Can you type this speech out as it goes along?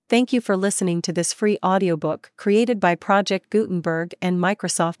Thank you for listening to this free audiobook created by Project Gutenberg and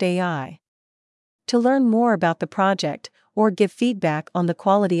Microsoft AI. To learn more about the project or give feedback on the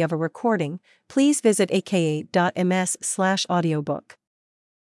quality of a recording, please visit aka.ms/audiobook.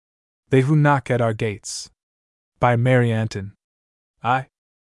 They Who Knock at Our Gates. By Mary Antin. The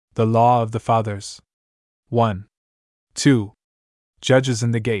Law of the Fathers. 1. 2. Judges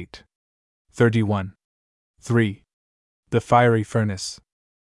in the Gate. 31. 3. The Fiery Furnace.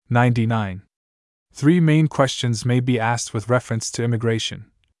 99. 3 main questions may be asked with reference to immigration.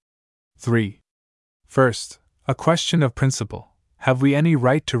 3. First, a question of principle. Have we any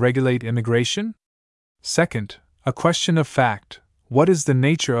right to regulate immigration? Second, a question of fact. What is the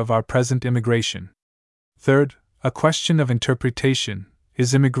nature of our present immigration? Third, a question of interpretation.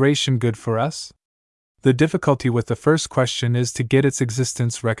 Is immigration good for us? The difficulty with the first question is to get its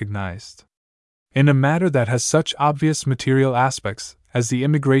existence recognized. In a matter that has such obvious material aspects as the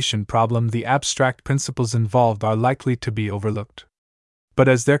immigration problem, the abstract principles involved are likely to be overlooked. But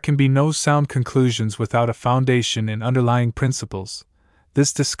as there can be no sound conclusions without a foundation in underlying principles,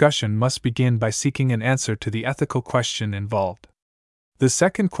 this discussion must begin by seeking an answer to the ethical question involved. The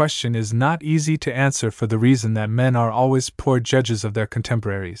second question is not easy to answer for the reason that men are always poor judges of their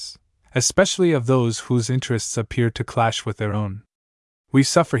contemporaries, especially of those whose interests appear to clash with their own. We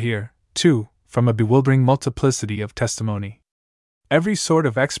suffer here, too, from a bewildering multiplicity of testimony. Every sort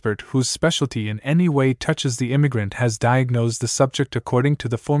of expert whose specialty in any way touches the immigrant has diagnosed the subject according to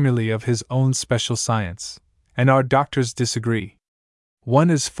the formulae of his own special science, and our doctors disagree. One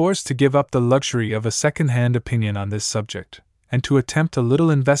is forced to give up the luxury of a second-hand opinion on this subject, and to attempt a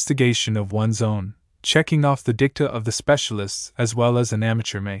little investigation of one's own, checking off the dicta of the specialists as well as an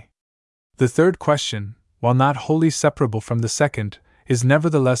amateur may. The third question, while not wholly separable from the second, is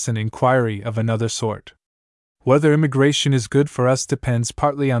nevertheless an inquiry of another sort. Whether immigration is good for us depends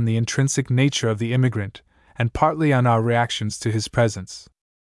partly on the intrinsic nature of the immigrant, and partly on our reactions to his presence.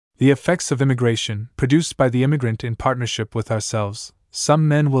 The effects of immigration, produced by the immigrant in partnership with ourselves, some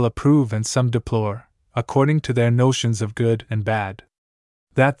men will approve and some deplore, according to their notions of good and bad.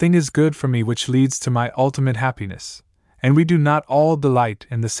 That thing is good for me which leads to my ultimate happiness, and we do not all delight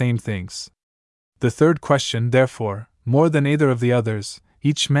in the same things. The third question, therefore, more than either of the others,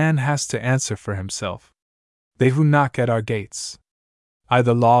 each man has to answer for himself. They who knock at our gates.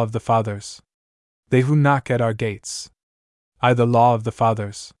 The Law of the Fathers. They who knock at our gates. The Law of the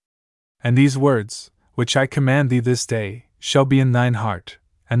Fathers. And these words, which I command thee this day, shall be in thine heart,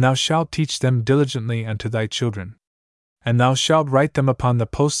 and thou shalt teach them diligently unto thy children. And thou shalt write them upon the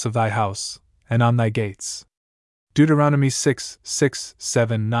posts of thy house, and on thy gates. Deuteronomy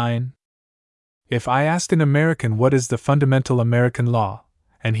 6:6-7-9. If I ask an American what is the fundamental American law,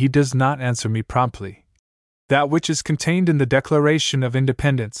 and he does not answer me promptly, that which is contained in the Declaration of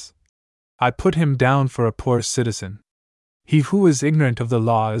Independence, I put him down for a poor citizen. He who is ignorant of the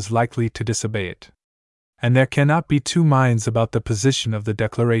law is likely to disobey it. And there cannot be two minds about the position of the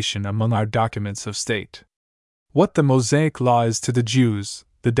Declaration among our documents of state. What the Mosaic Law is to the Jews,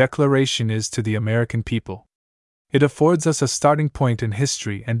 the Declaration is to the American people. It affords us a starting point in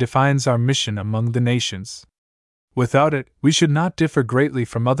history and defines our mission among the nations. Without it, we should not differ greatly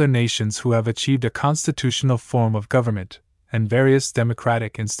from other nations who have achieved a constitutional form of government and various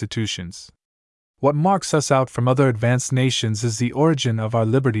democratic institutions. What marks us out from other advanced nations is the origin of our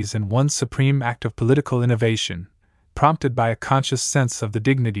liberties in one supreme act of political innovation, prompted by a conscious sense of the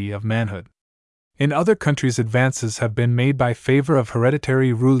dignity of manhood. In other countries, advances have been made by favor of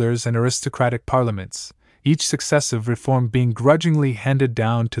hereditary rulers and aristocratic parliaments, each successive reform being grudgingly handed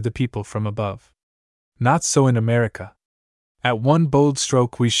down to the people from above. Not so in America. At one bold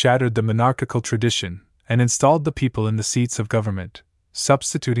stroke we shattered the monarchical tradition and installed the people in the seats of government,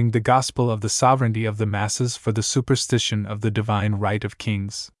 substituting the gospel of the sovereignty of the masses for the superstition of the divine right of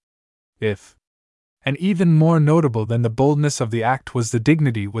kings. And even more notable than the boldness of the act was the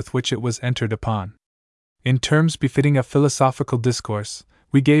dignity with which it was entered upon. In terms befitting a philosophical discourse,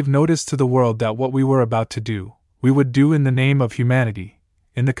 we gave notice to the world that what we were about to do, we would do in the name of humanity,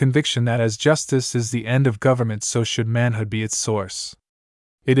 in the conviction that as justice is the end of government, so should manhood be its source.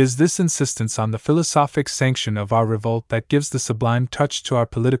 It is this insistence on the philosophic sanction of our revolt that gives the sublime touch to our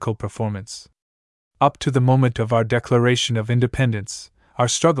political performance. Up to the moment of our Declaration of Independence, our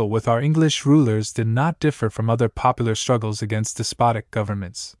struggle with our English rulers did not differ from other popular struggles against despotic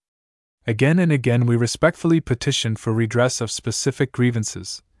governments. Again and again we respectfully petitioned for redress of specific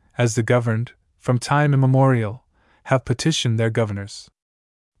grievances, as the governed, from time immemorial, have petitioned their governors.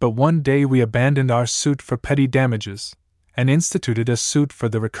 But one day we abandoned our suit for petty damages, and instituted a suit for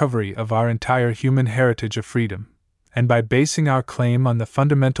the recovery of our entire human heritage of freedom, and by basing our claim on the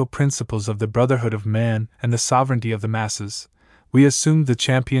fundamental principles of the brotherhood of man and the sovereignty of the masses, we assumed the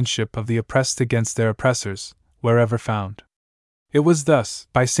championship of the oppressed against their oppressors, wherever found. It was thus,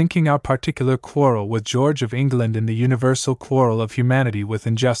 by sinking our particular quarrel with George of England in the universal quarrel of humanity with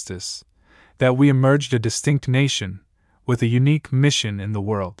injustice, that we emerged a distinct nation, with a unique mission in the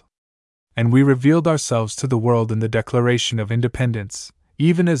world. And we revealed ourselves to the world in the Declaration of Independence,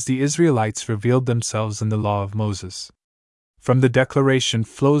 even as the Israelites revealed themselves in the law of Moses. From the Declaration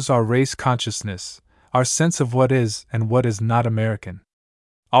flows our race consciousness, our sense of what is and what is not American.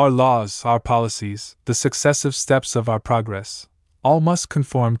 Our laws, our policies, the successive steps of our progress, all must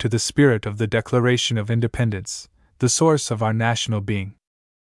conform to the spirit of the Declaration of Independence, the source of our national being.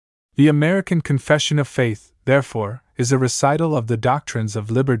 The American Confession of Faith, therefore, is a recital of the doctrines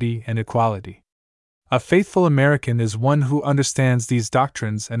of liberty and equality. A faithful American is one who understands these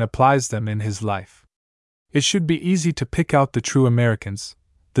doctrines and applies them in his life. It should be easy to pick out the true Americans,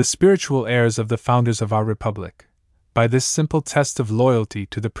 the spiritual heirs of the founders of our republic, by this simple test of loyalty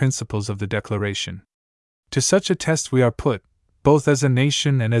to the principles of the Declaration. To such a test we are put, both as a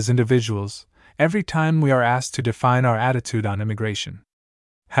nation and as individuals, every time we are asked to define our attitude on immigration.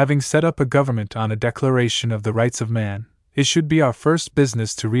 Having set up a government on a declaration of the rights of man, it should be our first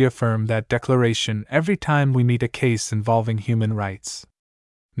business to reaffirm that declaration every time we meet a case involving human rights.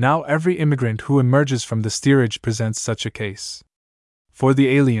 Now every immigrant who emerges from the steerage presents such a case. For the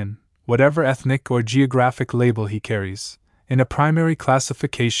alien, whatever ethnic or geographic label he carries, in a primary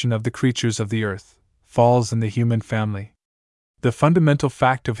classification of the creatures of the earth, falls in the human family. The fundamental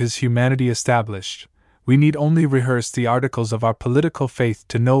fact of his humanity established, we need only rehearse the articles of our political faith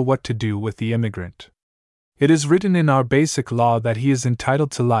to know what to do with the immigrant. It is written in our basic law that he is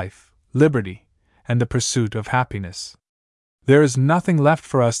entitled to life, liberty, and the pursuit of happiness. There is nothing left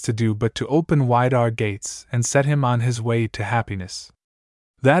for us to do but to open wide our gates and set him on his way to happiness.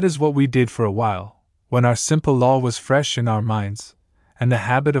 That is what we did for a while, when our simple law was fresh in our minds, and the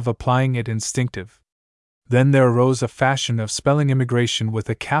habit of applying it instinctive. Then there arose a fashion of spelling immigration with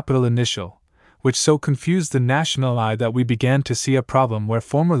a capital initial, which so confused the national eye that we began to see a problem where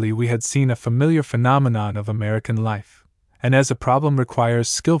formerly we had seen a familiar phenomenon of American life, and as a problem requires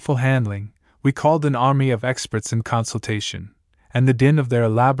skillful handling, we called an army of experts in consultation, and the din of their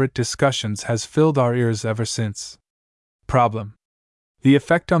elaborate discussions has filled our ears ever since. Problem. The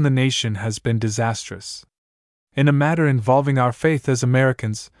effect on the nation has been disastrous. In a matter involving our faith as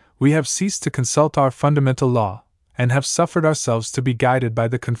Americans, we have ceased to consult our fundamental law, and have suffered ourselves to be guided by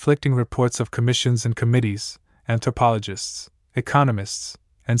the conflicting reports of commissions and committees, anthropologists, economists,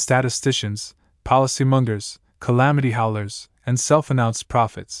 and statisticians, policy-mongers, calamity howlers, and self-announced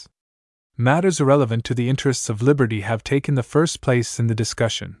prophets. Matters irrelevant to the interests of liberty have taken the first place in the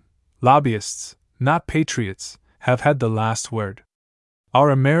discussion. Lobbyists, not patriots, have had the last word. Our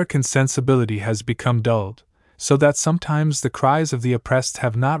American sensibility has become dulled, so that sometimes the cries of the oppressed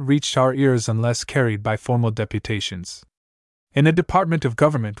have not reached our ears unless carried by formal deputations. In a department of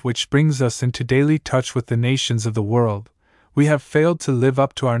government which brings us into daily touch with the nations of the world, we have failed to live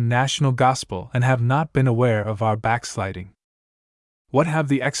up to our national gospel and have not been aware of our backsliding. What have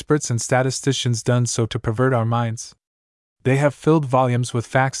the experts and statisticians done so to pervert our minds? They have filled volumes with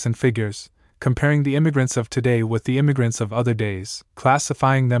facts and figures, comparing the immigrants of today with the immigrants of other days,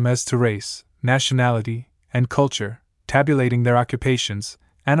 classifying them as to race, nationality, and culture, tabulating their occupations,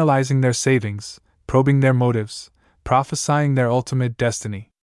 analyzing their savings, probing their motives, prophesying their ultimate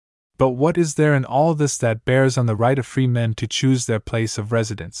destiny. But what is there in all this that bears on the right of free men to choose their place of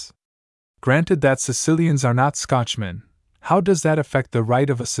residence? Granted that Sicilians are not Scotchmen, how does that affect the right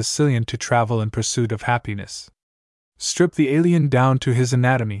of a Sicilian to travel in pursuit of happiness? Strip the alien down to his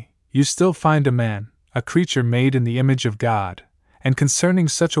anatomy, you still find a man, a creature made in the image of God, and concerning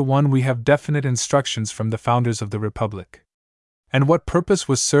such a one we have definite instructions from the founders of the Republic. And what purpose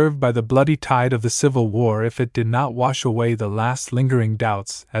was served by the bloody tide of the Civil War if it did not wash away the last lingering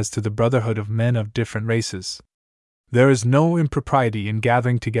doubts as to the brotherhood of men of different races? There is no impropriety in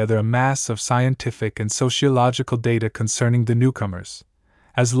gathering together a mass of scientific and sociological data concerning the newcomers,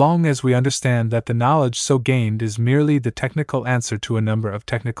 as long as we understand that the knowledge so gained is merely the technical answer to a number of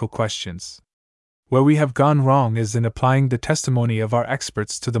technical questions. Where we have gone wrong is in applying the testimony of our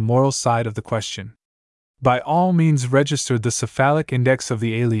experts to the moral side of the question. By all means register the cephalic index of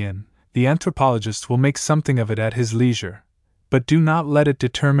the alien, the anthropologist will make something of it at his leisure, but do not let it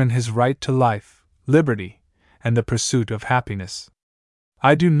determine his right to life, liberty, and the pursuit of happiness.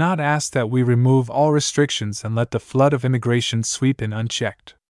 I do not ask that we remove all restrictions and let the flood of immigration sweep in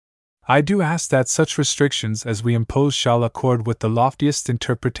unchecked. I do ask that such restrictions as we impose shall accord with the loftiest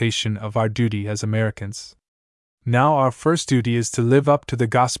interpretation of our duty as Americans. Now our first duty is to live up to the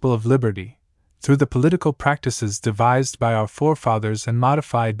gospel of liberty, through the political practices devised by our forefathers and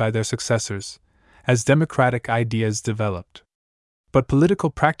modified by their successors, as democratic ideas developed. But political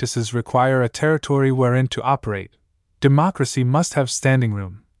practices require a territory wherein to operate. Democracy must have standing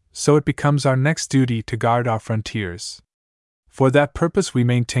room, so it becomes our next duty to guard our frontiers. For that purpose we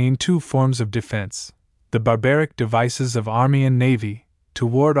maintain two forms of defense: the barbaric devices of army and navy, to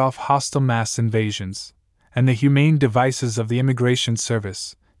ward off hostile mass invasions, and the humane devices of the immigration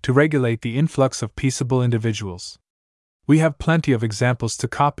service, to regulate the influx of peaceable individuals. We have plenty of examples to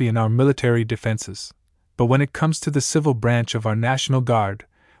copy in our military defenses, but when it comes to the civil branch of our National Guard,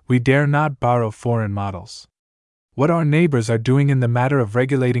 we dare not borrow foreign models. What our neighbors are doing in the matter of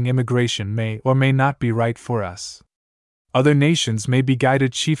regulating immigration may or may not be right for us. Other nations may be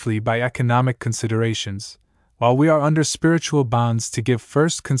guided chiefly by economic considerations, while we are under spiritual bonds to give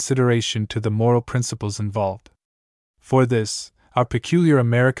first consideration to the moral principles involved. For this, our peculiar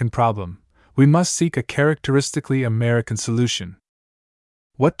American problem, we must seek a characteristically American solution.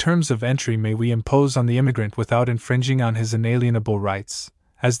 What terms of entry may we impose on the immigrant without infringing on his inalienable rights,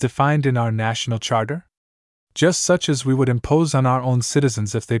 as defined in our national charter? Just such as we would impose on our own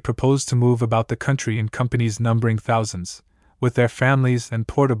citizens if they proposed to move about the country in companies numbering thousands, with their families and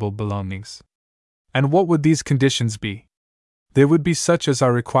portable belongings. And what would these conditions be? They would be such as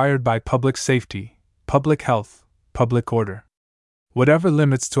are required by public safety, public health, public order. Whatever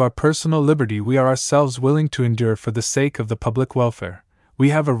limits to our personal liberty we are ourselves willing to endure for the sake of the public welfare, we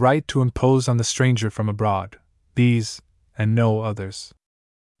have a right to impose on the stranger from abroad, these, and no others.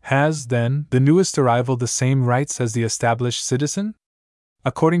 Has, then, the newest arrival the same rights as the established citizen?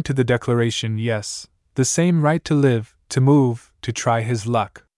 According to the Declaration, yes, the same right to live, to move, to try his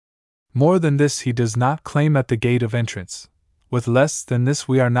luck. More than this he does not claim at the gate of entrance. With less than this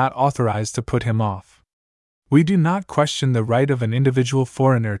we are not authorized to put him off. We do not question the right of an individual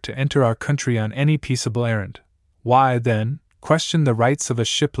foreigner to enter our country on any peaceable errand. Why, then, question the rights of a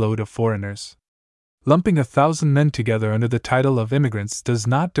shipload of foreigners? Lumping 1,000 men together under the title of immigrants does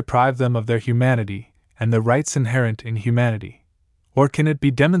not deprive them of their humanity and the rights inherent in humanity. Or can it be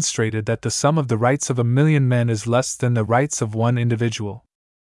demonstrated that the sum of the rights of 1,000,000 men is less than the rights of one individual?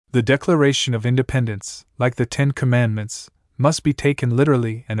 The Declaration of Independence, like the Ten Commandments, must be taken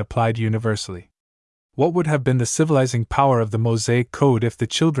literally and applied universally. What would have been the civilizing power of the Mosaic Code if the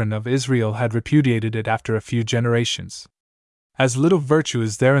children of Israel had repudiated it after a few generations? As little virtue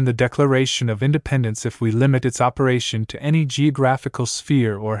is there in the Declaration of Independence if we limit its operation to any geographical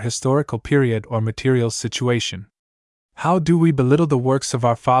sphere or historical period or material situation. How do we belittle the works of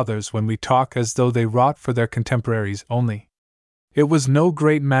our fathers when we talk as though they wrought for their contemporaries only? It was no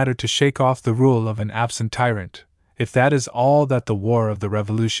great matter to shake off the rule of an absent tyrant, if that is all that the War of the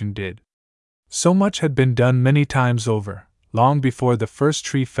Revolution did. So much had been done many times over, long before the first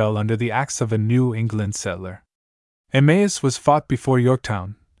tree fell under the axe of a New England settler. Emmaus was fought before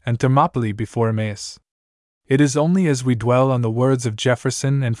Yorktown, and Thermopylae before Emmaus. It is only as we dwell on the words of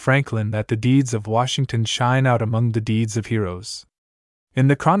Jefferson and Franklin that the deeds of Washington shine out among the deeds of heroes. In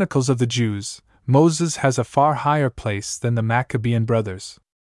the Chronicles of the Jews, Moses has a far higher place than the Maccabean brothers.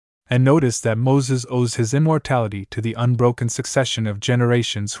 And notice that Moses owes his immortality to the unbroken succession of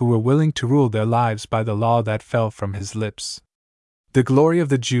generations who were willing to rule their lives by the law that fell from his lips. The glory of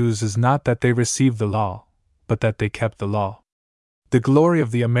the Jews is not that they received the law, but that they kept the law. The glory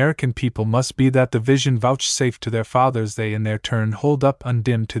of the American people must be that the vision vouchsafed to their fathers they in their turn hold up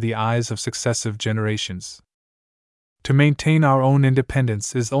undimmed to the eyes of successive generations. To maintain our own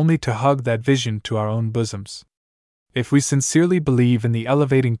independence is only to hug that vision to our own bosoms. If we sincerely believe in the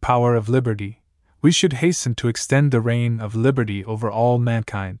elevating power of liberty, we should hasten to extend the reign of liberty over all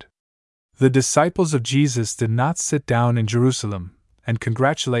mankind. The disciples of Jesus did not sit down in Jerusalem and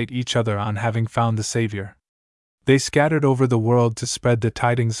congratulate each other on having found the Savior. They scattered over the world to spread the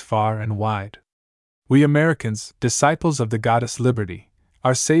tidings far and wide. We Americans, disciples of the goddess Liberty,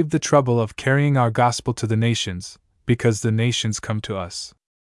 are saved the trouble of carrying our gospel to the nations, because the nations come to us.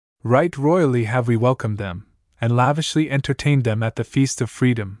 Right royally have we welcomed them, and lavishly entertained them at the feast of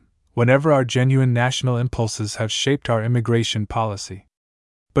freedom, whenever our genuine national impulses have shaped our immigration policy.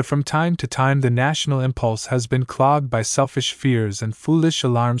 But from time to time the national impulse has been clogged by selfish fears and foolish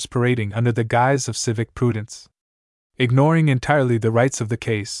alarms parading under the guise of civic prudence. Ignoring entirely the rights of the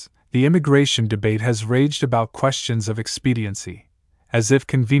case, the immigration debate has raged about questions of expediency, as if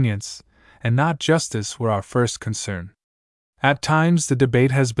convenience, and not justice, were our first concern. At times the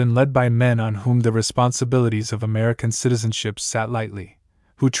debate has been led by men on whom the responsibilities of American citizenship sat lightly,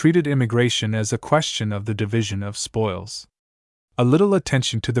 who treated immigration as a question of the division of spoils. A little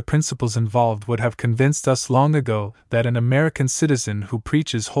attention to the principles involved would have convinced us long ago that an American citizen who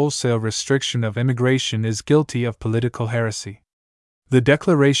preaches wholesale restriction of immigration is guilty of political heresy. The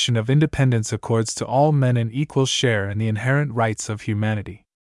Declaration of Independence accords to all men an equal share in the inherent rights of humanity.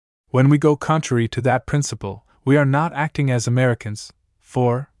 When we go contrary to that principle, we are not acting as Americans,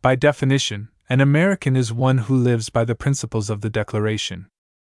 for, by definition, an American is one who lives by the principles of the Declaration.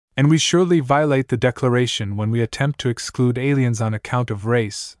 And we surely violate the Declaration when we attempt to exclude aliens on account of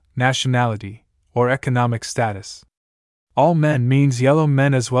race, nationality, or economic status. All men means yellow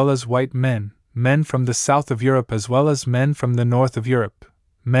men as well as white men, men from the south of Europe as well as men from the north of Europe,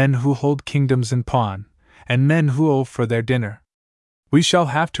 men who hold kingdoms in pawn, and men who owe for their dinner. We shall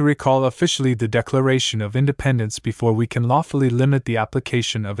have to recall officially the Declaration of Independence before we can lawfully limit the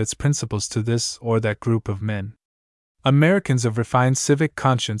application of its principles to this or that group of men. Americans of refined civic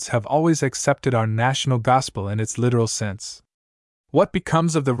conscience have always accepted our national gospel in its literal sense. What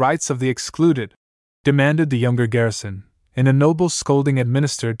becomes of the rights of the excluded? Demanded the younger Garrison, in a noble scolding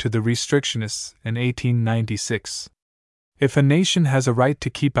administered to the restrictionists in 1896. If a nation has a right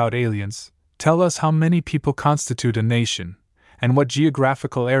to keep out aliens, tell us how many people constitute a nation, and what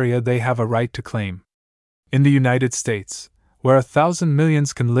geographical area they have a right to claim. In the United States, where 1,000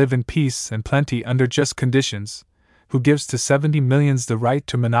 millions can live in peace and plenty under just conditions, who gives to 70 millions the right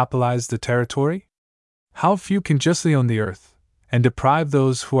to monopolize the territory? How few can justly own the earth, and deprive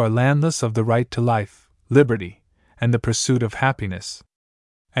those who are landless of the right to life, liberty, and the pursuit of happiness?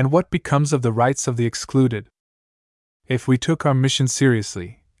 And what becomes of the rights of the excluded? If we took our mission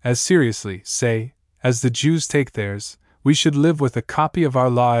seriously, say, as the Jews take theirs, we should live with a copy of our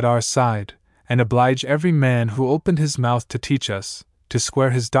law at our side, and oblige every man who opened his mouth to teach us, to square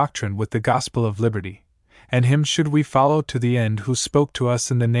his doctrine with the gospel of liberty. And him should we follow to the end who spoke to us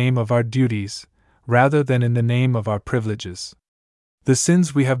in the name of our duties, rather than in the name of our privileges. The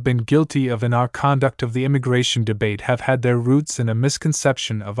sins we have been guilty of in our conduct of the immigration debate have had their roots in a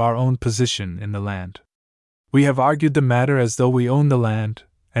misconception of our own position in the land. We have argued the matter as though we owned the land,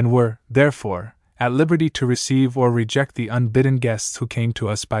 and were, therefore, at liberty to receive or reject the unbidden guests who came to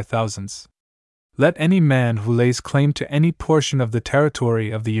us by thousands. Let any man who lays claim to any portion of the territory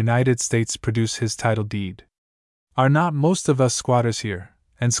of the United States produce his title deed. Are not most of us squatters here,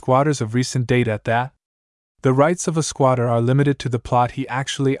 and squatters of recent date at that? The rights of a squatter are limited to the plot he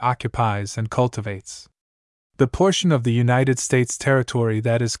actually occupies and cultivates. The portion of the United States territory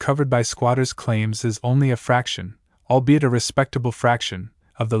that is covered by squatters' claims is only a fraction, albeit a respectable fraction,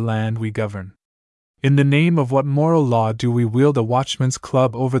 of the land we govern. In the name of what moral law do we wield a watchman's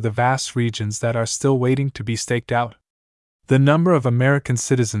club over the vast regions that are still waiting to be staked out? The number of American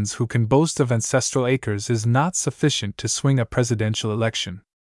citizens who can boast of ancestral acres is not sufficient to swing a presidential election.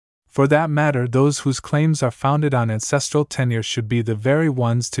 For that matter, those whose claims are founded on ancestral tenure should be the very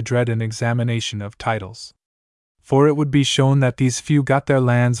ones to dread an examination of titles. For it would be shown that these few got their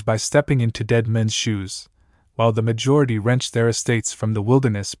lands by stepping into dead men's shoes, while the majority wrenched their estates from the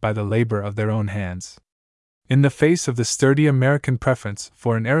wilderness by the labor of their own hands. In the face of the sturdy American preference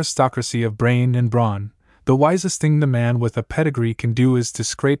for an aristocracy of brain and brawn, the wisest thing the man with a pedigree can do is to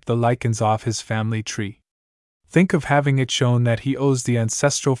scrape the lichens off his family tree. Think of having it shown that he owes the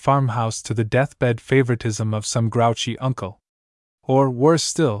ancestral farmhouse to the deathbed favoritism of some grouchy uncle. Or, worse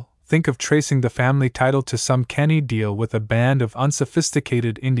still, think of tracing the family title to some canny deal with a band of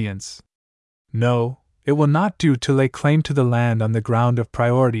unsophisticated Indians. No, it will not do to lay claim to the land on the ground of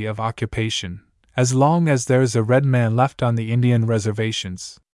priority of occupation, as long as there is a red man left on the Indian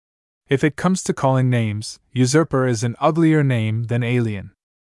reservations. If it comes to calling names, usurper is an uglier name than alien.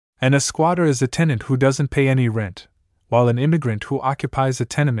 And a squatter is a tenant who doesn't pay any rent, while an immigrant who occupies a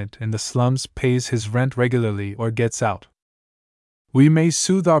tenement in the slums pays his rent regularly or gets out. We may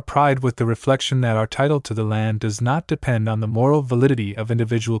soothe our pride with the reflection that our title to the land does not depend on the moral validity of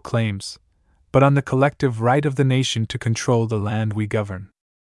individual claims, but on the collective right of the nation to control the land we govern.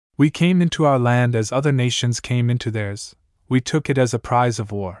 We came into our land as other nations came into theirs. We took it as a prize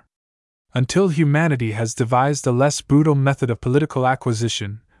of war. Until humanity has devised a less brutal method of political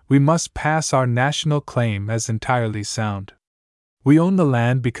acquisition, we must pass our national claim as entirely sound. We own the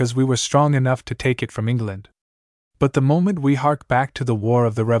land because we were strong enough to take it from England. But the moment we hark back to the War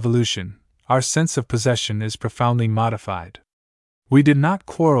of the Revolution, our sense of possession is profoundly modified. We did not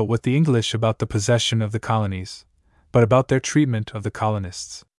quarrel with the English about the possession of the colonies, but about their treatment of the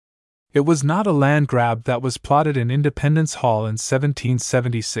colonists. It was not a land grab that was plotted in Independence Hall in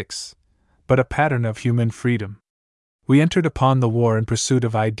 1776, but a pattern of human freedom. We entered upon the war in pursuit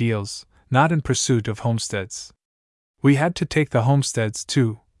of ideals, not in pursuit of homesteads. We had to take the homesteads,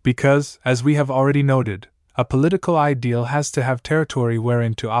 too, because, as we have already noted, a political ideal has to have territory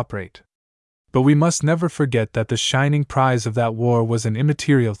wherein to operate. But we must never forget that the shining prize of that war was an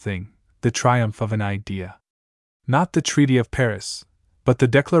immaterial thing, the triumph of an idea. Not the Treaty of Paris, but the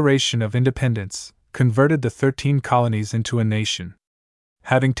Declaration of Independence, converted the 13 colonies into a nation.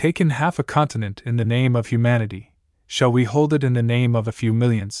 Having taken half a continent in the name of humanity, shall we hold it in the name of a few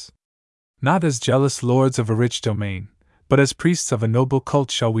millions? Not as jealous lords of a rich domain, but as priests of a noble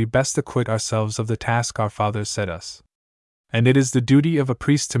cult shall we best acquit ourselves of the task our fathers set us. And it is the duty of a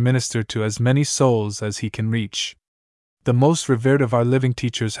priest to minister to as many souls as he can reach. The most revered of our living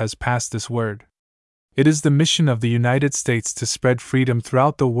teachers has passed this word. It is the mission of the United States to spread freedom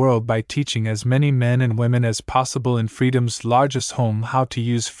throughout the world by teaching as many men and women as possible in freedom's largest home how to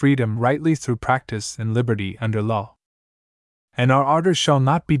use freedom rightly through practice and liberty under law. And our ardor shall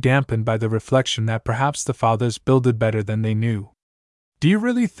not be dampened by the reflection that perhaps the fathers builded better than they knew. Do you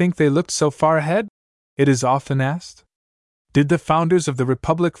really think they looked so far ahead? It is often asked. Did the founders of the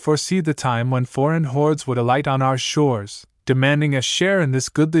Republic foresee the time when foreign hordes would alight on our shores, demanding a share in this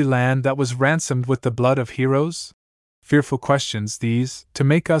goodly land that was ransomed with the blood of heroes? Fearful questions these, to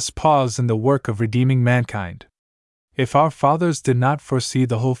make us pause in the work of redeeming mankind. If our fathers did not foresee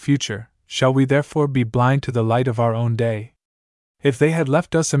the whole future, shall we therefore be blind to the light of our own day? If they had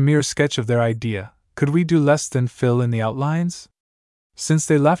left us a mere sketch of their idea, could we do less than fill in the outlines? Since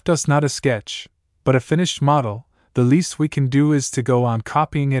they left us not a sketch, but a finished model, the least we can do is to go on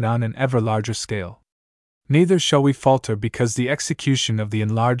copying it on an ever larger scale. Neither shall we falter because the execution of the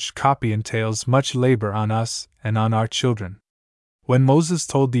enlarged copy entails much labor on us and on our children. When Moses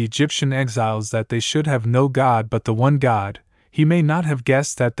told the Egyptian exiles that they should have no God but the one God, he may not have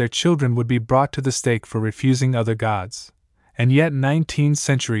guessed that their children would be brought to the stake for refusing other gods. And yet 19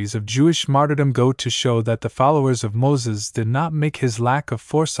 centuries of Jewish martyrdom go to show that the followers of Moses did not make his lack of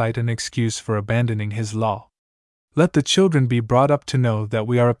foresight an excuse for abandoning his law. Let the children be brought up to know that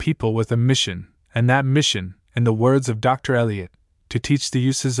we are a people with a mission, and that mission, in the words of Dr. Eliot, to teach the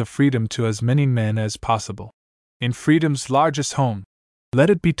uses of freedom to as many men as possible. In freedom's largest home, let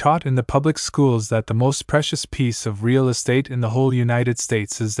it be taught in the public schools that the most precious piece of real estate in the whole United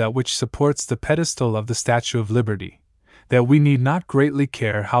States is that which supports the pedestal of the Statue of Liberty, that we need not greatly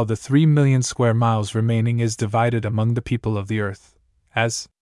care how the 3 million square miles remaining is divided among the people of the earth, as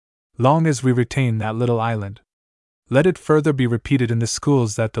long as we retain that little island. Let it further be repeated in the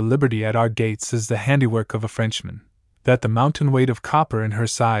schools that the liberty at our gates is the handiwork of a Frenchman, that the mountain weight of copper in her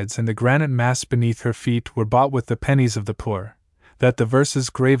sides and the granite mass beneath her feet were bought with the pennies of the poor, that the verses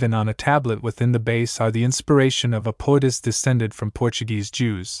graven on a tablet within the base are the inspiration of a poetess descended from Portuguese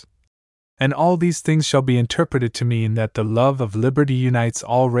Jews. And all these things shall be interpreted to mean that the love of liberty unites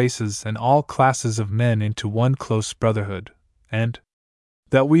all races and all classes of men into one close brotherhood, and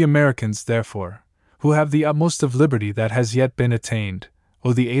that we Americans, therefore, who have the utmost of liberty that has yet been attained,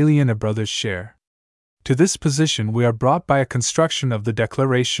 owe the alien a brother's share. To this position we are brought by a construction of the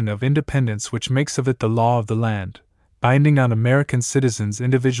Declaration of Independence which makes of it the law of the land, binding on American citizens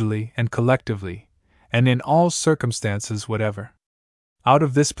individually and collectively, and in all circumstances whatever. Out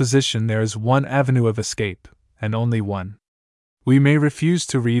of this position there is one avenue of escape, and only one. We may refuse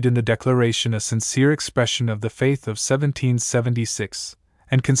to read in the Declaration a sincere expression of the faith of 1776,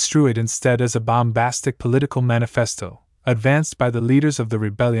 and construe it instead as a bombastic political manifesto, advanced by the leaders of the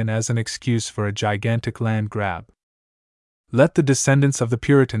rebellion as an excuse for a gigantic land grab. Let the descendants of the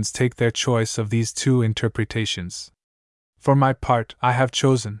Puritans take their choice of these two interpretations. For my part, I have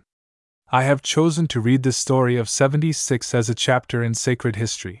chosen to read the story of 76 as a chapter in sacred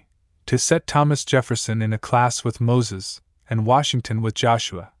history, to set Thomas Jefferson in a class with Moses, and Washington with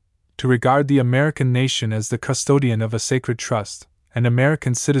Joshua, to regard the American nation as the custodian of a sacred trust, and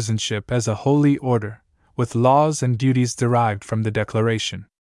American citizenship as a holy order, with laws and duties derived from the Declaration.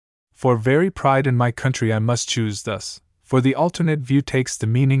 For very pride in my country I must choose thus, for the alternate view takes the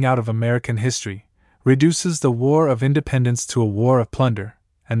meaning out of American history, reduces the War of Independence to a war of plunder,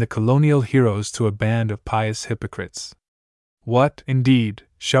 and the colonial heroes to a band of pious hypocrites. What, indeed,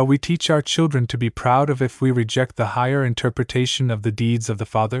 shall we teach our children to be proud of if we reject the higher interpretation of the deeds of the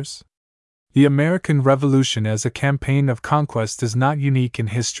fathers? The American Revolution as a campaign of conquest is not unique in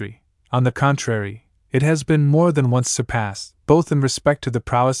history. On the contrary, it has been more than once surpassed, both in respect to the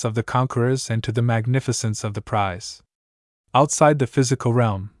prowess of the conquerors and to the magnificence of the prize. Outside the physical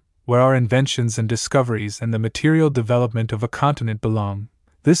realm, where our inventions and discoveries and the material development of a continent belong,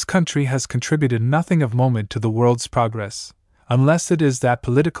 this country has contributed nothing of moment to the world's progress, unless it is that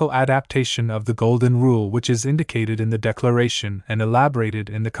political adaptation of the Golden Rule which is indicated in the Declaration and elaborated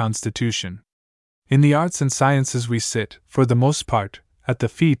in the Constitution. In the arts and sciences we sit, for the most part, at the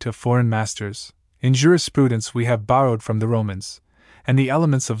feet of foreign masters, In jurisprudence we have borrowed from the Romans, and the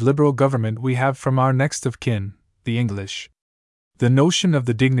elements of liberal government we have from our next of kin, the English. The notion of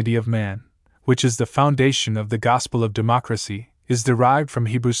the dignity of man, which is the foundation of the gospel of democracy, is derived from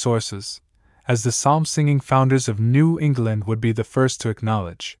Hebrew sources, as the psalm-singing founders of New England would be the first to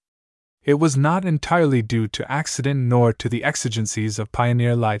acknowledge. It was not entirely due to accident nor to the exigencies of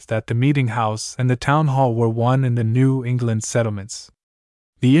pioneer life that the meeting house and the town hall were one in the New England settlements.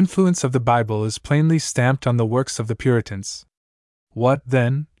 The influence of the Bible is plainly stamped on the works of the Puritans. What,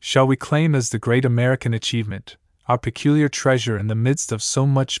 then, shall we claim as the great American achievement, our peculiar treasure in the midst of so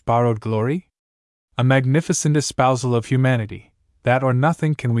much borrowed glory? A magnificent espousal of humanity, that or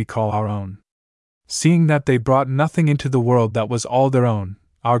nothing can we call our own. Seeing that they brought nothing into the world that was all their own,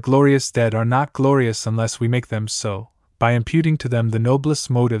 our glorious dead are not glorious unless we make them so, by imputing to them the noblest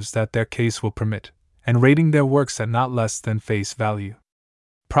motives that their case will permit, and rating their works at not less than face value.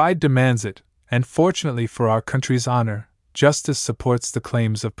 Pride demands it, and fortunately for our country's honor, justice supports the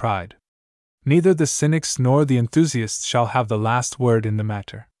claims of pride. Neither the cynics nor the enthusiasts shall have the last word in the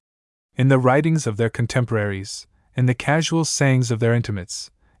matter. In the writings of their contemporaries, in the casual sayings of their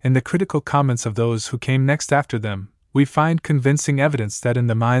intimates, in the critical comments of those who came next after them, we find convincing evidence that in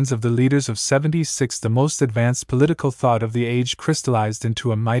the minds of the leaders of '76 the most advanced political thought of the age crystallized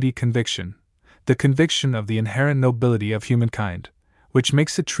into a mighty conviction, the conviction of the inherent nobility of humankind, which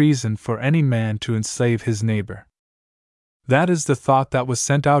makes it treason for any man to enslave his neighbor. That is the thought that was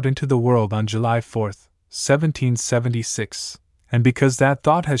sent out into the world on July 4, 1776, and because that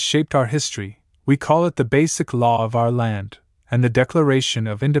thought has shaped our history, we call it the basic law of our land, and the Declaration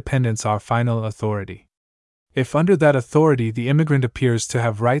of Independence our final authority. If under that authority the immigrant appears to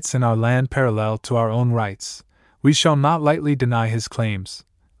have rights in our land parallel to our own rights, we shall not lightly deny his claims,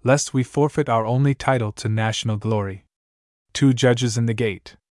 lest we forfeit our only title to national glory. 2 judges in the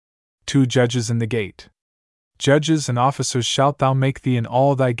gate. 2 judges in the gate. Judges and officers shalt thou make thee in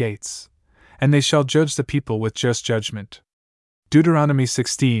all thy gates, and they shall judge the people with just judgment. Deuteronomy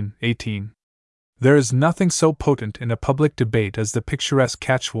 16:18. There is nothing so potent in a public debate as the picturesque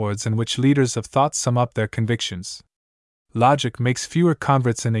catchwords in which leaders of thought sum up their convictions. Logic makes fewer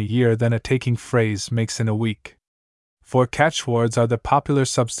converts in a year than a taking phrase makes in a week. For catchwords are the popular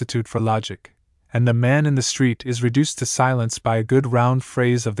substitute for logic, and the man in the street is reduced to silence by a good round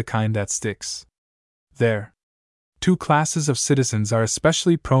phrase of the kind that sticks. There. 2 classes of citizens are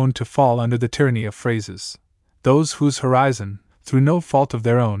especially prone to fall under the tyranny of phrases: those whose horizon, through no fault of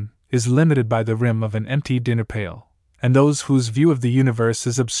their own, is limited by the rim of an empty dinner pail, and those whose view of the universe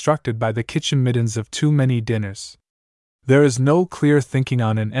is obstructed by the kitchen middens of too many dinners. There is no clear thinking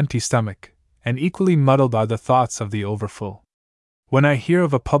on an empty stomach, and equally muddled are the thoughts of the overfull. When I hear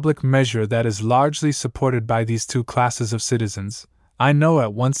of a public measure that is largely supported by these 2 classes of citizens, I know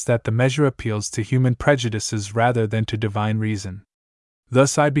at once that the measure appeals to human prejudices rather than to divine reason.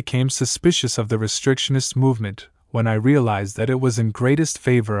 Thus I became suspicious of the restrictionist movement when I realized that it was in greatest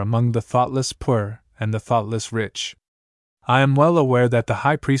favor among the thoughtless poor and the thoughtless rich. I am well aware that the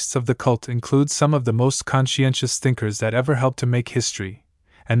high priests of the cult include some of the most conscientious thinkers that ever helped to make history,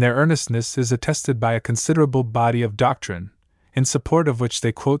 and their earnestness is attested by a considerable body of doctrine, in support of which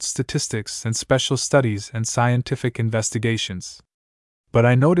they quote statistics and special studies and scientific investigations. But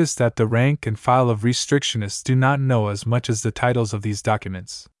I notice that the rank and file of restrictionists do not know as much as the titles of these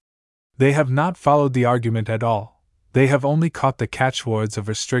documents. They have not followed the argument at all. They have only caught the catchwords of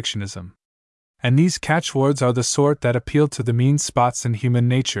restrictionism. And these catchwords are the sort that appeal to the mean spots in human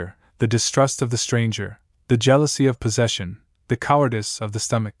nature, the distrust of the stranger, the jealousy of possession, the cowardice of the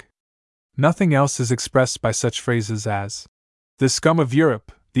stomach. Nothing else is expressed by such phrases as, "the scum of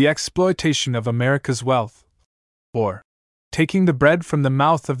Europe, the exploitation of America's wealth," or, "taking the bread from the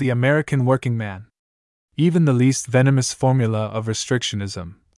mouth of the American working man." Even the least venomous formula of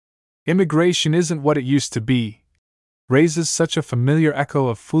restrictionism, "immigration isn't what it used to be," raises such a familiar echo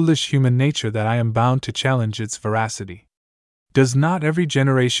of foolish human nature that I am bound to challenge its veracity. Does not every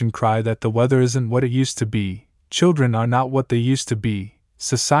generation cry that the weather isn't what it used to be, children are not what they used to be,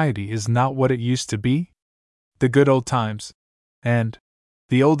 society is not what it used to be? The good old times, and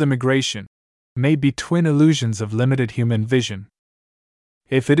the old immigration, may be twin illusions of limited human vision.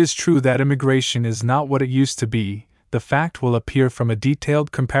 If it is true that immigration is not what it used to be, the fact will appear from a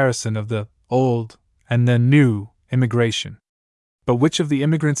detailed comparison of the old and the new immigration. But which of the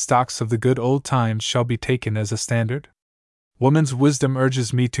immigrant stocks of the good old times shall be taken as a standard? Woman's wisdom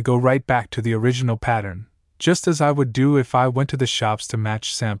urges me to go right back to the original pattern, just as I would do if I went to the shops to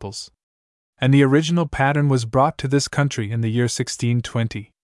match samples. And the original pattern was brought to this country in the year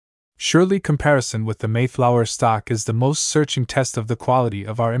 1620. Surely comparison with the Mayflower stock is the most searching test of the quality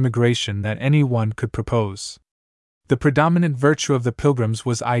of our immigration that anyone could propose. The predominant virtue of the Pilgrims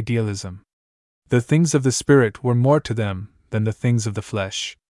was idealism. The things of the spirit were more to them than the things of the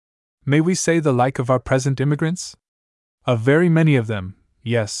flesh. May we say the like of our present immigrants? Of very many of them,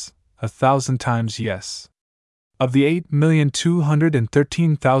 yes, 1,000 times yes. Of the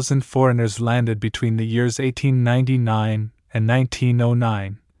 8,213,000 foreigners landed between the years 1899 and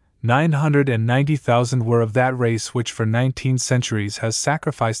 1909, 990,000 were of that race which for 19 centuries has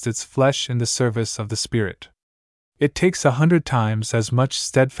sacrificed its flesh in the service of the Spirit. It takes 100 times as much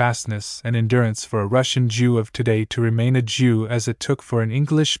steadfastness and endurance for a Russian Jew of today to remain a Jew as it took for an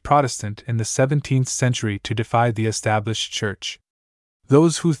English Protestant in the 17th century to defy the established Church.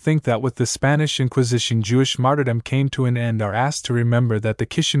 Those who think that with the Spanish Inquisition Jewish martyrdom came to an end are asked to remember that the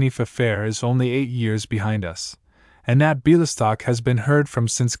Kishinev affair is only 8 years behind us, and that Bialystok has been heard from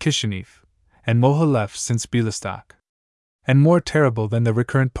since Kishinev, and Mohilev since Bialystok. And more terrible than the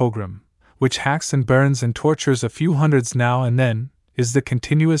recurrent pogrom, which hacks and burns and tortures a few hundreds now and then, is the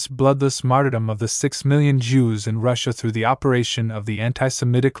continuous bloodless martyrdom of the 6 million Jews in Russia through the operation of the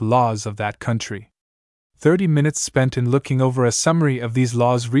anti-Semitic laws of that country. 30 minutes spent in looking over a summary of these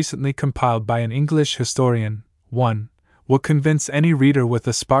laws recently compiled by an English historian, 1, will convince any reader with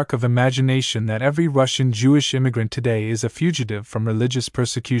a spark of imagination that every Russian Jewish immigrant today is a fugitive from religious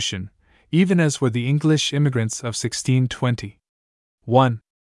persecution, even as were the English immigrants of 1620. 1.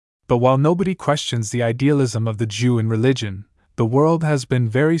 But while nobody questions the idealism of the Jew in religion, the world has been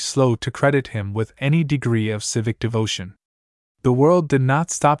very slow to credit him with any degree of civic devotion. The world did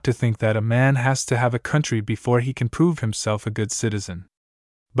not stop to think that a man has to have a country before he can prove himself a good citizen.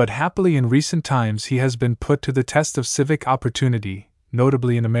 But happily in recent times he has been put to the test of civic opportunity,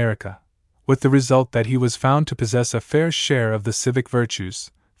 notably in America, with the result that he was found to possess a fair share of the civic virtues,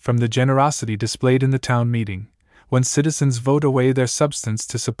 from the generosity displayed in the town meeting, when citizens vote away their substance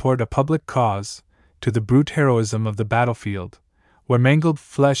to support a public cause, to the brute heroism of the battlefield, where mangled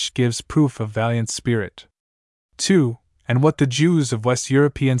flesh gives proof of valiant spirit. 2. And what the Jews of West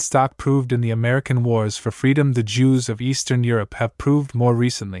European stock proved in the American wars for freedom the Jews of Eastern Europe have proved more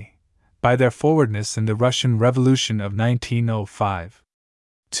recently, by their forwardness in the Russian Revolution of 1905.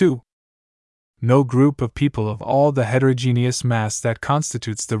 2. No group of people of all the heterogeneous mass that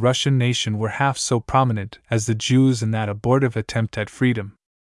constitutes the Russian nation were half so prominent as the Jews in that abortive attempt at freedom.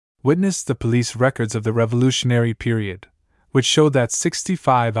 Witness the police records of the revolutionary period, which show that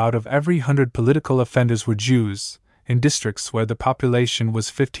 65 out of every 100 political offenders were Jews, in districts where the population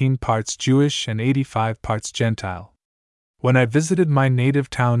was 15 parts Jewish and 85 parts Gentile. When I visited my native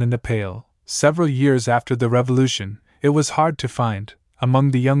town in the Pale, several years after the Revolution, it was hard to find,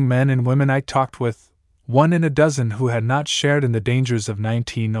 among the young men and women I talked with, 1 in a dozen who had not shared in the dangers of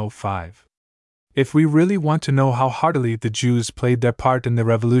 1905. If we really want to know how heartily the Jews played their part in the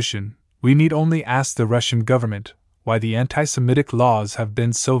Revolution, we need only ask the Russian government why the anti-Semitic laws have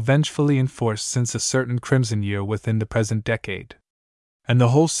been so vengefully enforced since a certain crimson year within the present decade. And the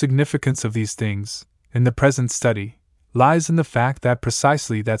whole significance of these things, in the present study, lies in the fact that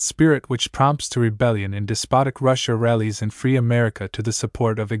precisely that spirit which prompts to rebellion in despotic Russia rallies in free America to the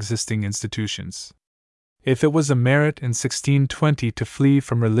support of existing institutions. If it was a merit in 1620 to flee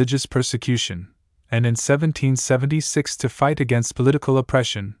from religious persecution, and in 1776 to fight against political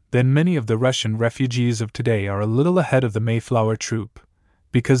oppression, then many of the Russian refugees of today are a little ahead of the Mayflower troop,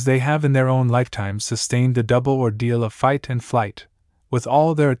 because they have in their own lifetimes sustained the double ordeal of fight and flight, with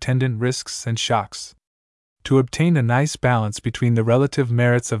all their attendant risks and shocks. To obtain a nice balance between the relative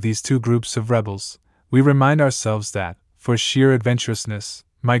merits of these two groups of rebels, we remind ourselves that, for sheer adventurousness,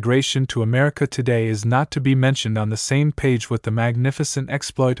 migration to America today is not to be mentioned on the same page with the magnificent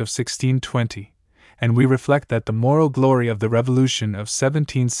exploit of 1620, and we reflect that the moral glory of the Revolution of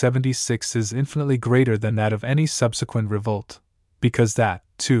 1776 is infinitely greater than that of any subsequent revolt, because that,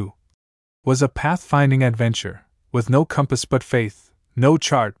 too, was a pathfinding adventure, with no compass but faith, no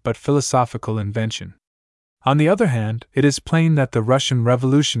chart but philosophical invention. On the other hand, it is plain that the Russian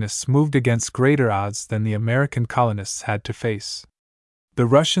revolutionists moved against greater odds than the American colonists had to face. The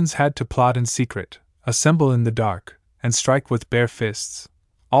Russians had to plot in secret, assemble in the dark, and strike with bare fists,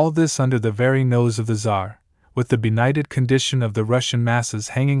 all this under the very nose of the Tsar, with the benighted condition of the Russian masses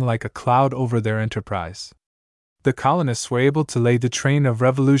hanging like a cloud over their enterprise. The colonists were able to lay the train of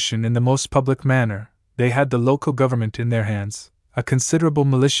revolution in the most public manner. They had the local government in their hands, a considerable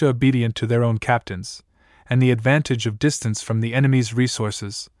militia obedient to their own captains, and the advantage of distance from the enemy's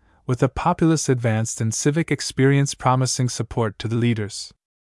resources, with a populace advanced in civic experience promising support to the leaders.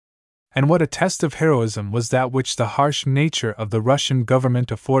 And what a test of heroism was that which the harsh nature of the Russian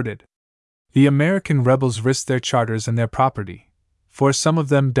government afforded! The American rebels risked their charters and their property. For some of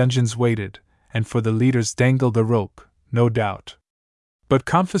them dungeons waited, and for the leaders dangled a rope, no doubt. But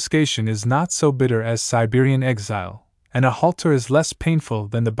confiscation is not so bitter as Siberian exile, and a halter is less painful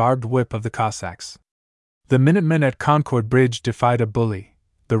than the barbed whip of the Cossacks. The Minutemen at Concord Bridge defied a bully,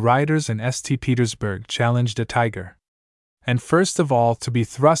 the rioters in St. Petersburg challenged a tiger. And first of all to be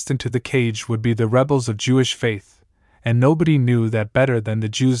thrust into the cage would be the rebels of Jewish faith, and nobody knew that better than the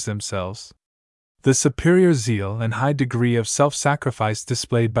Jews themselves. The superior zeal and high degree of self-sacrifice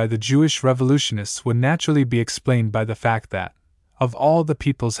displayed by the Jewish revolutionists would naturally be explained by the fact that, of all the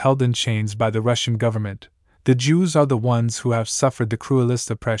peoples held in chains by the Russian government, the Jews are the ones who have suffered the cruelest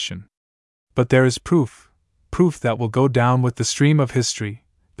oppression. But there is proof that will go down with the stream of history,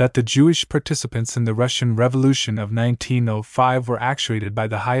 that the Jewish participants in the Russian Revolution of 1905 were actuated by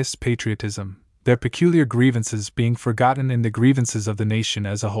the highest patriotism, their peculiar grievances being forgotten in the grievances of the nation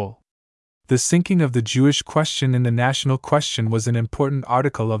as a whole. The sinking of the Jewish question in the national question was an important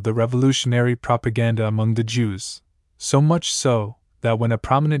article of the revolutionary propaganda among the Jews, so much so that when a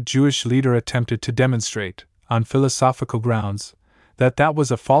prominent Jewish leader attempted to demonstrate, on philosophical grounds, that that was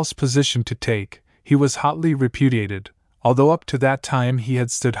a false position to take, he was hotly repudiated, although up to that time he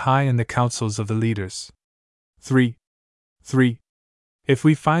had stood high in the councils of the leaders. 3. If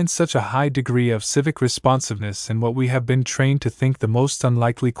we find such a high degree of civic responsiveness in what we have been trained to think the most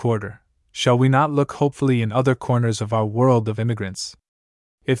unlikely quarter, shall we not look hopefully in other corners of our world of immigrants?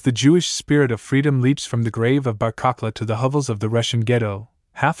 If the Jewish spirit of freedom leaps from the grave of Bar Kokhba to the hovels of the Russian ghetto,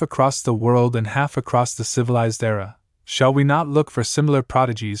 half across the world and half across the civilized era, shall we not look for similar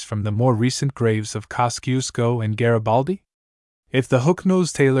prodigies from the more recent graves of Kosciuszko and Garibaldi? If the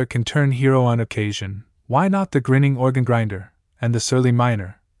hook-nosed tailor can turn hero on occasion, why not the grinning organ grinder, and the surly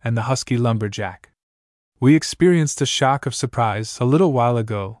miner, and the husky lumberjack? We experienced a shock of surprise a little while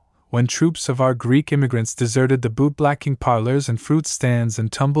ago, when troops of our Greek immigrants deserted the bootblacking parlors and fruit stands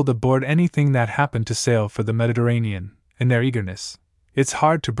and tumbled aboard anything that happened to sail for the Mediterranean, in their eagerness. It's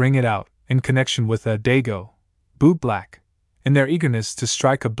hard to bring it out, in connection with a dago, bootblack, in their eagerness to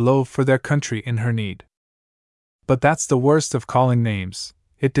strike a blow for their country in her need. But that's the worst of calling names,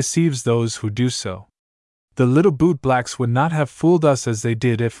 it deceives those who do so. The little bootblacks would not have fooled us as they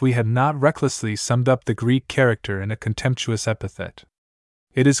did if we had not recklessly summed up the Greek character in a contemptuous epithet.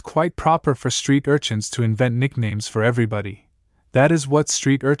 It is quite proper for street urchins to invent nicknames for everybody. That is what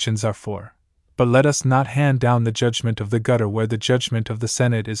street urchins are for. But let us not hand down the judgment of the gutter where the judgment of the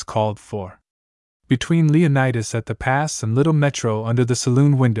Senate is called for. Between Leonidas at the pass and little Metro under the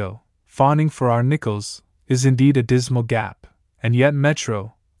saloon window, fawning for our nickels, is indeed a dismal gap, and yet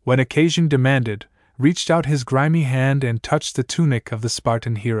Metro, when occasion demanded, reached out his grimy hand and touched the tunic of the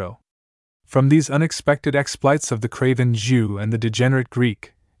Spartan hero. From these unexpected exploits of the craven Jew and the degenerate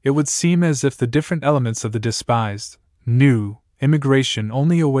Greek, it would seem as if the different elements of the despised, new, immigration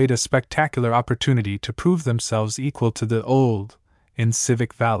only await a spectacular opportunity to prove themselves equal to the old, in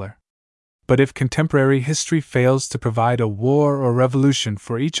civic valor. But if contemporary history fails to provide a war or revolution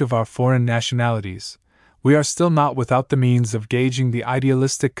for each of our foreign nationalities, we are still not without the means of gauging the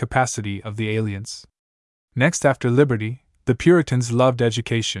idealistic capacity of the aliens. Next after liberty, the Puritans loved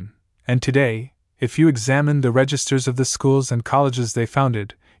education. And today, if you examine the registers of the schools and colleges they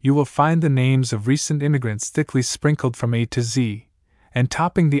founded, you will find the names of recent immigrants thickly sprinkled from A to Z, and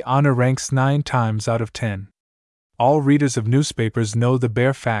topping the honor ranks 9 times out of 10. All readers of newspapers know the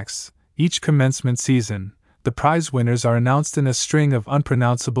bare facts. Each commencement season, the prize winners are announced in a string of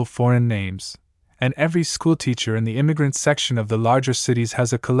unpronounceable foreign names, and every schoolteacher in the immigrant section of the larger cities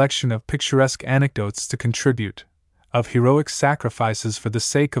has a collection of picturesque anecdotes to contribute. Of heroic sacrifices for the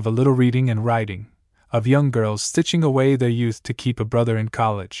sake of a little reading and writing, of young girls stitching away their youth to keep a brother in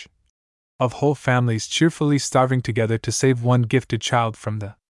college, of whole families cheerfully starving together to save one gifted child from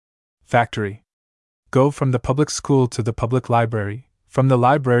the factory. Go from the public school to the public library, from the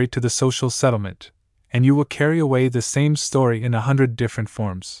library to the social settlement, and you will carry away the same story in 100 different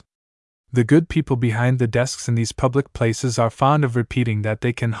forms. The good people behind the desks in these public places are fond of repeating that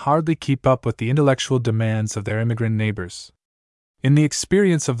they can hardly keep up with the intellectual demands of their immigrant neighbors. In the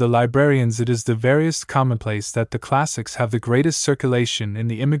experience of the librarians, it is the veriest commonplace that the classics have the greatest circulation in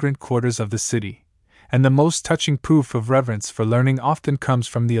the immigrant quarters of the city, and the most touching proof of reverence for learning often comes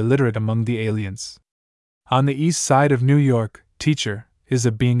from the illiterate among the aliens. On the east side of New York, teacher is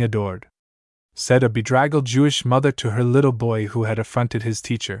a being adored, said a bedraggled Jewish mother to her little boy who had affronted his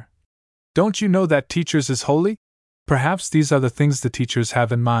teacher. Don't you know that teachers is holy? Perhaps these are the things the teachers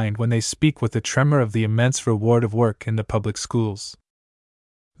have in mind when they speak with the tremor of the immense reward of work in the public schools.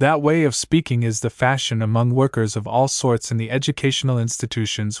 That way of speaking is the fashion among workers of all sorts in the educational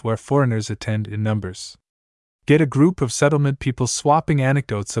institutions where foreigners attend in numbers. Get a group of settlement people swapping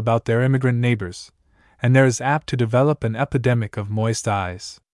anecdotes about their immigrant neighbors, and there is apt to develop an epidemic of moist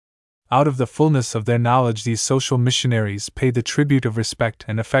eyes. Out of the fullness of their knowledge, these social missionaries pay the tribute of respect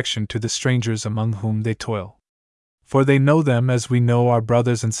and affection to the strangers among whom they toil. For they know them as we know our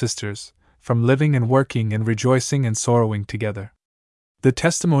brothers and sisters, from living and working and rejoicing and sorrowing together. The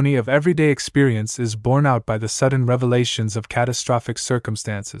testimony of everyday experience is borne out by the sudden revelations of catastrophic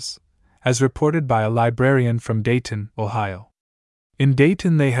circumstances, as reported by a librarian from Dayton, Ohio. In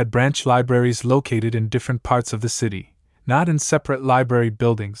Dayton, they had branch libraries located in different parts of the city, not in separate library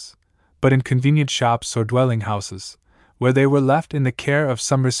buildings, but in convenient shops or dwelling houses, where they were left in the care of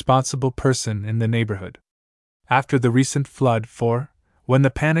some responsible person in the neighborhood. After the recent flood, when the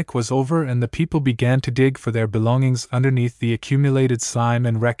panic was over and the people began to dig for their belongings underneath the accumulated slime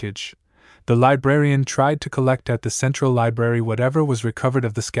and wreckage, the librarian tried to collect at the central library whatever was recovered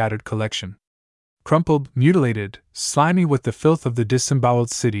of the scattered collection. Crumpled, mutilated, slimy with the filth of the disemboweled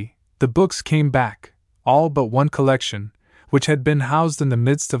city, the books came back, all but one collection, which had been housed in the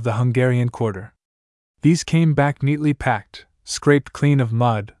midst of the Hungarian quarter. These came back neatly packed, scraped clean of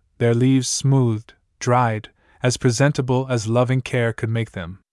mud, their leaves smoothed, dried, as presentable as loving care could make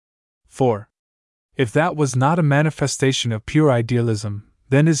them. 4. If that was not a manifestation of pure idealism,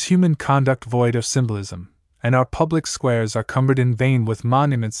 then is human conduct void of symbolism, and our public squares are cumbered in vain with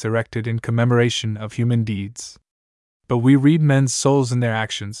monuments erected in commemoration of human deeds. But we read men's souls in their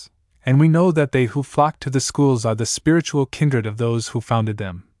actions, and we know that they who flock to the schools are the spiritual kindred of those who founded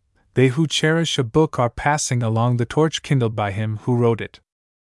them. They who cherish a book are passing along the torch kindled by him who wrote it.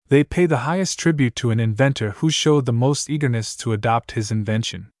 They pay the highest tribute to an inventor who showed the most eagerness to adopt his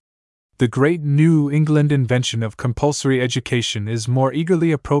invention. The great New England invention of compulsory education is more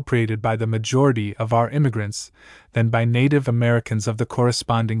eagerly appropriated by the majority of our immigrants than by native Americans of the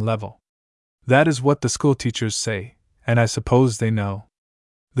corresponding level. That is what the schoolteachers say, and I suppose they know.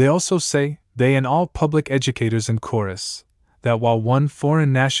 They also say, they and all public educators in chorus, that while one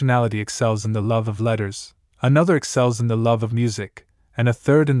foreign nationality excels in the love of letters, another excels in the love of music, and a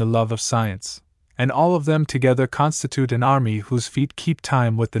third in the love of science, and all of them together constitute an army whose feet keep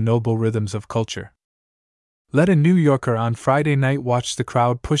time with the noble rhythms of culture. Let a New Yorker on Friday night watch the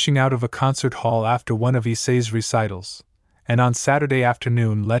crowd pushing out of a concert hall after one of Issei's recitals, and on Saturday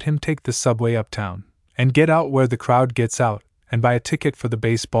afternoon let him take the subway uptown, and get out where the crowd gets out, and buy a ticket for the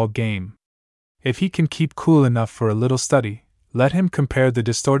baseball game. If he can keep cool enough for a little study, let him compare the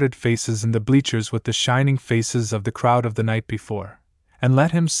distorted faces in the bleachers with the shining faces of the crowd of the night before, and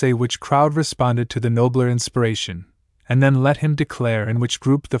let him say which crowd responded to the nobler inspiration, and then let him declare in which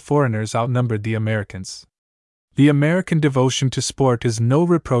group the foreigners outnumbered the Americans. The American devotion to sport is no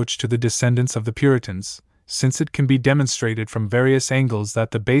reproach to the descendants of the Puritans, since it can be demonstrated from various angles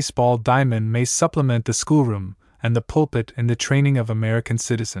that the baseball diamond may supplement the schoolroom and the pulpit in the training of American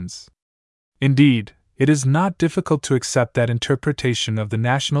citizens. Indeed, it is not difficult to accept that interpretation of the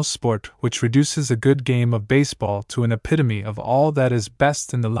national sport which reduces a good game of baseball to an epitome of all that is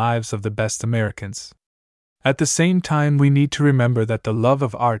best in the lives of the best Americans. At the same time, we need to remember that the love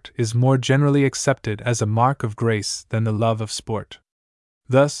of art is more generally accepted as a mark of grace than the love of sport.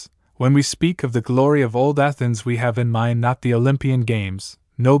 Thus, when we speak of the glory of old Athens, we have in mind not the Olympian Games,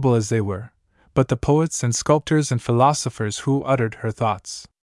 noble as they were, but the poets and sculptors and philosophers who uttered her thoughts.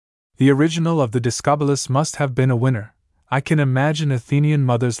 The original of the Discobolus must have been a winner. I can imagine Athenian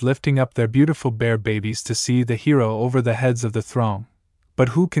mothers lifting up their beautiful bear babies to see the hero over the heads of the throng, but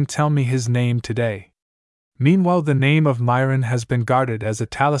who can tell me his name today? Meanwhile, the name of Myron has been guarded as a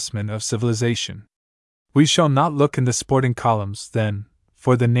talisman of civilization. We shall not look in the sporting columns, then,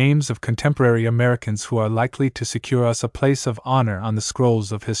 for the names of contemporary Americans who are likely to secure us a place of honor on the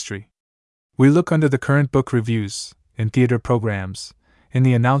scrolls of history. We look under the current book reviews, in theater programs, in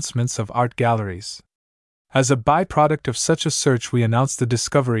the announcements of art galleries. As a byproduct of such a search, we announce the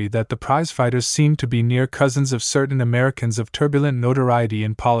discovery that the prizefighters seem to be near cousins of certain Americans of turbulent notoriety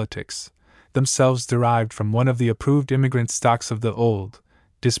in politics, themselves derived from one of the approved immigrant stocks of the old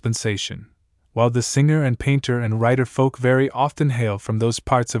dispensation, while the singer and painter and writer folk very often hail from those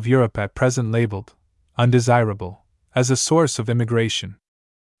parts of Europe at present labeled undesirable as a source of immigration.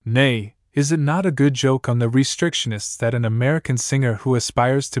 Nay, is it not a good joke on the restrictionists that an American singer who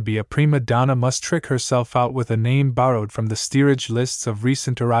aspires to be a prima donna must trick herself out with a name borrowed from the steerage lists of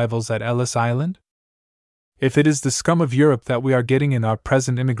recent arrivals at Ellis Island? If it is the scum of Europe that we are getting in our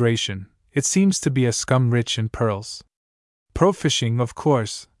present immigration, it seems to be a scum rich in pearls. Pro-fishing, of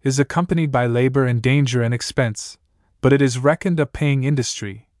course, is accompanied by labor and danger and expense, but it is reckoned a paying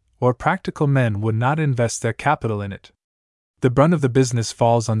industry, or practical men would not invest their capital in it. The brunt of the business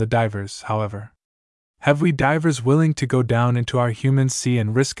falls on the divers, however. Have we divers willing to go down into our human sea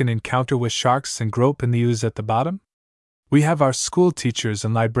and risk an encounter with sharks and grope in the ooze at the bottom? We have our school teachers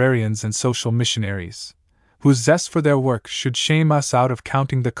and librarians and social missionaries, whose zest for their work should shame us out of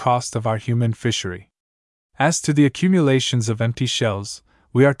counting the cost of our human fishery. As to the accumulations of empty shells,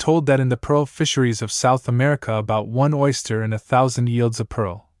 we are told that in the pearl fisheries of South America about 1 oyster in 1,000 yields a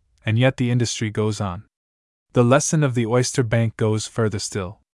pearl, and yet the industry goes on. The lesson of the oyster bank goes further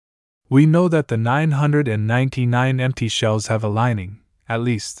still. We know that the 999 empty shells have a lining, at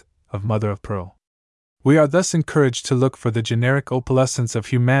least, of mother of pearl. We are thus encouraged to look for the generic opalescence of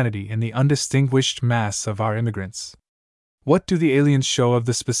humanity in the undistinguished mass of our immigrants. What do the aliens show of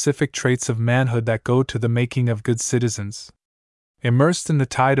the specific traits of manhood that go to the making of good citizens? Immersed in the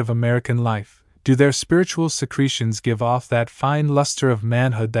tide of American life, do their spiritual secretions give off that fine luster of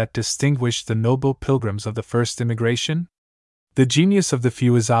manhood that distinguished the noble pilgrims of the first immigration? The genius of the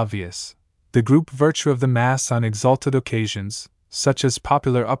few is obvious, the group virtue of the mass on exalted occasions, such as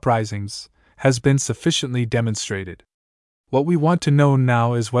popular uprisings, has been sufficiently demonstrated. What we want to know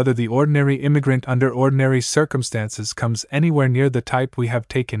now is whether the ordinary immigrant under ordinary circumstances comes anywhere near the type we have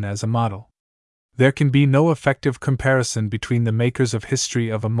taken as a model. There can be no effective comparison between the makers of history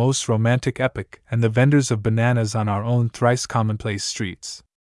of a most romantic epoch and the vendors of bananas on our own thrice commonplace streets.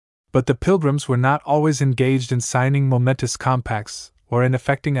 But the Pilgrims were not always engaged in signing momentous compacts or in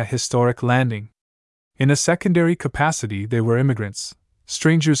effecting a historic landing. In a secondary capacity, they were immigrants,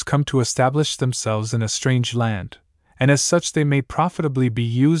 strangers come to establish themselves in a strange land, and as such they may profitably be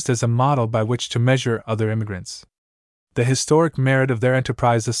used as a model by which to measure other immigrants. The historic merit of their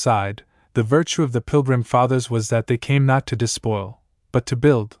enterprise aside, the virtue of the Pilgrim Fathers was that they came not to despoil, but to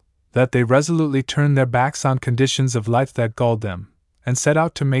build, that they resolutely turned their backs on conditions of life that galled them, and set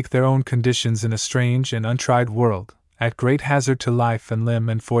out to make their own conditions in a strange and untried world, at great hazard to life and limb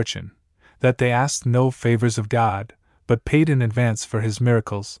and fortune, that they asked no favors of God, but paid in advance for His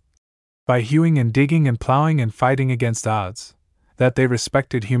miracles, by hewing and digging and plowing and fighting against odds, that they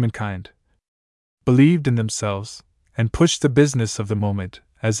respected humankind, believed in themselves, and pushed the business of the moment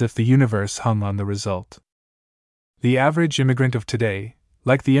as if the universe hung on the result. The average immigrant of today,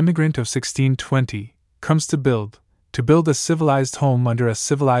 like the immigrant of 1620, comes to build a civilized home under a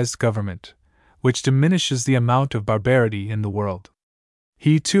civilized government, which diminishes the amount of barbarity in the world.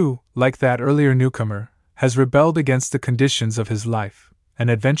 He too, like that earlier newcomer, has rebelled against the conditions of his life,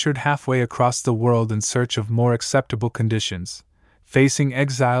 and adventured halfway across the world in search of more acceptable conditions, facing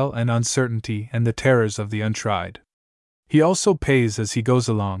exile and uncertainty and the terrors of the untried. He also pays as he goes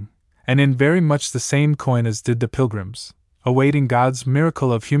along, and in very much the same coin as did the Pilgrims, awaiting God's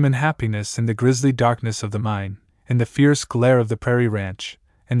miracle of human happiness in the grisly darkness of the mine, in the fierce glare of the prairie ranch,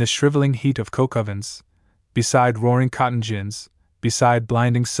 in the shriveling heat of coke ovens, beside roaring cotton gins, beside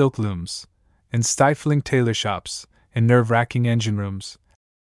blinding silk looms, in stifling tailor shops, in nerve-wracking engine rooms,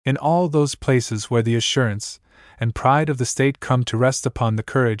 in all those places where the assurance and pride of the state come to rest upon the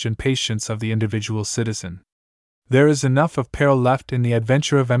courage and patience of the individual citizen. There is enough of peril left in the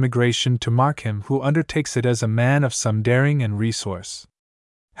adventure of emigration to mark him who undertakes it as a man of some daring and resource.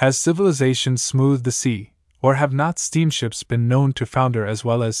 Has civilization smoothed the sea, or have not steamships been known to founder as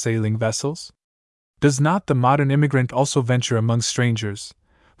well as sailing vessels? Does not the modern immigrant also venture among strangers,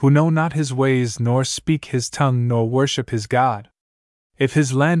 who know not his ways nor speak his tongue nor worship his God? If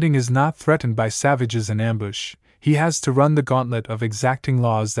his landing is not threatened by savages in ambush, he has to run the gauntlet of exacting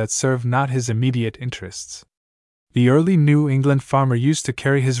laws that serve not his immediate interests. The early New England farmer used to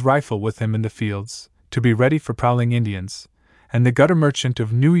carry his rifle with him in the fields, to be ready for prowling Indians, and the gutter merchant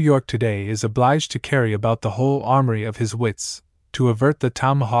of New York today is obliged to carry about the whole armory of his wits, to avert the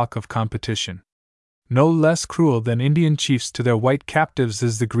tomahawk of competition. No less cruel than Indian chiefs to their white captives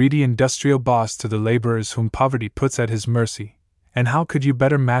is the greedy industrial boss to the laborers whom poverty puts at his mercy. And how could you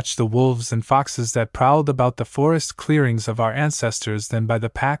better match the wolves and foxes that prowled about the forest clearings of our ancestors than by the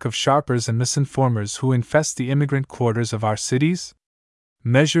pack of sharpers and misinformers who infest the immigrant quarters of our cities?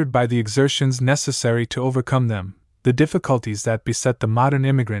 Measured by the exertions necessary to overcome them, the difficulties that beset the modern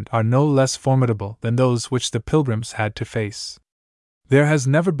immigrant are no less formidable than those which the Pilgrims had to face. There has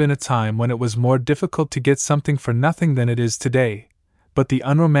never been a time when it was more difficult to get something for nothing than it is today, but the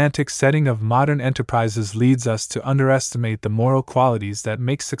unromantic setting of modern enterprises leads us to underestimate the moral qualities that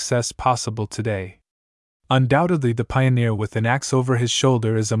make success possible today. Undoubtedly, the pioneer with an axe over his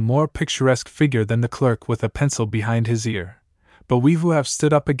shoulder is a more picturesque figure than the clerk with a pencil behind his ear, but we who have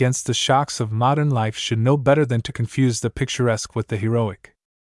stood up against the shocks of modern life should know better than to confuse the picturesque with the heroic.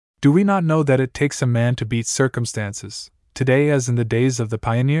 Do we not know that it takes a man to beat circumstances, today as in the days of the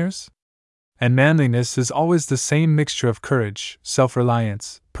pioneers? And manliness is always the same mixture of courage,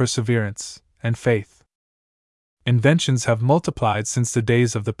 self-reliance, perseverance, and faith. Inventions have multiplied since the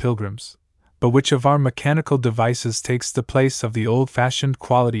days of the Pilgrims, but which of our mechanical devices takes the place of the old-fashioned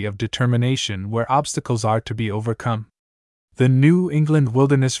quality of determination where obstacles are to be overcome? The New England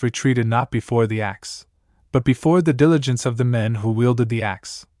wilderness retreated not before the axe, but before the diligence of the men who wielded the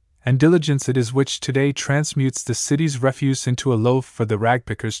axe, and diligence it is which today transmutes the city's refuse into a loaf for the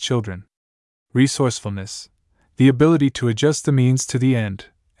ragpicker's children. Resourcefulness, the ability to adjust the means to the end,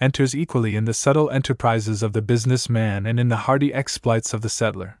 enters equally in the subtle enterprises of the businessman and in the hardy exploits of the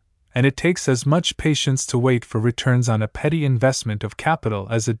settler, and it takes as much patience to wait for returns on a petty investment of capital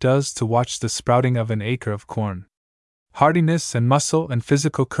as it does to watch the sprouting of an acre of corn. Hardiness and muscle and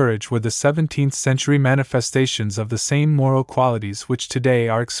physical courage were the 17th century manifestations of the same moral qualities which today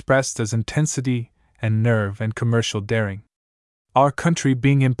are expressed as intensity and nerve and commercial daring. Our country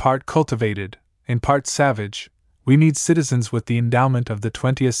being in part cultivated, in part savage, we need citizens with the endowment of the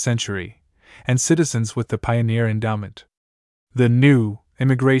 20th century, and citizens with the pioneer endowment. The new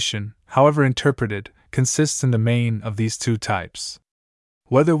immigration, however interpreted, consists in the main of these two types.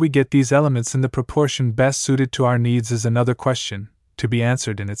 Whether we get these elements in the proportion best suited to our needs is another question, to be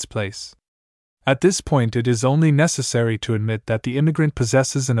answered in its place. At this point it is only necessary to admit that the immigrant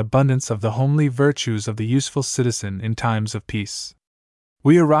possesses an abundance of the homely virtues of the useful citizen in times of peace.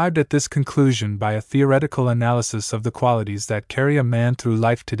 We arrived at this conclusion by a theoretical analysis of the qualities that carry a man through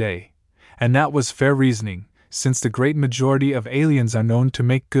life today, and that was fair reasoning, since the great majority of aliens are known to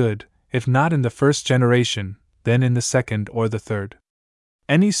make good, if not in the first generation, then in the second or the third.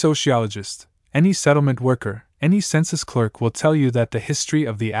 Any sociologist, any settlement worker, any census clerk will tell you that the history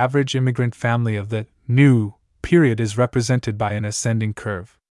of the average immigrant family of the new period is represented by an ascending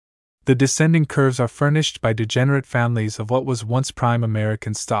curve. The descending curves are furnished by degenerate families of what was once prime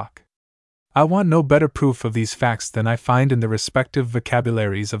American stock. I want no better proof of these facts than I find in the respective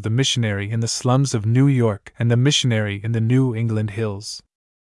vocabularies of the missionary in the slums of New York and the missionary in the New England hills.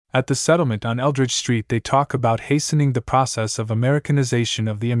 At the settlement on Eldridge Street they talk about hastening the process of Americanization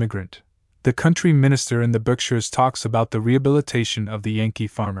of the immigrant. The country minister in the Berkshires talks about the rehabilitation of the Yankee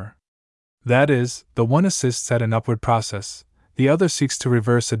farmer. That is, the one assists at an upward process, the other seeks to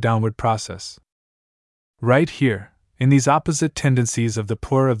reverse a downward process. Right here, in these opposite tendencies of the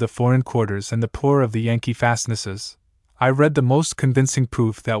poor of the foreign quarters and the poor of the Yankee fastnesses, I read the most convincing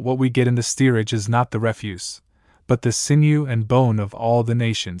proof that what we get in the steerage is not the refuse, but the sinew and bone of all the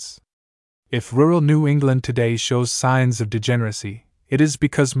nations. If rural New England today shows signs of degeneracy, it is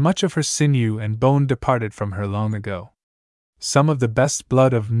because much of her sinew and bone departed from her long ago. Some of the best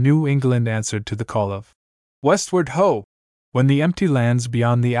blood of New England answered to the call of "Westward ho!" when the empty lands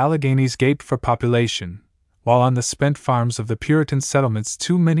beyond the Alleghanies gaped for population, while on the spent farms of the Puritan settlements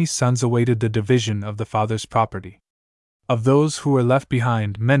too many sons awaited the division of the father's property. Of those who were left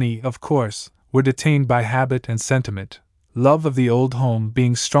behind, many, of course, were detained by habit and sentiment, love of the old home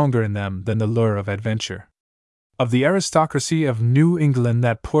being stronger in them than the lure of adventure. Of the aristocracy of New England,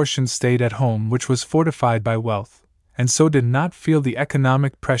 that portion stayed at home which was fortified by wealth, and so did not feel the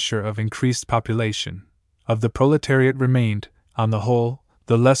economic pressure of increased population. Of the proletariat remained, on the whole,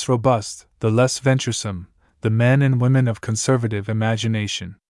 the less robust, the less venturesome, the men and women of conservative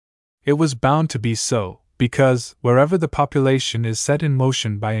imagination. It was bound to be so, because, wherever the population is set in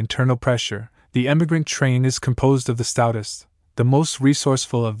motion by internal pressure, the emigrant train is composed of the stoutest, the most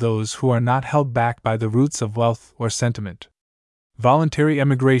resourceful of those who are not held back by the roots of wealth or sentiment. Voluntary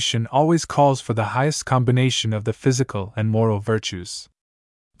emigration always calls for the highest combination of the physical and moral virtues.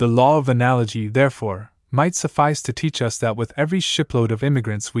 The law of analogy, therefore, might suffice to teach us that with every shipload of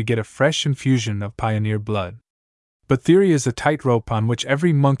immigrants we get a fresh infusion of pioneer blood. But theory is a tightrope on which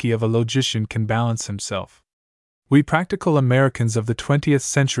every monkey of a logician can balance himself. We practical Americans of the 20th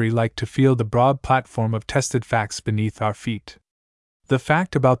century like to feel the broad platform of tested facts beneath our feet. The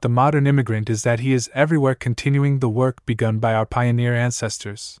fact about the modern immigrant is that he is everywhere continuing the work begun by our pioneer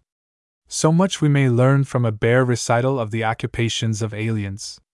ancestors. So much we may learn from a bare recital of the occupations of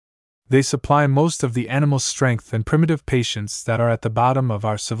aliens. They supply most of the animal strength and primitive patience that are at the bottom of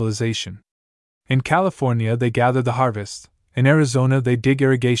our civilization. In California they gather the harvest, in Arizona they dig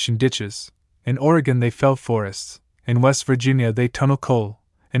irrigation ditches, in Oregon they fell forests, in West Virginia they tunnel coal,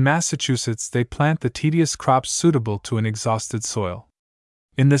 in Massachusetts they plant the tedious crops suitable to an exhausted soil.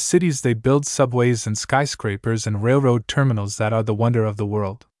 In the cities they build subways and skyscrapers and railroad terminals that are the wonder of the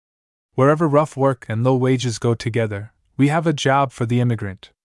world. Wherever rough work and low wages go together, we have a job for the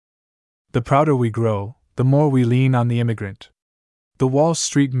immigrant. The prouder we grow, the more we lean on the immigrant. the Wall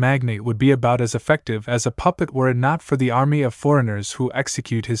Street magnate would be about as effective as a puppet were it not for the army of foreigners who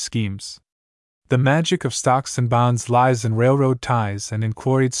execute his schemes. The magic of stocks and bonds lies in railroad ties and in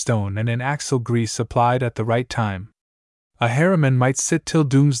quarried stone and in axle grease applied at the right time. A Harriman might sit till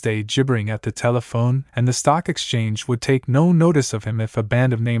doomsday gibbering at the telephone, and the stock exchange would take no notice of him if a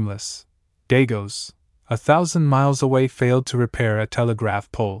band of nameless Dagos 1,000 miles away failed to repair a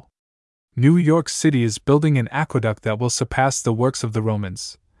telegraph pole. New York City is building an aqueduct that will surpass the works of the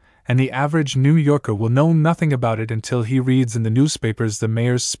Romans, and the average New Yorker will know nothing about it until he reads in the newspapers the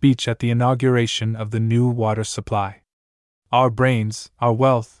mayor's speech at the inauguration of the new water supply. Our brains, our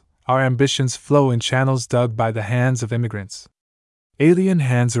wealth, our ambitions flow in channels dug by the hands of immigrants. Alien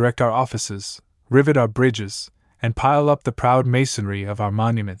hands erect our offices, rivet our bridges, and pile up the proud masonry of our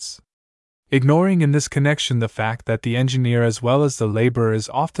monuments. Ignoring in this connection the fact that the engineer as well as the laborer is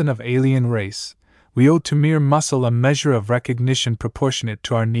often of alien race, we owe to mere muscle a measure of recognition proportionate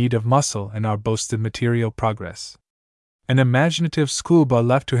to our need of muscle and our boasted material progress. An imaginative schoolboy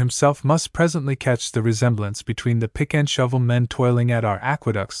left to himself must presently catch the resemblance between the pick and shovel men toiling at our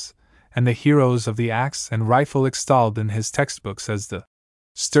aqueducts and the heroes of the axe and rifle extolled in his textbooks as the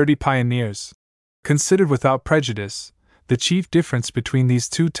sturdy pioneers. Considered without prejudice, the chief difference between these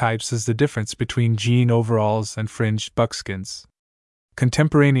two types is the difference between jean overalls and fringed buckskins.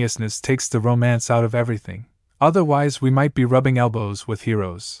 Contemporaneousness takes the romance out of everything, otherwise we might be rubbing elbows with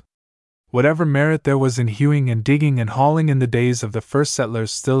heroes. Whatever merit there was in hewing and digging and hauling in the days of the first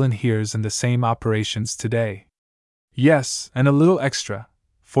settlers still inheres in the same operations today. Yes, and a little extra,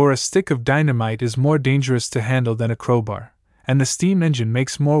 for a stick of dynamite is more dangerous to handle than a crowbar, and the steam engine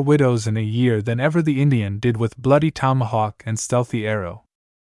makes more widows in a year than ever the Indian did with bloody tomahawk and stealthy arrow.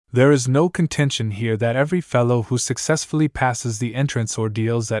 There is no contention here that every fellow who successfully passes the entrance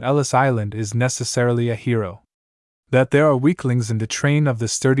ordeals at Ellis Island is necessarily a hero. That there are weaklings in the train of the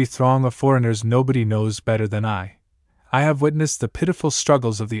sturdy throng of foreigners nobody knows better than I. I have witnessed the pitiful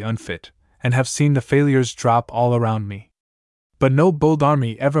struggles of the unfit, and have seen the failures drop all around me. But no bold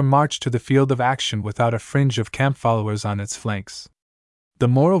army ever marched to the field of action without a fringe of camp followers on its flanks. The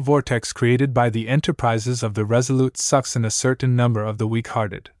moral vortex created by the enterprises of the resolute sucks in a certain number of the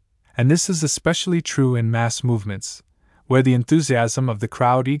weak-hearted, and this is especially true in mass movements, where the enthusiasm of the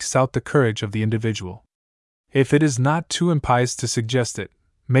crowd ekes out the courage of the individual. If it is not too impious to suggest it,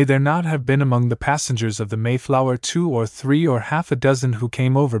 may there not have been among the passengers of the Mayflower 2 or 3 or half a dozen who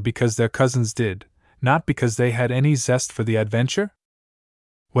came over because their cousins did, not because they had any zest for the adventure?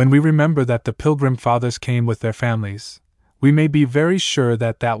 When we remember that the Pilgrim Fathers came with their families, we may be very sure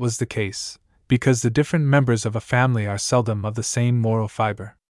that that was the case, because the different members of a family are seldom of the same moral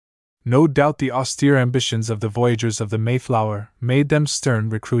fiber. No doubt the austere ambitions of the voyagers of the Mayflower made them stern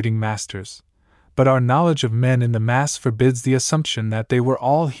recruiting masters, but our knowledge of men in the mass forbids the assumption that they were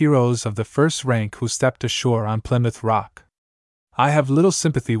all heroes of the first rank who stepped ashore on Plymouth Rock. I have little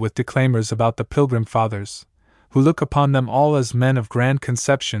sympathy with declaimers about the Pilgrim Fathers, who look upon them all as men of grand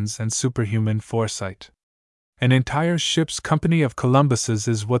conceptions and superhuman foresight. An entire ship's company of Columbuses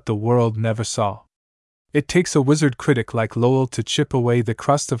is what the world never saw. It takes a wizard critic like Lowell to chip away the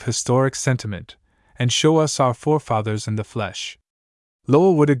crust of historic sentiment, and show us our forefathers in the flesh.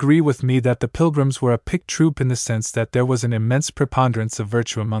 Lowell would agree with me that the Pilgrims were a picked troop in the sense that there was an immense preponderance of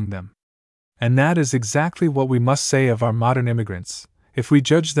virtue among them. And that is exactly what we must say of our modern immigrants, if we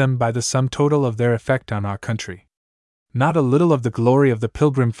judge them by the sum total of their effect on our country. Not a little of the glory of the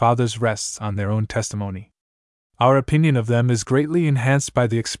Pilgrim Fathers rests on their own testimony. Our opinion of them is greatly enhanced by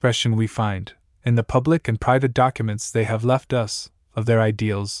the expression we find, in the public and private documents they have left us, of their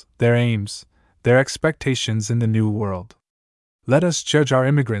ideals, their aims, their expectations in the New World. Let us judge our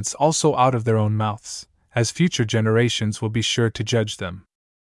immigrants also out of their own mouths, as future generations will be sure to judge them.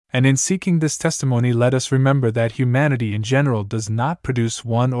 And in seeking this testimony, let us remember that humanity in general does not produce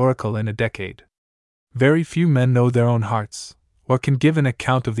one oracle in a decade. Very few men know their own hearts, or can give an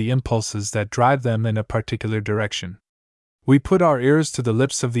account of the impulses that drive them in a particular direction. We put our ears to the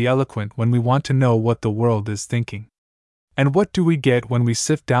lips of the eloquent when we want to know what the world is thinking. And what do we get when we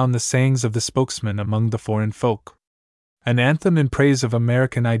sift down the sayings of the spokesman among the foreign folk? An anthem in praise of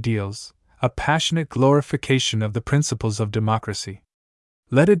American ideals, a passionate glorification of the principles of democracy.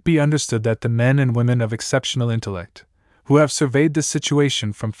 Let it be understood that the men and women of exceptional intellect, who have surveyed the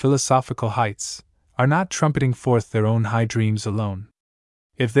situation from philosophical heights, are not trumpeting forth their own high dreams alone.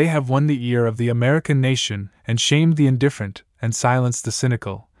 If they have won the ear of the American nation and shamed the indifferent and silenced the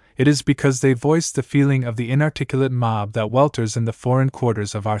cynical, it is because they voiced the feeling of the inarticulate mob that welters in the foreign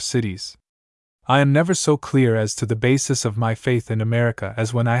quarters of our cities. I am never so clear as to the basis of my faith in America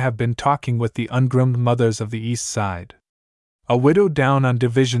as when I have been talking with the ungroomed mothers of the East Side. A widow down on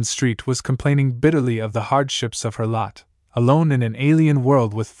Division Street was complaining bitterly of the hardships of her lot, alone in an alien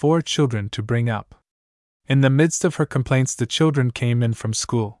world with 4 children to bring up. In the midst of her complaints, the children came in from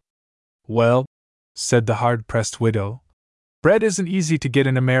school. "Well," said the hard-pressed widow, "bread isn't easy to get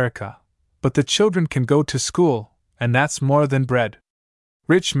in America, but the children can go to school, and that's more than bread.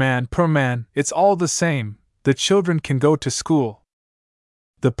 Rich man, poor man, it's all the same, the children can go to school."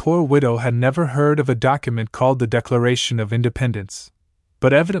 The poor widow had never heard of a document called the Declaration of Independence,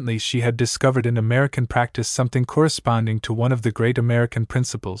 but evidently she had discovered in American practice something corresponding to one of the great American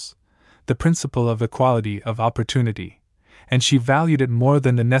principles, the principle of equality of opportunity, and she valued it more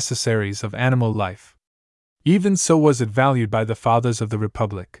than the necessaries of animal life. Even so was it valued by the fathers of the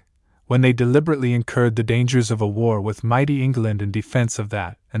Republic, when they deliberately incurred the dangers of a war with mighty England in defense of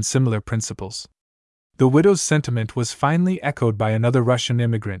that and similar principles. The widow's sentiment was finally echoed by another Russian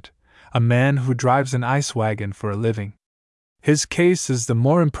immigrant, a man who drives an ice wagon for a living. His case is the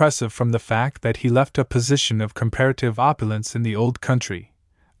more impressive from the fact that he left a position of comparative opulence in the old country,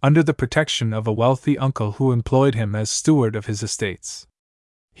 under the protection of a wealthy uncle who employed him as steward of his estates.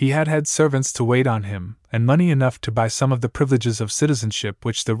 He had had servants to wait on him, and money enough to buy some of the privileges of citizenship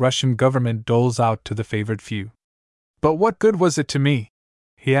which the Russian government doles out to the favored few. "But what good was it to me?"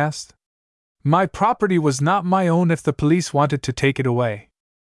 he asked. "My property was not my own if the police wanted to take it away.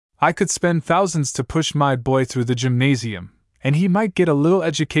 I could spend thousands to push my boy through the gymnasium, and he might get a little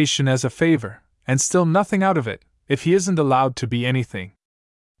education as a favor, and still nothing out of it, if he isn't allowed to be anything.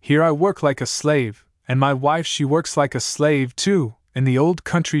 Here I work like a slave, and my wife she works like a slave too. In the old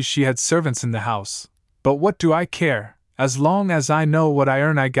country she had servants in the house, but what do I care, as long as I know what I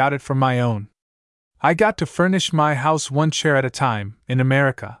earn I got it from my own. I got to furnish my house 1 chair at a time, in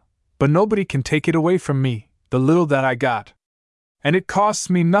America, but nobody can take it away from me, the little that I got. And it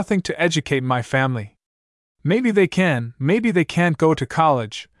costs me nothing to educate my family. Maybe they can't go to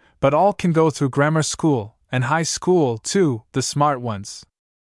college, but all can go through grammar school, and high school too, the smart ones.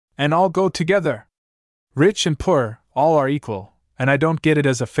 And all go together. Rich and poor, all are equal, and I don't get it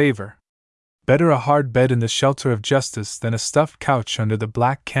as a favor. Better a hard bed in the shelter of justice than a stuffed couch under the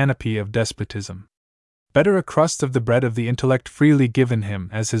black canopy of despotism. Better a crust of the bread of the intellect freely given him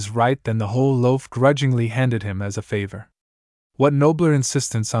as his right than the whole loaf grudgingly handed him as a favor. What nobler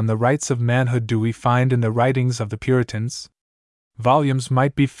insistence on the rights of manhood do we find in the writings of the Puritans? Volumes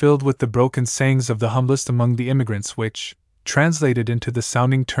might be filled with the broken sayings of the humblest among the immigrants which, translated into the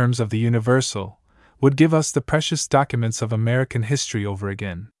sounding terms of the universal, would give us the precious documents of American history over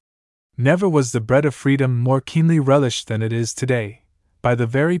again. Never was the bread of freedom more keenly relished than it is today, by the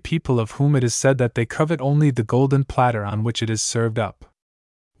very people of whom it is said that they covet only the golden platter on which it is served up.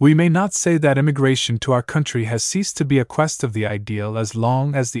 We may not say that immigration to our country has ceased to be a quest of the ideal as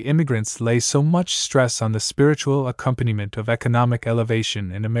long as the immigrants lay so much stress on the spiritual accompaniment of economic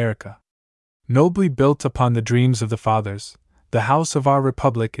elevation in America. Nobly built upon the dreams of the fathers, the house of our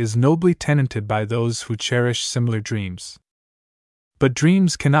republic is nobly tenanted by those who cherish similar dreams. But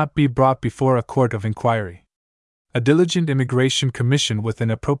dreams cannot be brought before a court of inquiry. A diligent immigration commission with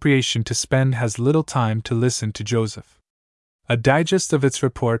an appropriation to spend has little time to listen to Joseph. A digest of its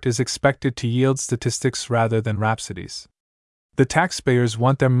report is expected to yield statistics rather than rhapsodies. The taxpayers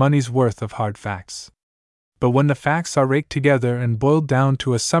want their money's worth of hard facts. But when the facts are raked together and boiled down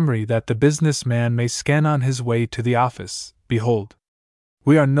to a summary that the businessman may scan on his way to the office, behold,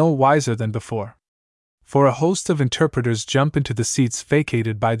 we are no wiser than before. For a host of interpreters jump into the seats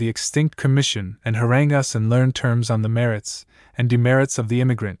vacated by the extinct commission and harangue us in learned terms on the merits and demerits of the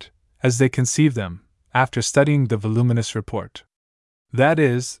immigrant, as they conceive them, after studying the voluminous report. That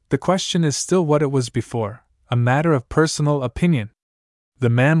is, the question is still what it was before, a matter of personal opinion. The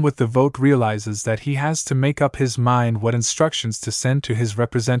man with the vote realizes that he has to make up his mind what instructions to send to his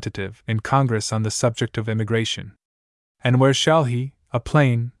representative in Congress on the subject of immigration. And where shall he, a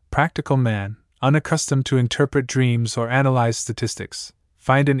plain, practical man, unaccustomed to interpret dreams or analyze statistics,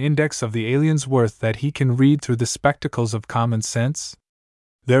 find an index of the alien's worth that he can read through the spectacles of common sense?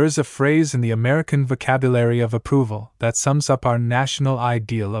 There is a phrase in the American vocabulary of approval that sums up our national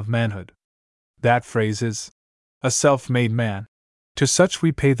ideal of manhood. That phrase is, a self-made man. To such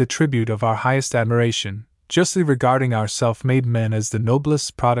we pay the tribute of our highest admiration, justly regarding our self-made men as the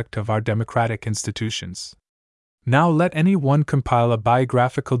noblest product of our democratic institutions. Now let any one compile a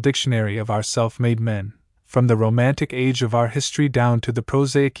biographical dictionary of our self-made men, from the romantic age of our history down to the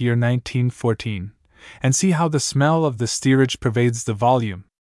prosaic year 1914, and see how the smell of the steerage pervades the volume.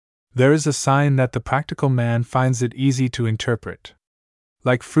 There is a sign that the practical man finds it easy to interpret.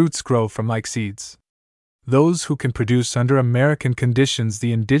 Like fruits grow from like seeds. Those who can produce under American conditions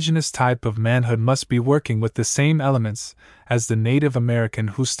the indigenous type of manhood must be working with the same elements as the Native American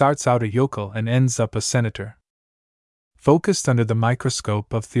who starts out a yokel and ends up a senator. Focused under the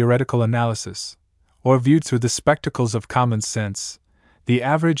microscope of theoretical analysis, or viewed through the spectacles of common sense, the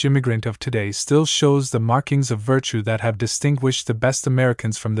average immigrant of today still shows the markings of virtue that have distinguished the best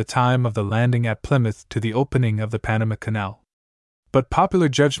Americans from the time of the landing at Plymouth to the opening of the Panama Canal. But popular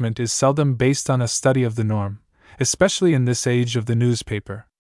judgment is seldom based on a study of the norm, especially in this age of the newspaper.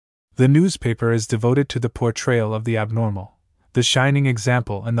 The newspaper is devoted to the portrayal of the abnormal, the shining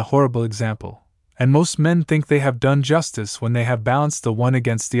example and the horrible example, and most men think they have done justice when they have balanced the one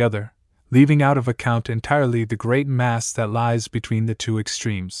against the other, leaving out of account entirely the great mass that lies between the two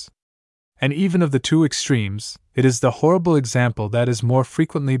extremes. And even of the two extremes, it is the horrible example that is more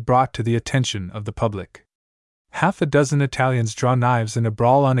frequently brought to the attention of the public. Half a dozen Italians draw knives in a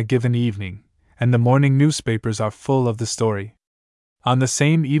brawl on a given evening, and the morning newspapers are full of the story. On the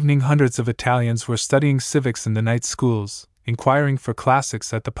same evening, hundreds of Italians were studying civics in the night schools, inquiring for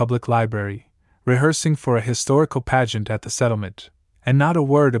classics at the public library, rehearsing for a historical pageant at the settlement, and not a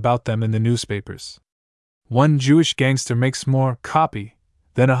word about them in the newspapers. One Jewish gangster makes more copy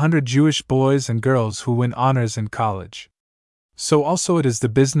than 100 Jewish boys and girls who win honors in college. So also it is the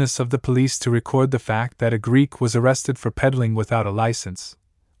business of the police to record the fact that a Greek was arrested for peddling without a license,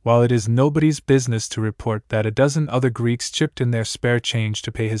 while it is nobody's business to report that a dozen other Greeks chipped in their spare change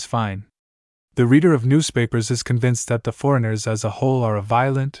to pay his fine. The reader of newspapers is convinced that the foreigners as a whole are a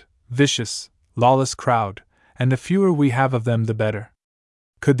violent, vicious, lawless crowd, and the fewer we have of them the better.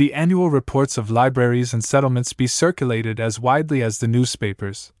 Could the annual reports of libraries and settlements be circulated as widely as the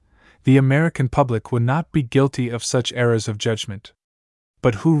newspapers, the American public would not be guilty of such errors of judgment.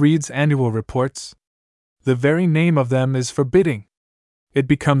 But who reads annual reports? The very name of them is forbidding. It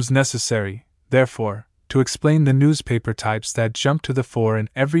becomes necessary, therefore, to explain the newspaper types that jump to the fore in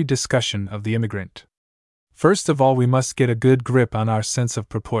every discussion of the immigrant. First of all, we must get a good grip on our sense of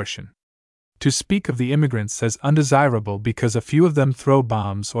proportion. To speak of the immigrants as undesirable because a few of them throw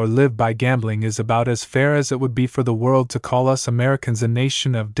bombs or live by gambling is about as fair as it would be for the world to call us Americans a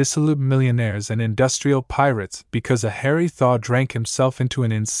nation of dissolute millionaires and industrial pirates because a Harry Thaw drank himself into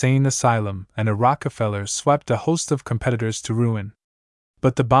an insane asylum and a Rockefeller swept a host of competitors to ruin.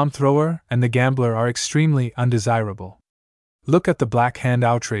 But the bomb thrower and the gambler are extremely undesirable. Look at the Black Hand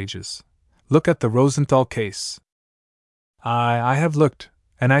outrages. Look at the Rosenthal case. I have looked,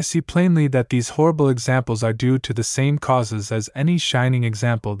 and I see plainly that these horrible examples are due to the same causes as any shining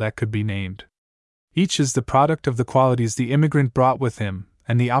example that could be named. Each is the product of the qualities the immigrant brought with him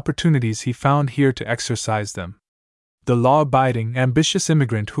and the opportunities he found here to exercise them. The law-abiding, ambitious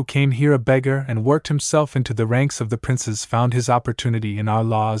immigrant who came here a beggar and worked himself into the ranks of the princes found his opportunity in our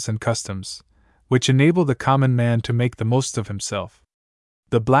laws and customs, which enable the common man to make the most of himself.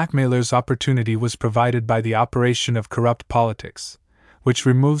 The blackmailer's opportunity was provided by the operation of corrupt politics, which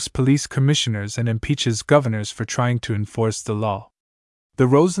removes police commissioners and impeaches governors for trying to enforce the law. The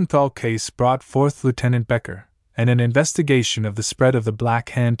Rosenthal case brought forth Lieutenant Becker, and an investigation of the spread of the Black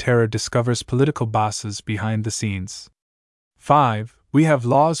Hand terror discovers political bosses behind the scenes. 5. We have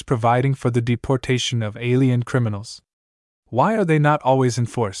laws providing for the deportation of alien criminals. Why are they not always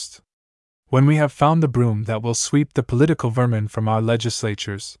enforced? When we have found the broom that will sweep the political vermin from our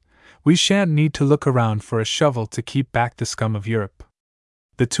legislatures, we shan't need to look around for a shovel to keep back the scum of Europe.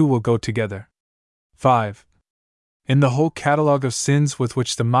 The two will go together. 5. In the whole catalogue of sins with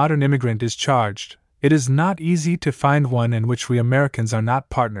which the modern immigrant is charged, it is not easy to find one in which we Americans are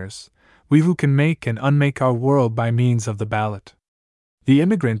not partners, we who can make and unmake our world by means of the ballot. The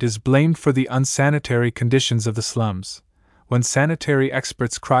immigrant is blamed for the unsanitary conditions of the slums, when sanitary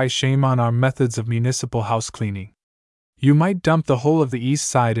experts cry shame on our methods of municipal house cleaning. You might dump the whole of the East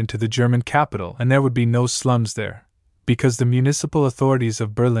Side into the German capital and there would be no slums there, because the municipal authorities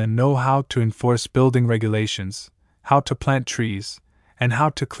of Berlin know how to enforce building regulations, how to plant trees, and how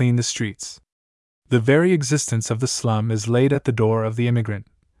to clean the streets. The very existence of the slum is laid at the door of the immigrant,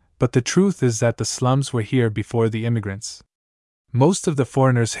 but the truth is that the slums were here before the immigrants. Most of the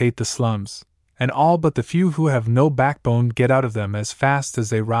foreigners hate the slums, and all but the few who have no backbone get out of them as fast as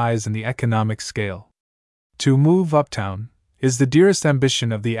they rise in the economic scale. To move uptown is the dearest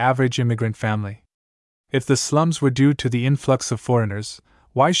ambition of the average immigrant family. If the slums were due to the influx of foreigners,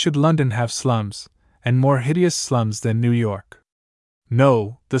 why should London have slums, and more hideous slums than New York?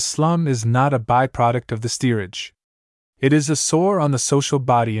 No, the slum is not a byproduct of the steerage. It is a sore on the social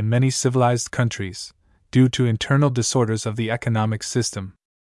body in many civilized countries, due to internal disorders of the economic system.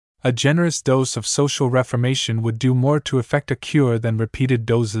 A generous dose of social reformation would do more to effect a cure than repeated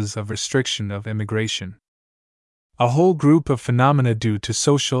doses of restriction of immigration. A whole group of phenomena due to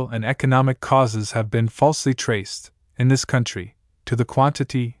social and economic causes have been falsely traced, in this country, to the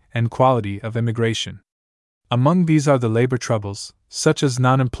quantity and quality of immigration. Among these are the labor troubles, such as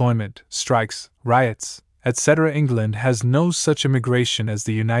non-employment, strikes, riots, etc. England has no such immigration as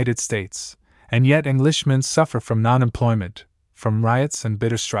the United States, and yet Englishmen suffer from non-employment, from riots and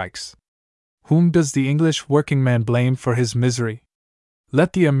bitter strikes. Whom does the English working man blame for his misery?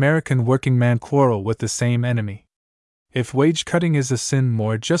 Let the American working man quarrel with the same enemy. If wage cutting is a sin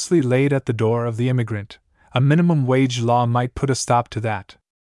more justly laid at the door of the immigrant, a minimum wage law might put a stop to that.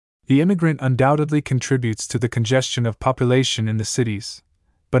 The immigrant undoubtedly contributes to the congestion of population in the cities,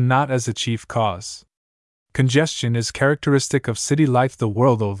 but not as a chief cause. Congestion is characteristic of city life the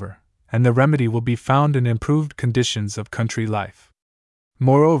world over, and the remedy will be found in improved conditions of country life.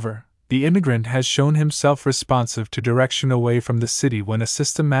 Moreover, the immigrant has shown himself responsive to direction away from the city when a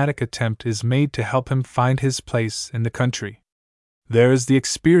systematic attempt is made to help him find his place in the country. There is the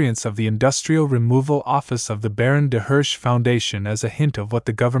experience of the Industrial Removal Office of the Baron de Hirsch Foundation as a hint of what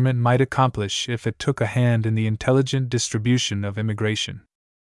the government might accomplish if it took a hand in the intelligent distribution of immigration.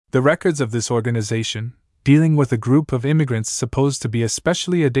 The records of this organization, dealing with a group of immigrants supposed to be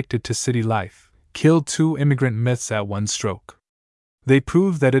especially addicted to city life, killed 2 immigrant myths at one stroke. They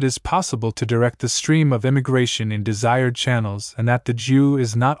prove that it is possible to direct the stream of immigration in desired channels and that the Jew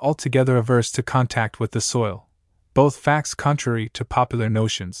is not altogether averse to contact with the soil, both facts contrary to popular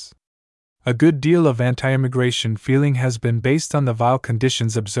notions. A good deal of anti-immigration feeling has been based on the vile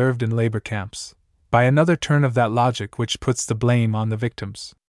conditions observed in labor camps, by another turn of that logic which puts the blame on the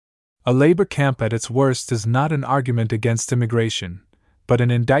victims. A labor camp at its worst is not an argument against immigration, but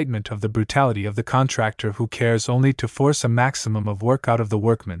an indictment of the brutality of the contractor who cares only to force a maximum of work out of the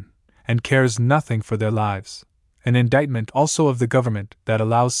workmen, and cares nothing for their lives, an indictment also of the government that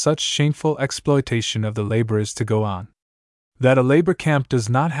allows such shameful exploitation of the laborers to go on. That a labor camp does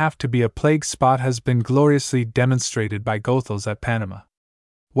not have to be a plague spot has been gloriously demonstrated by Goethals at Panama.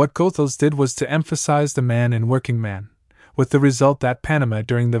 What Goethals did was to emphasize the man and working man, with the result that Panama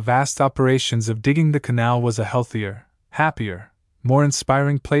during the vast operations of digging the canal was a healthier, happier, more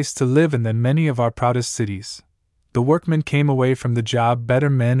inspiring place to live in than many of our proudest cities. The workmen came away from the job better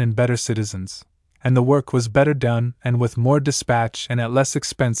men and better citizens, and the work was better done and with more dispatch and at less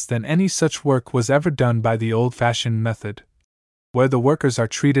expense than any such work was ever done by the old-fashioned method, where the workers are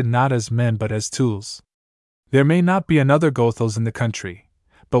treated not as men but as tools. There may not be another Goethals in the country,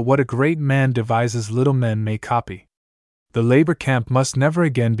 but what a great man devises little men may copy. The labor camp must never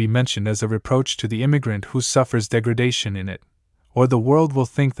again be mentioned as a reproach to the immigrant who suffers degradation in it, or the world will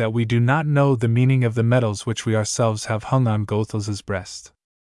think that we do not know the meaning of the medals which we ourselves have hung on Goethals' breast.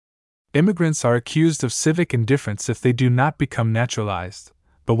 Immigrants are accused of civic indifference if they do not become naturalized,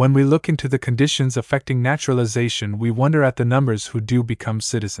 but when we look into the conditions affecting naturalization we wonder at the numbers who do become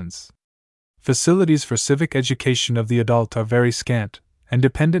citizens. Facilities for civic education of the adult are very scant, and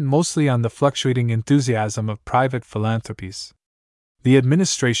dependent mostly on the fluctuating enthusiasm of private philanthropies. The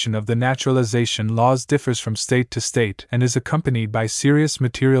administration of the naturalization laws differs from state to state and is accompanied by serious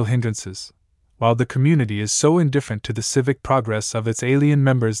material hindrances, while the community is so indifferent to the civic progress of its alien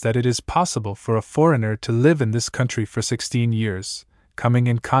members that it is possible for a foreigner to live in this country for 16 years, coming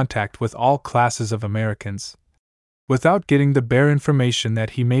in contact with all classes of Americans, without getting the bare information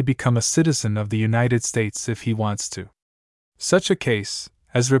that he may become a citizen of the United States if he wants to. Such a case,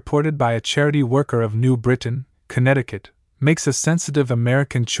 as reported by a charity worker of New Britain, Connecticut, makes a sensitive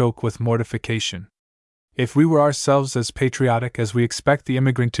American choke with mortification. If we were ourselves as patriotic as we expect the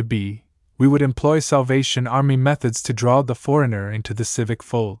immigrant to be, we would employ Salvation Army methods to draw the foreigner into the civic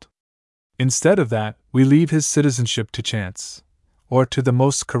fold. Instead of that, we leave his citizenship to chance, or to the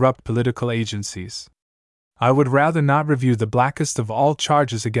most corrupt political agencies. I would rather not review the blackest of all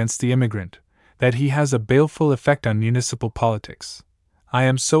charges against the immigrant, that he has a baleful effect on municipal politics. I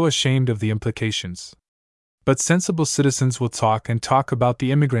am so ashamed of the implications. But sensible citizens will talk and talk about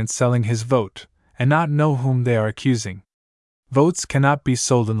the immigrant selling his vote, and not know whom they are accusing. Votes cannot be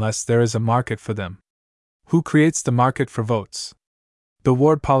sold unless there is a market for them. Who creates the market for votes? The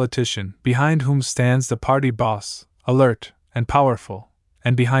ward politician, behind whom stands the party boss, alert and powerful,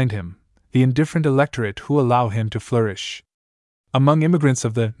 and behind him, the indifferent electorate who allow him to flourish. Among immigrants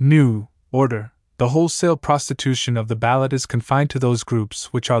of the new order, the wholesale prostitution of the ballot is confined to those groups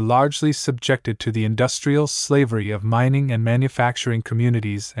which are largely subjected to the industrial slavery of mining and manufacturing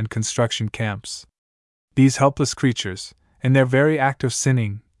communities and construction camps. These helpless creatures, in their very act of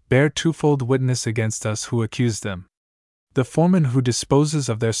sinning, bear twofold witness against us who accuse them. The foreman who disposes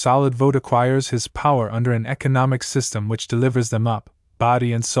of their solid vote acquires his power under an economic system which delivers them up,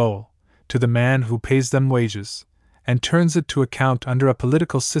 body and soul, to the man who pays them wages, and turns it to account under a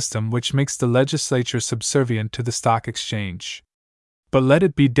political system which makes the legislature subservient to the stock exchange. But let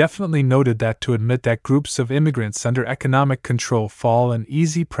it be definitely noted that to admit that groups of immigrants under economic control fall an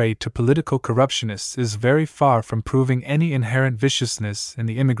easy prey to political corruptionists is very far from proving any inherent viciousness in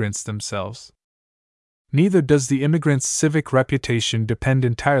the immigrants themselves. Neither does the immigrants' civic reputation depend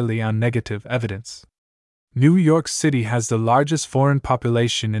entirely on negative evidence. New York City has the largest foreign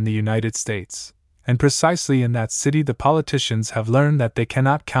population in the United States, and precisely in that city the politicians have learned that they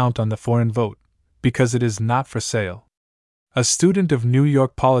cannot count on the foreign vote, because it is not for sale. A student of New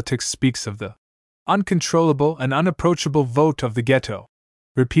York politics speaks of the uncontrollable and unapproachable vote of the ghetto.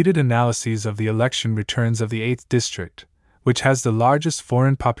 Repeated analyses of the election returns of the 8th District, which has the largest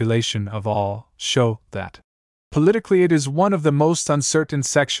foreign population of all, show that politically it is one of the most uncertain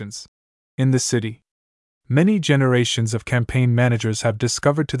sections in the city. Many generations of campaign managers have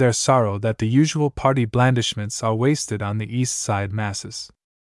discovered to their sorrow that the usual party blandishments are wasted on the East Side masses.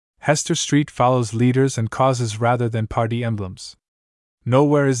 Hester Street follows leaders and causes rather than party emblems.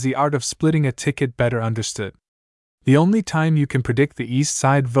 Nowhere is the art of splitting a ticket better understood. The only time you can predict the East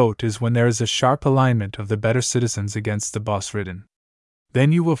Side vote is when there is a sharp alignment of the better citizens against the boss-ridden.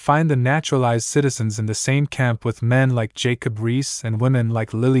 Then you will find the naturalized citizens in the same camp with men like Jacob Riis and women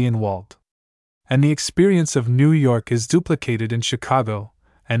like Lillian Wald. And the experience of New York is duplicated in Chicago,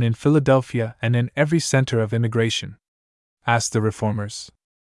 and in Philadelphia, and in every center of immigration. Ask the reformers.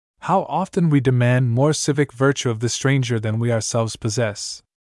 How often we demand more civic virtue of the stranger than we ourselves possess.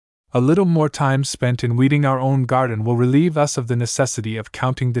 A little more time spent in weeding our own garden will relieve us of the necessity of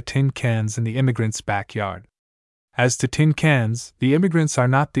counting the tin cans in the immigrant's backyard. As to tin cans, the immigrants are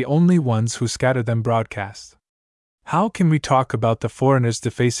not the only ones who scatter them broadcast. How can we talk about the foreigners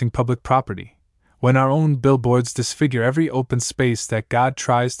defacing public property, when our own billboards disfigure every open space that God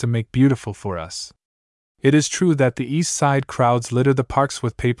tries to make beautiful for us? It is true that the East Side crowds litter the parks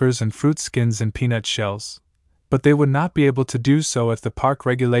with papers and fruit skins and peanut shells, but they would not be able to do so if the park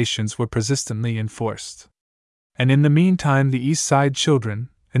regulations were persistently enforced. And in the meantime the East Side children,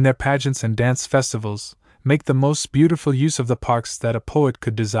 in their pageants and dance festivals, make the most beautiful use of the parks that a poet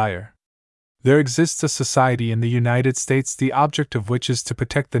could desire. There exists a society in the United States the object of which is to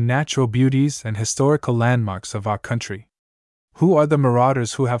protect the natural beauties and historical landmarks of our country. Who are the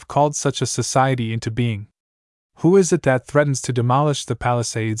marauders who have called such a society into being? Who is it that threatens to demolish the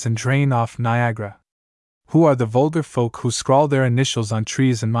Palisades and drain off Niagara? Who are the vulgar folk who scrawl their initials on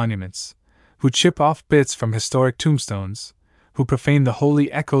trees and monuments, who chip off bits from historic tombstones, who profane the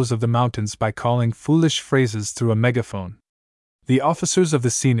holy echoes of the mountains by calling foolish phrases through a megaphone? The officers of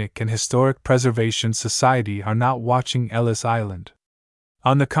the Scenic and Historic Preservation Society are not watching Ellis Island.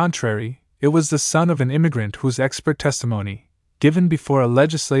 On the contrary, it was the son of an immigrant whose expert testimony, given before a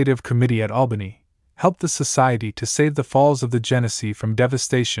legislative committee at Albany, helped the society to save the Falls of the Genesee from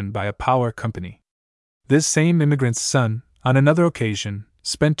devastation by a power company. This same immigrant's son, on another occasion,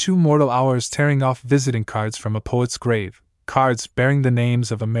 spent 2 mortal hours tearing off visiting cards from a poet's grave, cards bearing the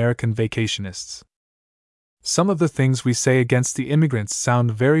names of American vacationists. Some of the things we say against the immigrants sound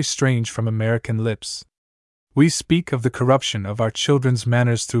very strange from American lips. We speak of the corruption of our children's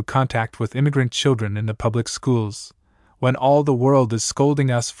manners through contact with immigrant children in the public schools, when all the world is scolding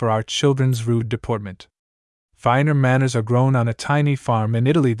us for our children's rude deportment. Finer manners are grown on a tiny farm in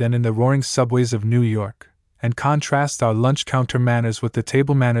Italy than in the roaring subways of New York, and contrast our lunch counter manners with the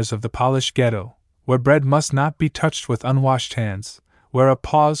table manners of the polished ghetto, where bread must not be touched with unwashed hands, where a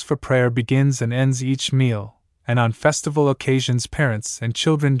pause for prayer begins and ends each meal, and on festival occasions parents and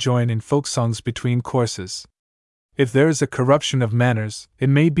children join in folk songs between courses. If there is a corruption of manners, it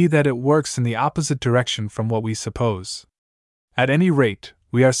may be that it works in the opposite direction from what we suppose. At any rate,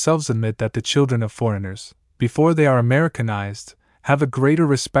 we ourselves admit that the children of foreigners, before they are Americanized, have a greater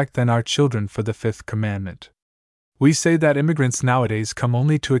respect than our children for the 5th commandment. We say that immigrants nowadays come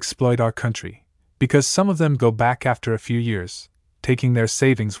only to exploit our country, because some of them go back after a few years, taking their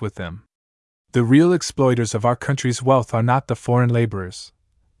savings with them. The real exploiters of our country's wealth are not the foreign laborers,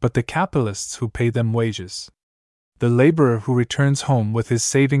 but the capitalists who pay them wages. The laborer who returns home with his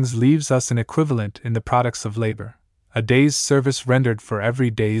savings leaves us an equivalent in the products of labor, a day's service rendered for every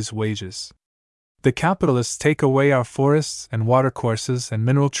day's wages. The capitalists take away our forests and watercourses and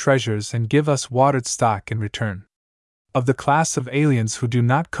mineral treasures and give us watered stock in return. Of the class of aliens who do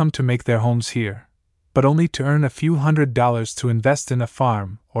not come to make their homes here, but only to earn a few $100s to invest in a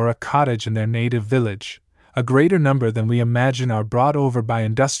farm or a cottage in their native village, a greater number than we imagine are brought over by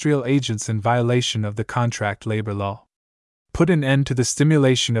industrial agents in violation of the contract labor law. Put an end to the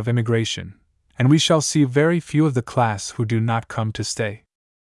stimulation of immigration, and we shall see very few of the class who do not come to stay.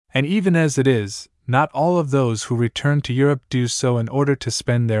 And even as it is, not all of those who return to Europe do so in order to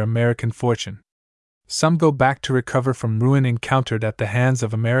spend their American fortune. Some go back to recover from ruin encountered at the hands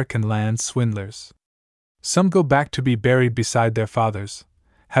of American land swindlers. Some go back to be buried beside their fathers,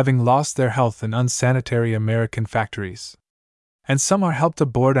 having lost their health in unsanitary American factories. And some are helped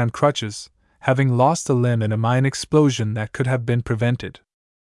aboard on crutches, having lost a limb in a mine explosion that could have been prevented.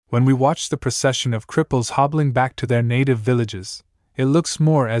 When we watch the procession of cripples hobbling back to their native villages, it looks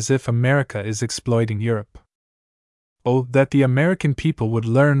more as if America is exploiting Europe. Oh, that the American people would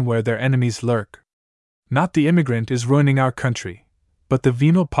learn where their enemies lurk. Not the immigrant is ruining our country, but the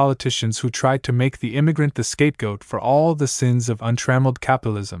venal politicians who try to make the immigrant the scapegoat for all the sins of untrammeled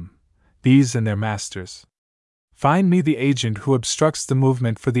capitalism, these and their masters. Find me the agent who obstructs the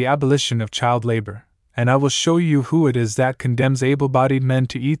movement for the abolition of child labor, and I will show you who it is that condemns able-bodied men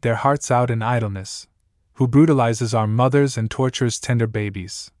to eat their hearts out in idleness, who brutalizes our mothers and tortures tender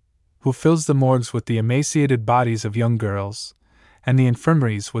babies, who fills the morgues with the emaciated bodies of young girls, and the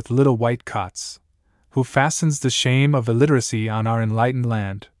infirmaries with little white cots, who fastens the shame of illiteracy on our enlightened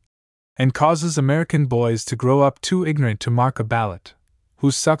land, and causes American boys to grow up too ignorant to mark a ballot,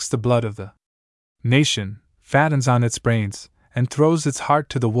 who sucks the blood of the nation, fattens on its brains, and throws its heart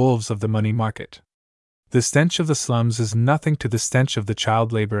to the wolves of the money market. The stench of the slums is nothing to the stench of the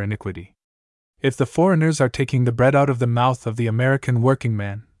child labor iniquity. If the foreigners are taking the bread out of the mouth of the American working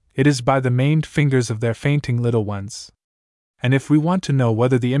man, it is by the maimed fingers of their fainting little ones. And if we want to know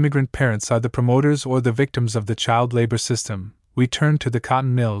whether the immigrant parents are the promoters or the victims of the child labor system, we turn to the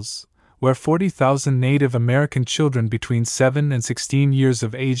cotton mills, where 40,000 Native American children between 7 and 16 years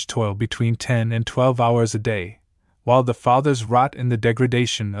of age toil between 10 and 12 hours a day, while the fathers rot in the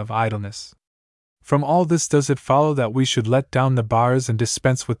degradation of idleness. From all this, does it follow that we should let down the bars and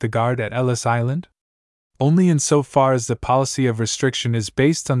dispense with the guard at Ellis Island? Only in so far as the policy of restriction is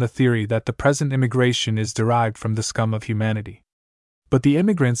based on the theory that the present immigration is derived from the scum of humanity. But the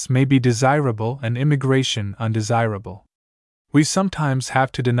immigrants may be desirable and immigration undesirable. We sometimes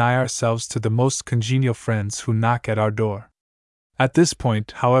have to deny ourselves to the most congenial friends who knock at our door. At this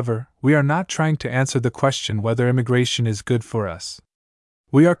point, however, we are not trying to answer the question whether immigration is good for us.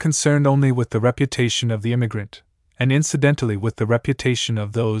 We are concerned only with the reputation of the immigrant, and incidentally with the reputation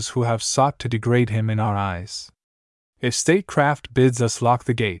of those who have sought to degrade him in our eyes. If statecraft bids us lock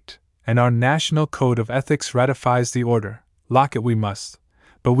the gate, and our national code of ethics ratifies the order, lock it we must,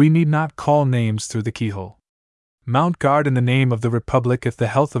 but we need not call names through the keyhole. Mount guard in the name of the Republic if the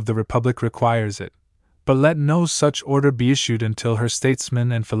health of the Republic requires it, but let no such order be issued until her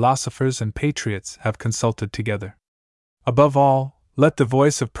statesmen and philosophers and patriots have consulted together. Above all, let the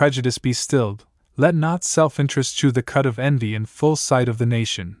voice of prejudice be stilled, let not self-interest chew the cud of envy in full sight of the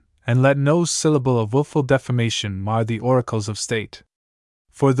nation, and let no syllable of wilful defamation mar the oracles of state.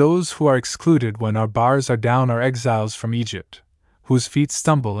 For those who are excluded when our bars are down are exiles from Egypt, whose feet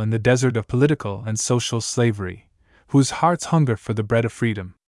stumble in the desert of political and social slavery, whose hearts hunger for the bread of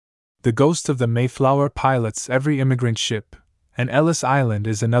freedom. The ghost of the Mayflower pilots every immigrant ship, and Ellis Island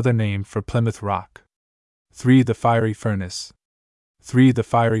is another name for Plymouth Rock. 3. The fiery furnace. 3. The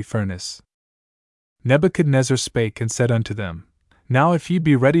fiery furnace. Nebuchadnezzar spake and said unto them, Now if ye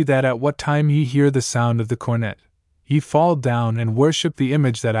be ready that at what time ye hear the sound of the cornet, ye fall down and worship the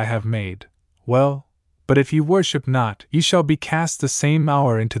image that I have made, well, but if ye worship not, ye shall be cast the same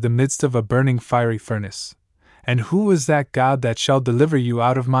hour into the midst of a burning fiery furnace. And who is that God that shall deliver you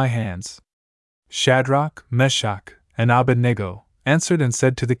out of my hands? Shadrach, Meshach, and Abednego answered and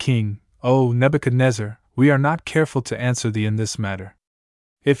said to the king, O Nebuchadnezzar, we are not careful to answer thee in this matter.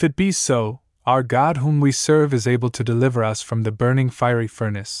 If it be so, our God whom we serve is able to deliver us from the burning fiery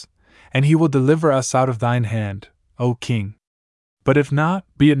furnace, and he will deliver us out of thine hand, O king. But if not,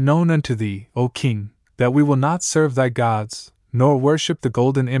 be it known unto thee, O king, that we will not serve thy gods, nor worship the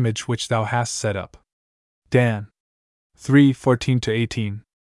golden image which thou hast set up. Dan. 3:14-18.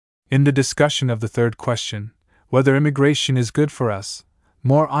 In the discussion of the third question, whether immigration is good for us,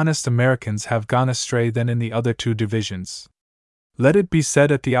 more honest Americans have gone astray than in the other two divisions. Let it be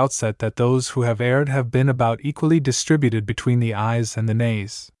said at the outset that those who have erred have been about equally distributed between the ayes and the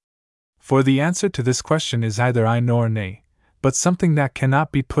nays. For the answer to this question is either aye nor nay, but something that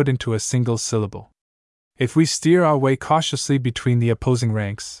cannot be put into a single syllable. If we steer our way cautiously between the opposing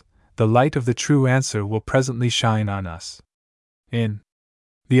ranks, the light of the true answer will presently shine on us. In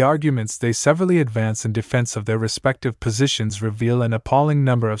the arguments they severally advance in defense of their respective positions reveal an appalling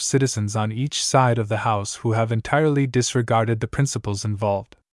number of citizens on each side of the House who have entirely disregarded the principles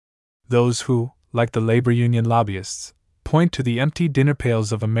involved. Those who, like the labor union lobbyists, point to the empty dinner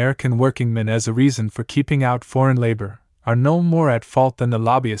pails of American workingmen as a reason for keeping out foreign labor, are no more at fault than the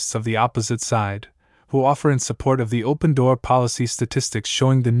lobbyists of the opposite side, who offer in support of the open door policy statistics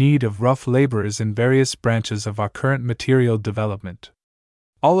showing the need of rough laborers in various branches of our current material development.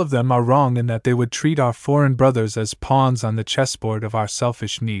 All of them are wrong in that they would treat our foreign brothers as pawns on the chessboard of our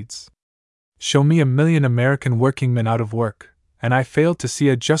selfish needs. Show me 1,000,000 American workingmen out of work, and I fail to see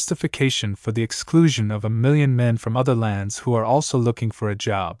a justification for the exclusion of 1,000,000 men from other lands who are also looking for a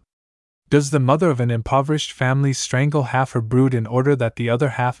job. Does the mother of an impoverished family strangle half her brood in order that the other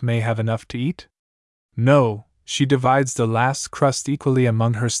half may have enough to eat? No, she divides the last crust equally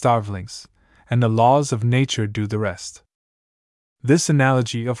among her starvelings, and the laws of nature do the rest. This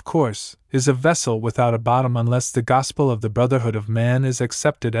analogy, of course, is a vessel without a bottom unless the gospel of the brotherhood of man is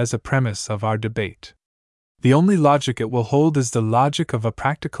accepted as a premise of our debate. The only logic it will hold is the logic of a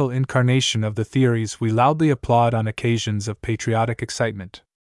practical incarnation of the theories we loudly applaud on occasions of patriotic excitement.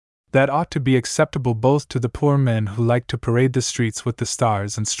 That ought to be acceptable both to the poor men who like to parade the streets with the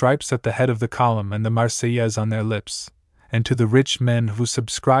stars and stripes at the head of the column and the Marseillaise on their lips, and to the rich men who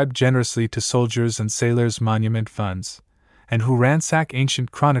subscribe generously to soldiers' and sailors' monument funds, and who ransack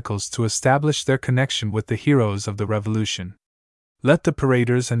ancient chronicles to establish their connection with the heroes of the Revolution. Let the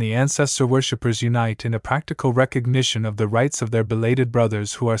paraders and the ancestor worshippers unite in a practical recognition of the rights of their belated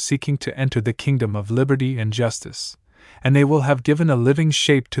brothers who are seeking to enter the kingdom of liberty and justice, and they will have given a living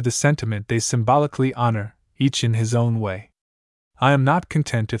shape to the sentiment they symbolically honor, each in his own way. I am not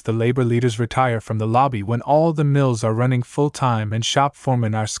content if the labor leaders retire from the lobby when all the mills are running full time and shop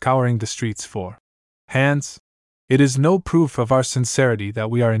foremen are scouring the streets for hands. It is no proof of our sincerity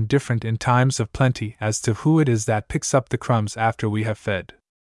that we are indifferent in times of plenty as to who it is that picks up the crumbs after we have fed.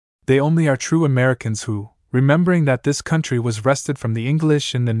 They only are true Americans who, remembering that this country was wrested from the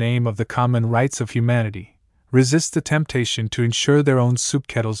English in the name of the common rights of humanity, resist the temptation to ensure their own soup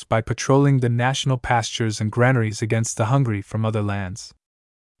kettles by patrolling the national pastures and granaries against the hungry from other lands.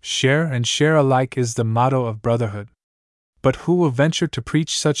 Share and share alike is the motto of brotherhood. But who will venture to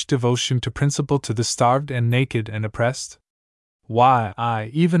preach such devotion to principle to the starved and naked and oppressed? Why,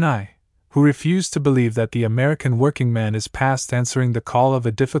 even I, who refuse to believe that the American working man is past answering the call of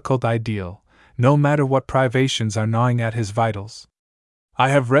a difficult ideal, no matter what privations are gnawing at his vitals. I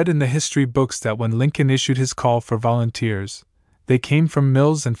have read in the history books that when Lincoln issued his call for volunteers, they came from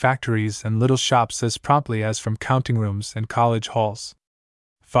mills and factories and little shops as promptly as from counting rooms and college halls.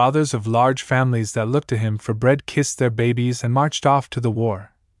 Fathers of large families that looked to him for bread kissed their babies and marched off to the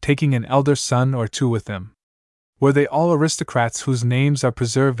war, taking an elder son or two with them. Were they all aristocrats whose names are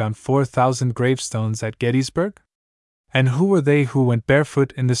preserved on 4,000 gravestones at Gettysburg? And who were they who went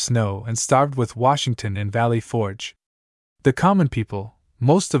barefoot in the snow and starved with Washington in Valley Forge? The common people,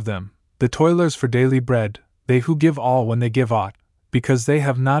 most of them, the toilers for daily bread, they who give all when they give aught, because they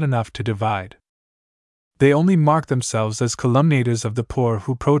have not enough to divide. They only mark themselves as calumniators of the poor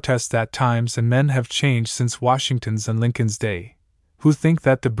who protest that times and men have changed since Washington's and Lincoln's day, who think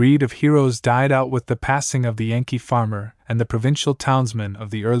that the breed of heroes died out with the passing of the Yankee farmer and the provincial townsman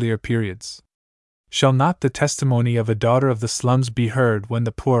of the earlier periods. Shall not the testimony of a daughter of the slums be heard when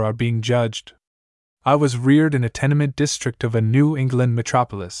the poor are being judged? I was reared in a tenement district of a New England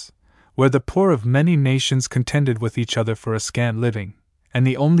metropolis, where the poor of many nations contended with each other for a scant living, and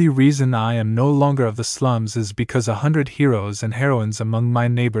the only reason I am no longer of the slums is because 100 heroes and heroines among my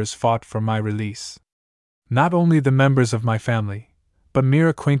neighbors fought for my release. Not only the members of my family, but mere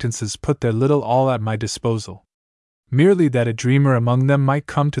acquaintances put their little all at my disposal. Merely that a dreamer among them might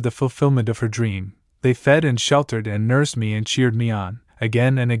come to the fulfillment of her dream, they fed and sheltered and nursed me and cheered me on,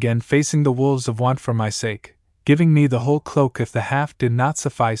 again and again facing the wolves of want for my sake, giving me the whole cloak if the half did not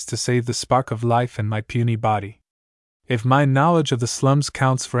suffice to save the spark of life in my puny body. If my knowledge of the slums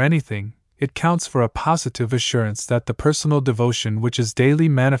counts for anything, it counts for a positive assurance that the personal devotion which is daily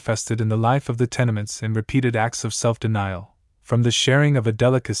manifested in the life of the tenements in repeated acts of self-denial, from the sharing of a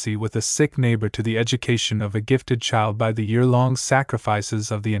delicacy with a sick neighbor to the education of a gifted child by the year-long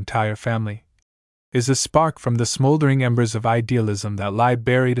sacrifices of the entire family, is a spark from the smoldering embers of idealism that lie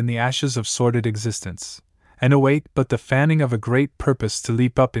buried in the ashes of sordid existence, and await but the fanning of a great purpose to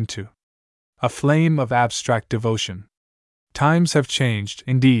leap up into. A flame of abstract devotion. Times have changed,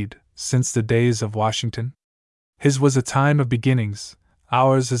 indeed, since the days of Washington. His was a time of beginnings,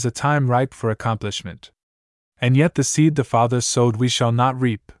 ours is a time ripe for accomplishment. And yet the seed the fathers sowed we shall not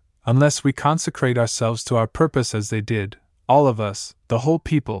reap, unless we consecrate ourselves to our purpose as they did, all of us, the whole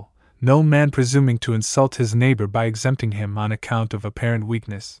people, no man presuming to insult his neighbor by exempting him on account of apparent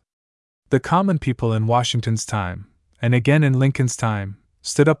weakness. The common people in Washington's time, and again in Lincoln's time,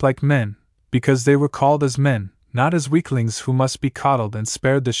 stood up like men, because they were called as men, not as weaklings who must be coddled and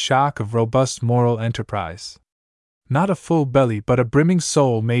spared the shock of robust moral enterprise. Not a full belly but a brimming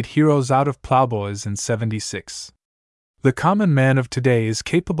soul made heroes out of plowboys in '76. The common man of today is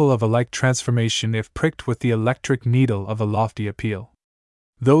capable of a like transformation if pricked with the electric needle of a lofty appeal.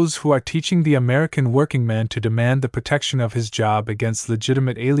 Those who are teaching the American working man to demand the protection of his job against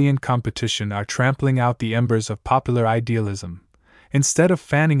legitimate alien competition are trampling out the embers of popular idealism, instead of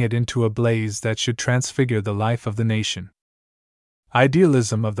fanning it into a blaze that should transfigure the life of the nation.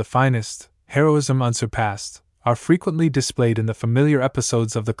 Idealism of the finest, heroism unsurpassed, are frequently displayed in the familiar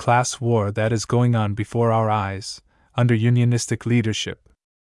episodes of the class war that is going on before our eyes, under unionistic leadership.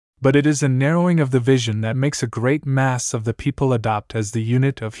 But it is a narrowing of the vision that makes a great mass of the people adopt as the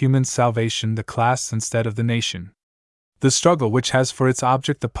unit of human salvation the class instead of the nation. The struggle which has for its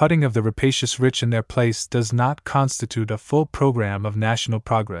object the putting of the rapacious rich in their place does not constitute a full program of national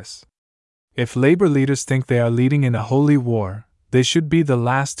progress. If labor leaders think they are leading in a holy war, they should be the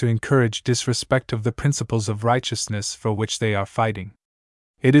last to encourage disrespect of the principles of righteousness for which they are fighting.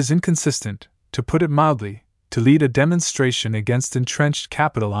 It is inconsistent, to put it mildly, to lead a demonstration against entrenched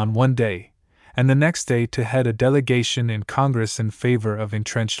capital on one day, and the next day to head a delegation in Congress in favor of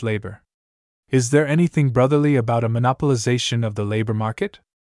entrenched labor. Is there anything brotherly about a monopolization of the labor market?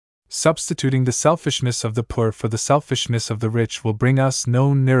 Substituting the selfishness of the poor for the selfishness of the rich will bring us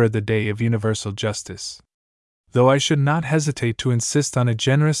no nearer the day of universal justice. Though I should not hesitate to insist on a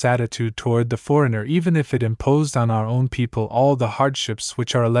generous attitude toward the foreigner even if it imposed on our own people all the hardships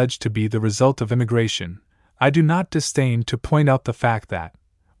which are alleged to be the result of immigration, I do not disdain to point out the fact that,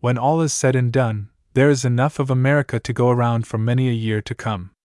 when all is said and done, there is enough of America to go around for many a year to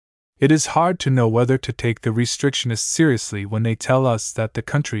come. It is hard to know whether to take the restrictionists seriously when they tell us that the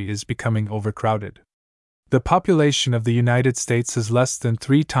country is becoming overcrowded. The population of the United States is less than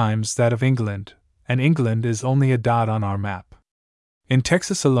 3 times that of England, and England is only a dot on our map. In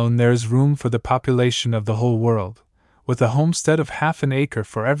Texas alone there is room for the population of the whole world, with a homestead of half an acre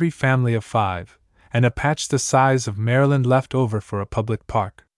for every family of 5, and a patch the size of Maryland left over for a public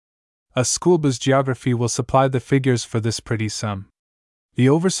park. A schoolboy's geography will supply the figures for this pretty sum. The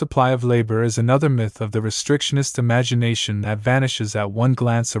oversupply of labor is another myth of the restrictionist imagination that vanishes at one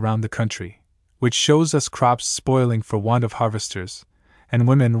glance around the country, which shows us crops spoiling for want of harvesters, and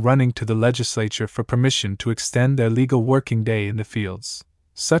women running to the legislature for permission to extend their legal working day in the fields.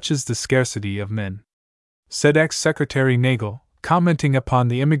 Such is the scarcity of men. Said ex-Secretary Nagel, commenting upon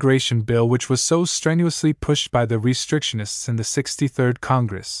the immigration bill which was so strenuously pushed by the restrictionists in the 63rd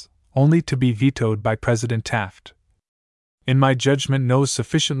Congress, only to be vetoed by President Taft. In my judgment, no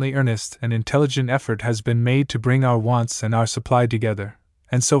sufficiently earnest and intelligent effort has been made to bring our wants and our supply together,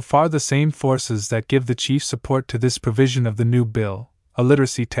 and so far the same forces that give the chief support to this provision of the new bill, a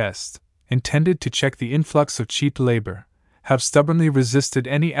literacy test, intended to check the influx of cheap labor, have stubbornly resisted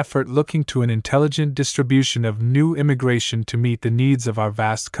any effort looking to an intelligent distribution of new immigration to meet the needs of our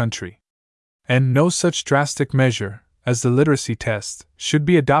vast country. And no such drastic measure, as the literacy test, should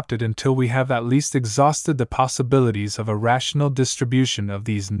be adopted until we have at least exhausted the possibilities of a rational distribution of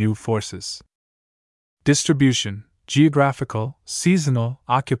these new forces. Distribution, geographical, seasonal,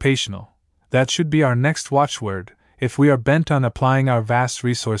 occupational, that should be our next watchword, if we are bent on applying our vast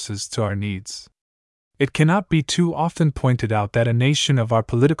resources to our needs. It cannot be too often pointed out that a nation of our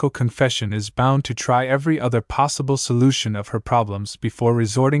political confession is bound to try every other possible solution of her problems before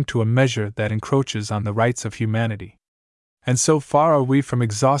resorting to a measure that encroaches on the rights of humanity. And so far are we from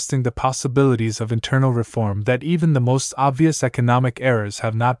exhausting the possibilities of internal reform that even the most obvious economic errors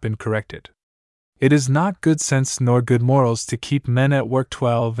have not been corrected. It is not good sense nor good morals to keep men at work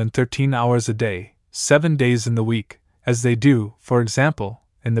 12 and 13 hours a day, 7 days in the week, as they do, for example,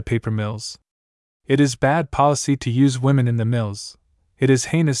 in the paper mills. It is bad policy to use women in the mills. It is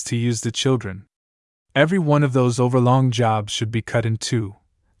heinous to use the children. Every one of those overlong jobs should be cut in 2.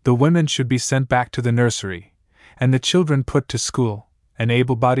 The women should be sent back to the nursery, and the children put to school, and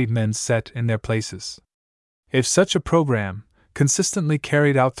able-bodied men set in their places. If such a program, consistently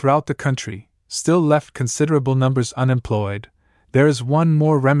carried out throughout the country, still left considerable numbers unemployed, there is one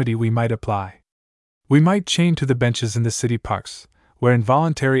more remedy we might apply. We might chain to the benches in the city parks, where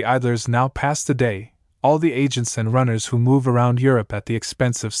involuntary idlers now pass the day, all the agents and runners who move around Europe at the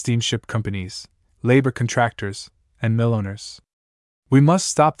expense of steamship companies, labor contractors, and mill owners. We must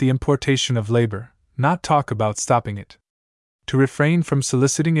stop the importation of labor, not talk about stopping it. To refrain from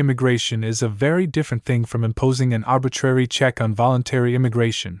soliciting immigration is a very different thing from imposing an arbitrary check on voluntary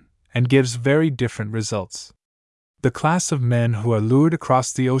immigration, and gives very different results. The class of men who are lured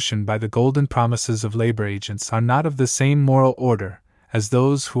across the ocean by the golden promises of labor agents are not of the same moral order as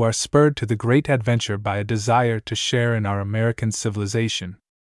those who are spurred to the great adventure by a desire to share in our American civilization.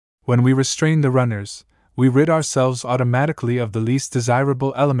 When we restrain the runners, we rid ourselves automatically of the least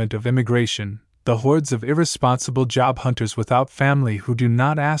desirable element of immigration, the hordes of irresponsible job hunters without family who do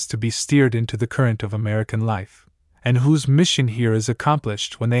not ask to be steered into the current of American life, and whose mission here is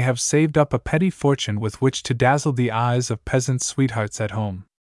accomplished when they have saved up a petty fortune with which to dazzle the eyes of peasant sweethearts at home.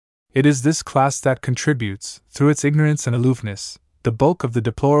 It is this class that contributes, through its ignorance and aloofness, the bulk of the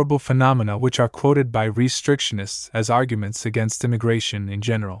deplorable phenomena which are quoted by restrictionists as arguments against immigration in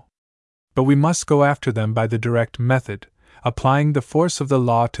general. But we must go after them by the direct method, applying the force of the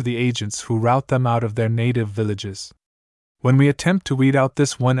law to the agents who rout them out of their native villages. When we attempt to weed out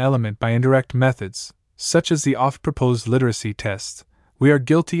this one element by indirect methods, such as the oft-proposed literacy test, we are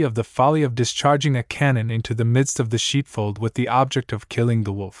guilty of the folly of discharging a cannon into the midst of the sheepfold with the object of killing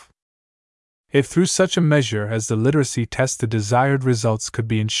the wolf. If through such a measure as the literacy test the desired results could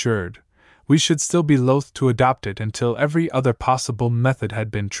be ensured, we should still be loath to adopt it until every other possible method had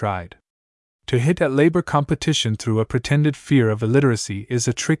been tried. To hit at labor competition through a pretended fear of illiteracy is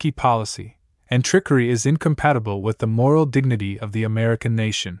a tricky policy, and trickery is incompatible with the moral dignity of the American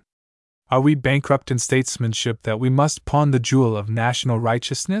nation. Are we bankrupt in statesmanship that we must pawn the jewel of national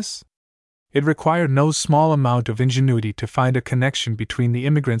righteousness? It required no small amount of ingenuity to find a connection between the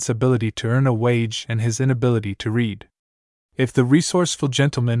immigrant's ability to earn a wage and his inability to read. If the resourceful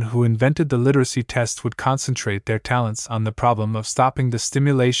gentlemen who invented the literacy test would concentrate their talents on the problem of stopping the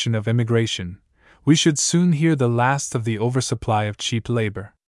stimulation of immigration, we should soon hear the last of the oversupply of cheap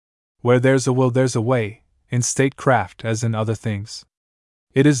labor. Where there's a will, there's a way, in statecraft as in other things.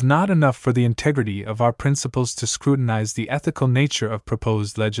 It is not enough for the integrity of our principles to scrutinize the ethical nature of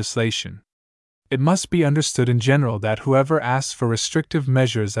proposed legislation. It must be understood in general that whoever asks for restrictive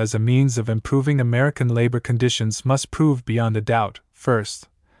measures as a means of improving American labor conditions must prove beyond a doubt, first,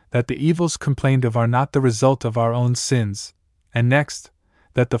 that the evils complained of are not the result of our own sins, and next,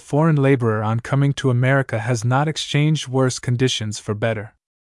 that the foreign laborer on coming to America has not exchanged worse conditions for better.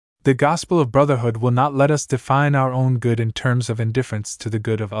 The gospel of brotherhood will not let us define our own good in terms of indifference to the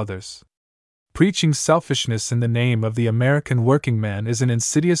good of others. Preaching selfishness in the name of the American working man is an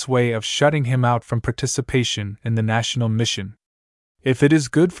insidious way of shutting him out from participation in the national mission. If it is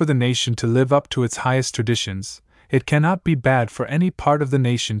good for the nation to live up to its highest traditions, it cannot be bad for any part of the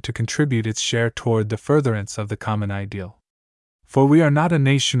nation to contribute its share toward the furtherance of the common ideal. For we are not a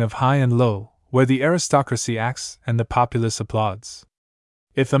nation of high and low, where the aristocracy acts and the populace applauds.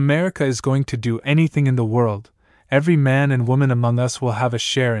 If America is going to do anything in the world, every man and woman among us will have a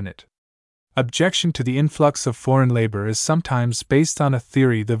share in it. Objection to the influx of foreign labor is sometimes based on a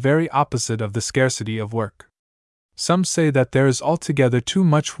theory the very opposite of the scarcity of work. Some say that there is altogether too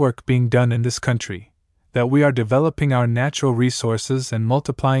much work being done in this country, that we are developing our natural resources and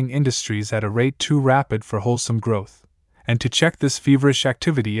multiplying industries at a rate too rapid for wholesome growth, and to check this feverish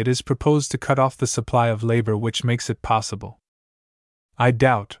activity it is proposed to cut off the supply of labor which makes it possible. I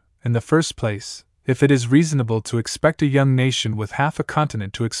doubt, in the first place, if it is reasonable to expect a young nation with half a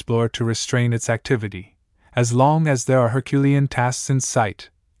continent to explore to restrain its activity, as long as there are Herculean tasks in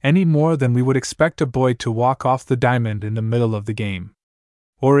sight, any more than we would expect a boy to walk off the diamond in the middle of the game.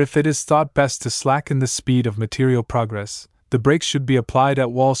 Or if it is thought best to slacken the speed of material progress, the brakes should be applied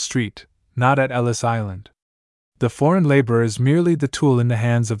at Wall Street, not at Ellis Island. The foreign laborer is merely the tool in the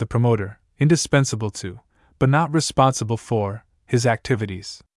hands of the promoter, indispensable to, but not responsible for, his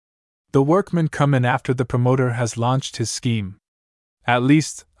activities. The workmen come in after the promoter has launched his scheme. At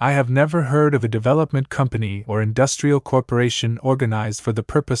least, I have never heard of a development company or industrial corporation organized for the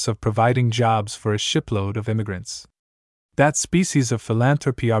purpose of providing jobs for a shipload of immigrants. That species of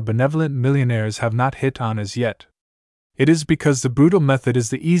philanthropy our benevolent millionaires have not hit on as yet. It is because the brutal method is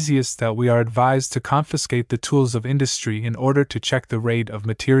the easiest that we are advised to confiscate the tools of industry in order to check the rate of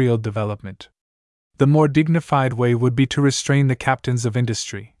material development. The more dignified way would be to restrain the captains of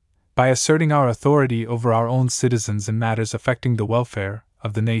industry, by asserting our authority over our own citizens in matters affecting the welfare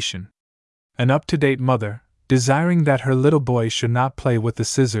of the nation. An up-to-date mother, desiring that her little boy should not play with the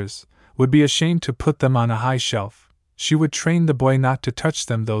scissors, would be ashamed to put them on a high shelf. She would train the boy not to touch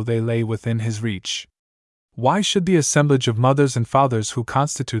them though they lay within his reach. Why should the assemblage of mothers and fathers who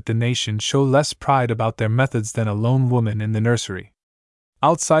constitute the nation show less pride about their methods than a lone woman in the nursery?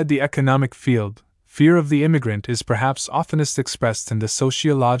 Outside the economic field, fear of the immigrant is perhaps oftenest expressed in the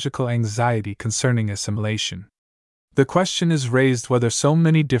sociological anxiety concerning assimilation. The question is raised whether so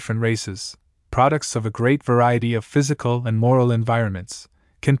many different races, products of a great variety of physical and moral environments,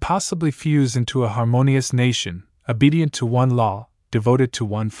 can possibly fuse into a harmonious nation, obedient to one law, devoted to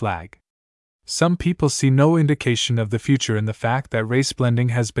one flag. Some people see no indication of the future in the fact that race blending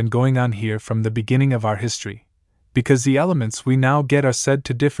has been going on here from the beginning of our history, because the elements we now get are said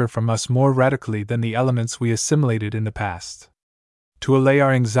to differ from us more radically than the elements we assimilated in the past. To allay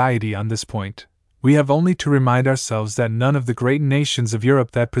our anxiety on this point, we have only to remind ourselves that none of the great nations of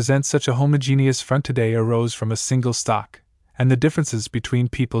Europe that present such a homogeneous front today arose from a single stock, and the differences between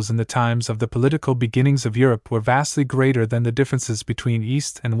peoples in the times of the political beginnings of Europe were vastly greater than the differences between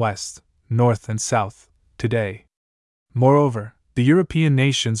East and West, North and South, today. Moreover, the European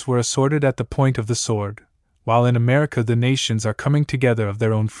nations were assorted at the point of the sword, while in America the nations are coming together of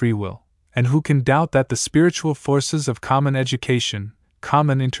their own free will, and who can doubt that the spiritual forces of common education,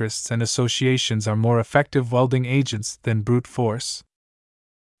 common interests and associations are more effective welding agents than brute force?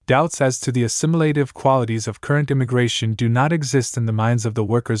 Doubts as to the assimilative qualities of current immigration do not exist in the minds of the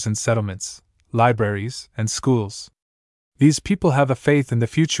workers in settlements, libraries, and schools. These people have a faith in the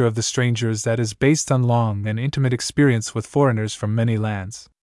future of the strangers that is based on long and intimate experience with foreigners from many lands.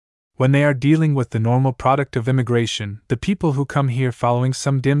 When they are dealing with the normal product of immigration, the people who come here following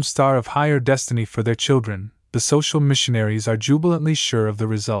some dim star of higher destiny for their children, the social missionaries are jubilantly sure of the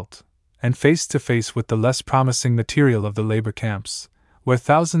result, and face to face with the less promising material of the labor camps, where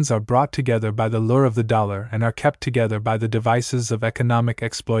thousands are brought together by the lure of the dollar and are kept together by the devices of economic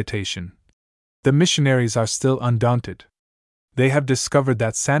exploitation. The missionaries are still undaunted. They have discovered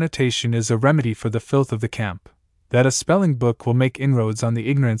that sanitation is a remedy for the filth of the camp, that a spelling book will make inroads on the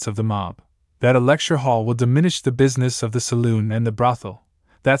ignorance of the mob, that a lecture hall will diminish the business of the saloon and the brothel,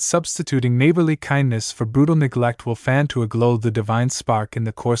 that substituting neighborly kindness for brutal neglect will fan to a glow the divine spark in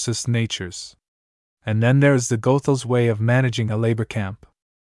the coarsest natures. And then there is the Gothel's way of managing a labor camp.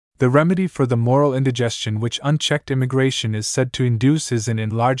 The remedy for the moral indigestion which unchecked immigration is said to induce is in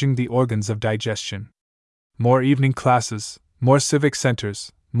enlarging the organs of digestion. More evening classes, more civic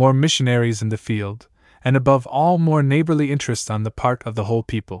centers, more missionaries in the field, and above all more neighborly interest on the part of the whole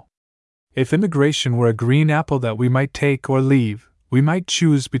people. If immigration were a green apple that we might take or leave, we might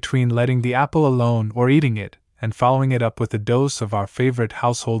choose between letting the apple alone or eating it, and following it up with a dose of our favorite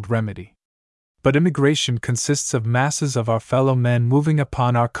household remedy. But immigration consists of masses of our fellow men moving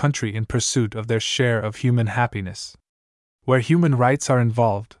upon our country in pursuit of their share of human happiness. Where human rights are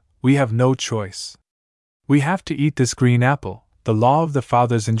involved, we have no choice. We have to eat this green apple, the law of the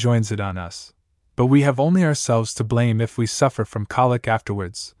fathers enjoins it on us, but we have only ourselves to blame if we suffer from colic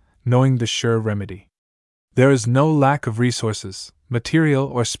afterwards, knowing the sure remedy. There is no lack of resources, material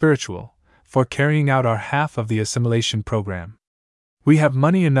or spiritual, for carrying out our half of the assimilation program. We have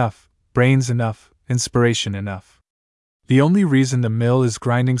money enough, brains enough, inspiration enough. The only reason the mill is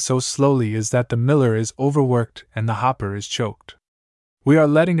grinding so slowly is that the miller is overworked and the hopper is choked. We are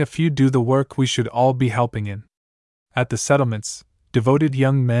letting a few do the work we should all be helping in. At the settlements, devoted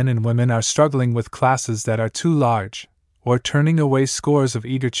young men and women are struggling with classes that are too large, or turning away scores of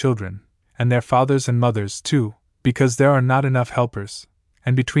eager children, and their fathers and mothers too, because there are not enough helpers,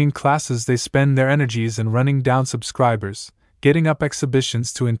 and between classes they spend their energies in running down subscribers, getting up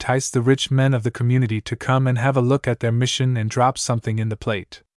exhibitions to entice the rich men of the community to come and have a look at their mission and drop something in the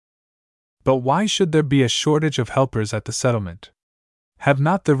plate. But why should there be a shortage of helpers at the settlement? Have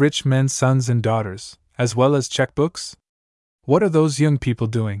not the rich men sons and daughters, as well as checkbooks? What are those young people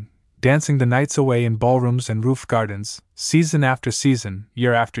doing, dancing the nights away in ballrooms and roof gardens, season after season,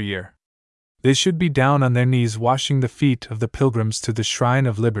 year after year? They should be down on their knees washing the feet of the pilgrims to the shrine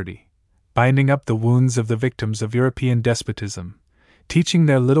of liberty, binding up the wounds of the victims of European despotism, teaching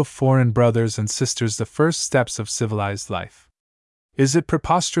their little foreign brothers and sisters the first steps of civilized life. Is it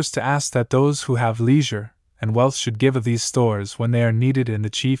preposterous to ask that those who have leisure and wealth should give of these stores when they are needed in the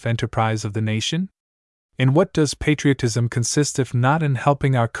chief enterprise of the nation? In what does patriotism consist if not in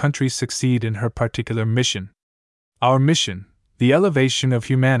helping our country succeed in her particular mission? Our mission, the elevation of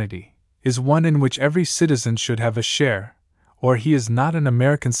humanity, is one in which every citizen should have a share, or he is not an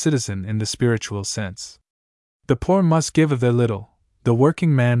American citizen in the spiritual sense. The poor must give of their little, the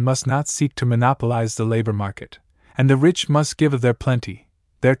working man must not seek to monopolize the labor market, and the rich must give of their plenty,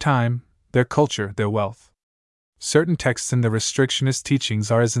 their time, their culture, their wealth. Certain texts in the restrictionist teachings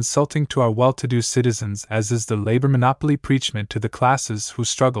are as insulting to our well-to-do citizens as is the labor monopoly preachment to the classes who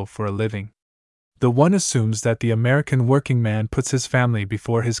struggle for a living. The one assumes that the American working man puts his family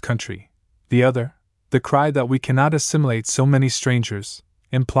before his country. The other, the cry that we cannot assimilate so many strangers,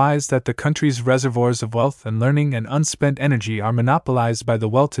 implies that the country's reservoirs of wealth and learning and unspent energy are monopolized by the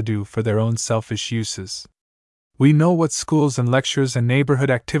well-to-do for their own selfish uses. We know what schools and lectures and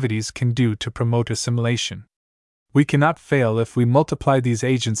neighborhood activities can do to promote assimilation. We cannot fail if we multiply these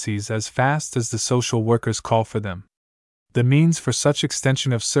agencies as fast as the social workers call for them. The means for such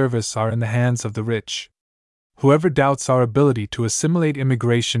extension of service are in the hands of the rich. Whoever doubts our ability to assimilate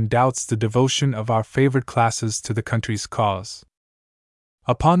immigration doubts the devotion of our favored classes to the country's cause.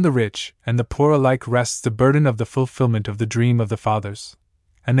 Upon the rich and the poor alike rests the burden of the fulfillment of the dream of the fathers,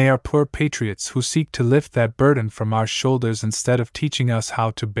 and they are poor patriots who seek to lift that burden from our shoulders instead of teaching us how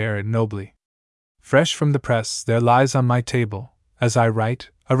to bear it nobly. Fresh from the press, there lies on my table, as I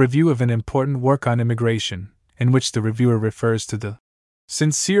write, a review of an important work on immigration, in which the reviewer refers to the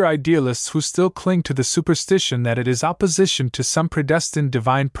sincere idealists who still cling to the superstition that it is opposition to some predestined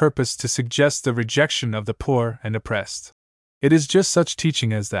divine purpose to suggest the rejection of the poor and oppressed. It is just such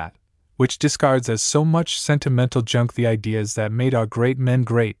teaching as that, which discards as so much sentimental junk the ideas that made our great men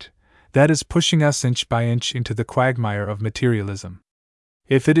great, that is pushing us inch by inch into the quagmire of materialism.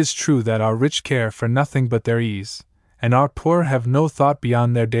 If it is true that our rich care for nothing but their ease, and our poor have no thought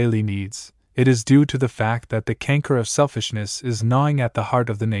beyond their daily needs, it is due to the fact that the canker of selfishness is gnawing at the heart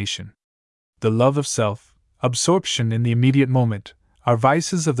of the nation. The love of self, absorption in the immediate moment, are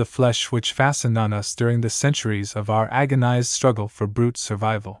vices of the flesh which fastened on us during the centuries of our agonized struggle for brute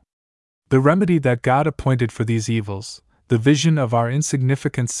survival. The remedy that God appointed for these evils, the vision of our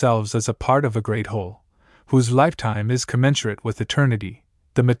insignificant selves as a part of a great whole, whose lifetime is commensurate with eternity,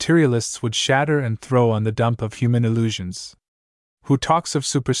 the materialists would shatter and throw on the dump of human illusions. Who talks of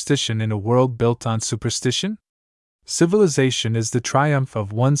superstition in a world built on superstition? Civilization is the triumph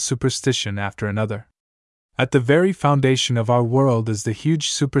of one superstition after another. At the very foundation of our world is the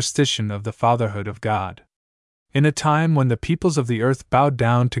huge superstition of the fatherhood of God. In a time when the peoples of the earth bowed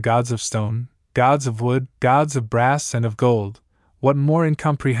down to gods of stone, gods of wood, gods of brass and of gold, what more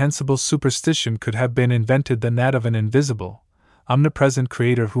incomprehensible superstition could have been invented than that of an invisible, omnipresent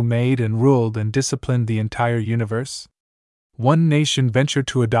Creator who made and ruled and disciplined the entire universe? One nation ventured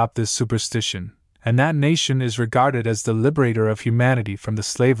to adopt this superstition, and that nation is regarded as the liberator of humanity from the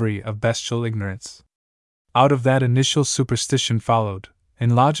slavery of bestial ignorance. Out of that initial superstition followed,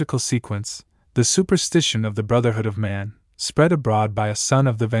 in logical sequence, the superstition of the brotherhood of man, spread abroad by a son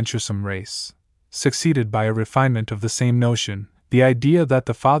of the venturesome race, succeeded by a refinement of the same notion, the idea that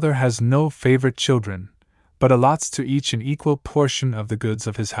the father has no favorite children, but allots to each an equal portion of the goods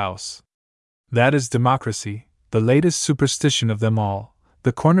of his house. That is democracy, the latest superstition of them all,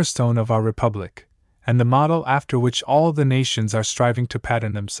 the cornerstone of our republic, and the model after which all the nations are striving to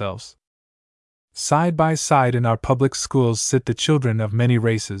pattern themselves. Side by side in our public schools sit the children of many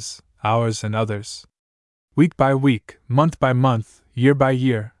races, ours and others. Week by week, month by month, year by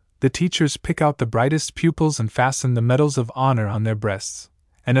year, the teachers pick out the brightest pupils and fasten the medals of honor on their breasts,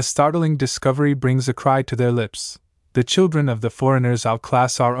 and a startling discovery brings a cry to their lips: the children of the foreigners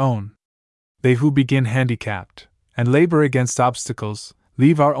outclass our own. They who begin handicapped, and labor against obstacles,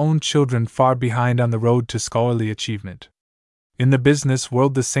 leave our own children far behind on the road to scholarly achievement. In the business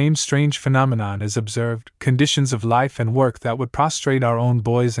world the same strange phenomenon is observed: conditions of life and work that would prostrate our own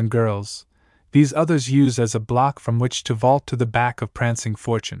boys and girls, these others use as a block from which to vault to the back of prancing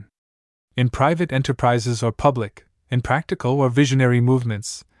fortune. In private enterprises or public, in practical or visionary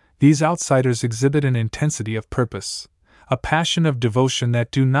movements, these outsiders exhibit an intensity of purpose, a passion of devotion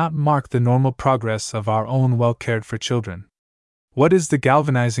that do not mark the normal progress of our own well-cared-for children. What is the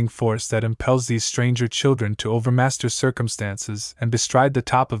galvanizing force that impels these stranger children to overmaster circumstances and bestride the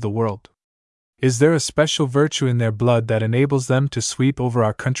top of the world? Is there a special virtue in their blood that enables them to sweep over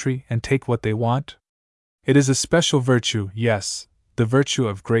our country and take what they want? It is a special virtue, yes, the virtue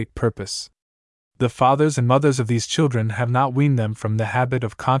of great purpose. The fathers and mothers of these children have not weaned them from the habit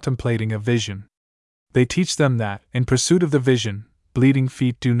of contemplating a vision. They teach them that, in pursuit of the vision, bleeding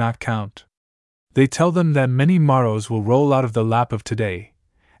feet do not count. They tell them that many morrows will roll out of the lap of today,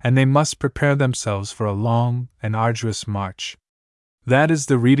 and they must prepare themselves for a long and arduous march. That is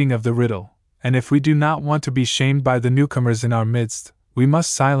the reading of the riddle, and if we do not want to be shamed by the newcomers in our midst, we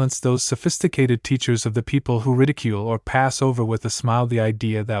must silence those sophisticated teachers of the people who ridicule or pass over with a smile the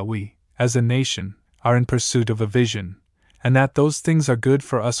idea that we, as a nation, are in pursuit of a vision, and that those things are good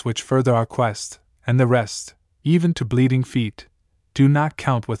for us which further our quest, and the rest, even to bleeding feet, do not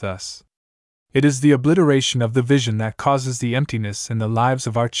count with us. It is the obliteration of the vision that causes the emptiness in the lives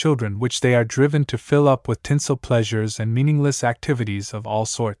of our children, which they are driven to fill up with tinsel pleasures and meaningless activities of all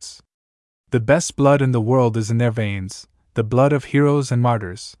sorts. The best blood in the world is in their veins, the blood of heroes and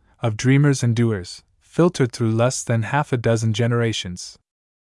martyrs, of dreamers and doers, filtered through less than half a dozen generations.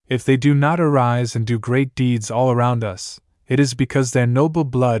 If they do not arise and do great deeds all around us, it is because their noble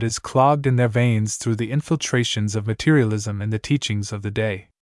blood is clogged in their veins through the infiltrations of materialism and the teachings of the day.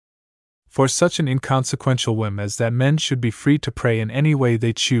 For such an inconsequential whim as that men should be free to pray in any way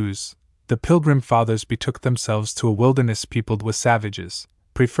they choose, the Pilgrim Fathers betook themselves to a wilderness peopled with savages,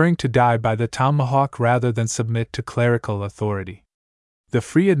 preferring to die by the tomahawk rather than submit to clerical authority. The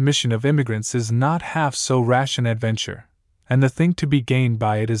free admission of immigrants is not half so rash an adventure, and the thing to be gained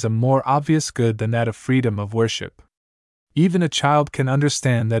by it is a more obvious good than that of freedom of worship. Even a child can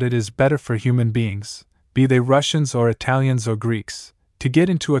understand that it is better for human beings, be they Russians or Italians or Greeks, to get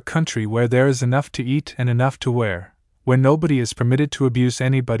into a country where there is enough to eat and enough to wear, where nobody is permitted to abuse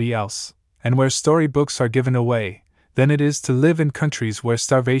anybody else, and where storybooks are given away, than it is to live in countries where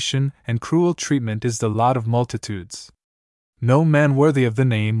starvation and cruel treatment is the lot of multitudes. No man worthy of the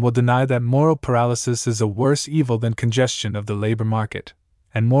name will deny that moral paralysis is a worse evil than congestion of the labor market,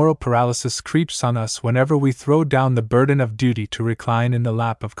 and moral paralysis creeps on us whenever we throw down the burden of duty to recline in the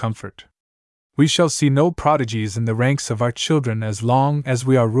lap of comfort. We shall see no prodigies in the ranks of our children as long as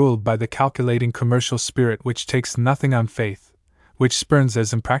we are ruled by the calculating commercial spirit which takes nothing on faith, which spurns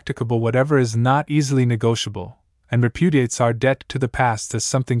as impracticable whatever is not easily negotiable, and repudiates our debt to the past as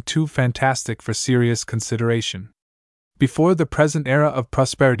something too fantastic for serious consideration. Before the present era of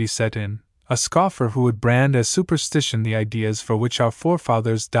prosperity set in, a scoffer who would brand as superstition the ideas for which our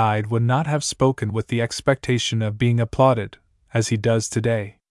forefathers died would not have spoken with the expectation of being applauded, as he does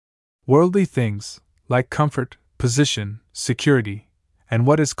today. Worldly things, like comfort, position, security, and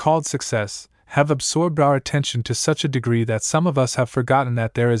what is called success, have absorbed our attention to such a degree that some of us have forgotten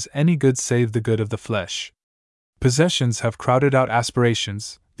that there is any good save the good of the flesh. Possessions have crowded out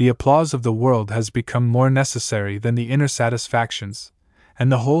aspirations, the applause of the world has become more necessary than the inner satisfactions,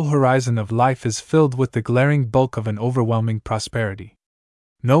 and the whole horizon of life is filled with the glaring bulk of an overwhelming prosperity.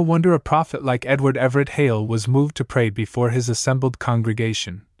 No wonder a prophet like Edward Everett Hale was moved to pray before his assembled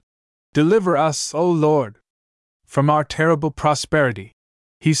congregation. "Deliver us, O Lord, from our terrible prosperity."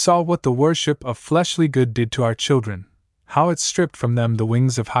 He saw what the worship of fleshly good did to our children, how it stripped from them the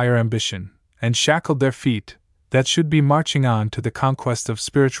wings of higher ambition, and shackled their feet, that should be marching on to the conquest of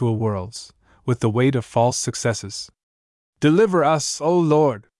spiritual worlds, with the weight of false successes. "Deliver us, O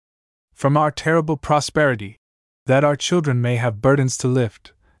Lord, from our terrible prosperity, that our children may have burdens to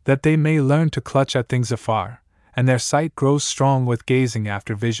lift, that they may learn to clutch at things afar, and their sight grows strong with gazing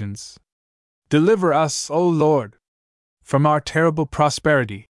after visions. Deliver us, O Lord, from our terrible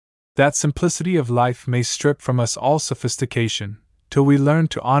prosperity, that simplicity of life may strip from us all sophistication, till we learn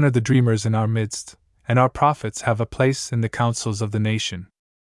to honor the dreamers in our midst, and our prophets have a place in the councils of the nation.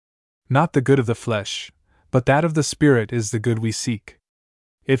 Not the good of the flesh, but that of the Spirit is the good we seek.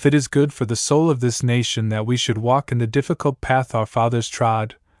 If it is good for the soul of this nation that we should walk in the difficult path our fathers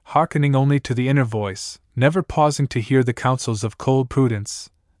trod, hearkening only to the inner voice, never pausing to hear the counsels of cold prudence,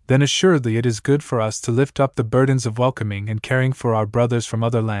 then assuredly it is good for us to lift up the burdens of welcoming and caring for our brothers from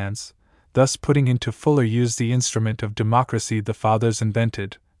other lands, thus putting into fuller use the instrument of democracy the fathers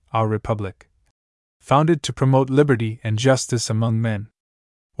invented, our republic, founded to promote liberty and justice among men.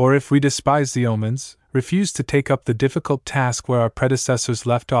 Or if we despise the omens, refuse to take up the difficult task where our predecessors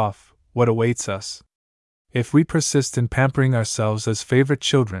left off, what awaits us? If we persist in pampering ourselves as favorite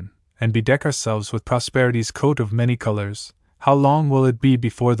children, and bedeck ourselves with prosperity's coat of many colors, how long will it be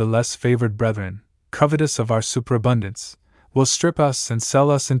before the less favored brethren, covetous of our superabundance, will strip us and sell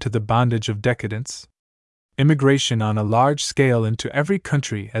us into the bondage of decadence? Immigration on a large scale into every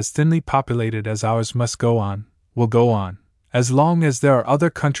country as thinly populated as ours must go on, will go on, as long as there are other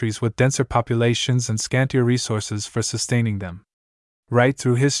countries with denser populations and scantier resources for sustaining them. Right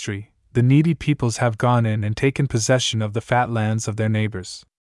through history, the needy peoples have gone in and taken possession of the fat lands of their neighbors.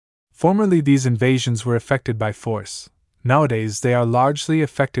 Formerly these invasions were effected by force. Nowadays they are largely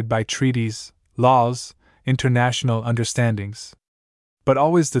effected by treaties, laws, international understandings. But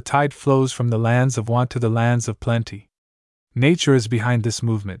always the tide flows from the lands of want to the lands of plenty. Nature is behind this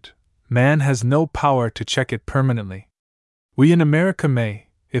movement. Man has no power to check it permanently. We in America may,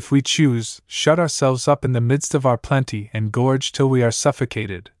 if we choose, shut ourselves up in the midst of our plenty and gorge till we are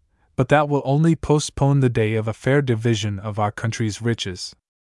suffocated, but that will only postpone the day of a fair division of our country's riches.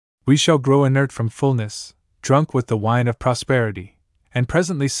 We shall grow inert from fullness, drunk with the wine of prosperity, and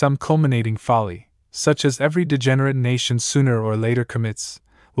presently some culminating folly, such as every degenerate nation sooner or later commits,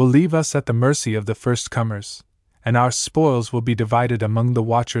 will leave us at the mercy of the first comers, and our spoils will be divided among the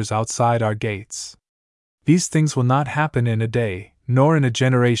watchers outside our gates. These things will not happen in a day, nor in a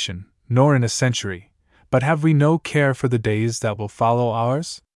generation, nor in a century, but have we no care for the days that will follow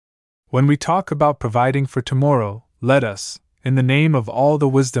ours? When we talk about providing for tomorrow, let us, in the name of all the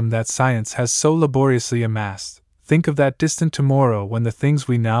wisdom that science has so laboriously amassed, think of that distant tomorrow when the things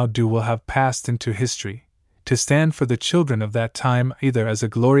we now do will have passed into history, to stand for the children of that time either as a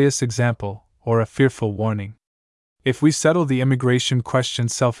glorious example or a fearful warning. If we settle the immigration question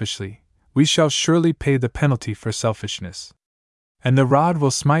selfishly, we shall surely pay the penalty for selfishness. And the rod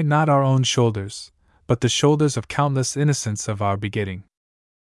will smite not our own shoulders, but the shoulders of countless innocents of our begetting.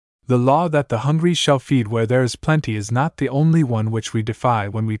 The law that the hungry shall feed where there is plenty is not the only one which we defy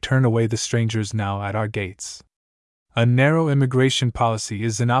when we turn away the strangers now at our gates. A narrow immigration policy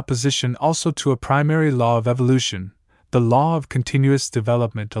is in opposition also to a primary law of evolution, the law of continuous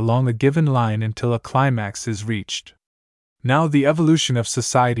development along a given line until a climax is reached. Now the evolution of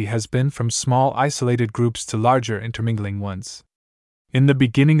society has been from small isolated groups to larger intermingling ones. In the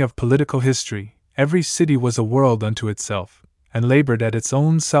beginning of political history, every city was a world unto itself, and labored at its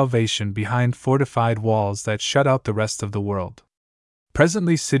own salvation behind fortified walls that shut out the rest of the world.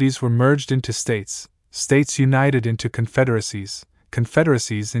 Presently cities were merged into states, states united into confederacies,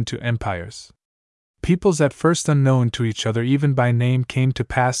 confederacies into empires. Peoples at first unknown to each other even by name came to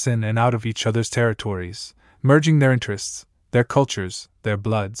pass in and out of each other's territories, merging their interests, their cultures, their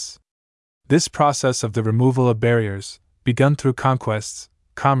bloods. This process of the removal of barriers, begun through conquests,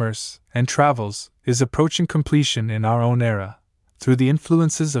 commerce, and travels, is approaching completion in our own era, through the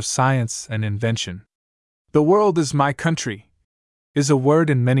influences of science and invention. "The world is my country," is a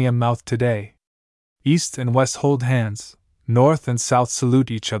word in many a mouth today. East and West hold hands, North and South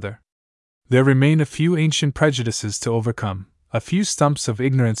salute each other. There remain a few ancient prejudices to overcome, a few stumps of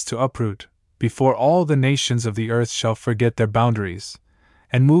ignorance to uproot, before all the nations of the earth shall forget their boundaries,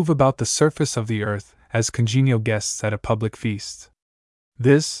 and move about the surface of the earth as congenial guests at a public feast.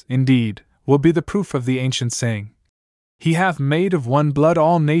 This, indeed, will be the proof of the ancient saying, "He hath made of one blood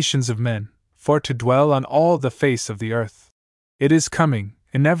all nations of men, for to dwell on all the face of the earth." It is coming,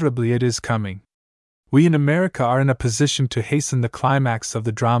 inevitably it is coming. We in America are in a position to hasten the climax of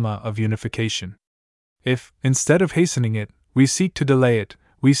the drama of unification. If, instead of hastening it, we seek to delay it,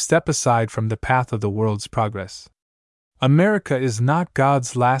 we step aside from the path of the world's progress. America is not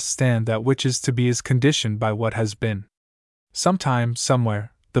God's last stand. That which is to be is conditioned by what has been. Sometime,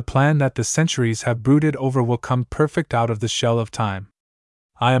 somewhere, the plan that the centuries have brooded over will come perfect out of the shell of time.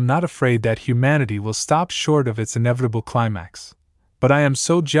 I am not afraid that humanity will stop short of its inevitable climax, but I am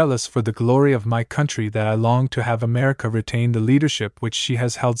so jealous for the glory of my country that I long to have America retain the leadership which she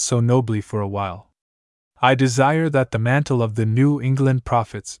has held so nobly for a while. I desire that the mantle of the New England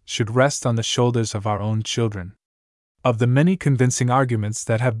prophets should rest on the shoulders of our own children. Of the many convincing arguments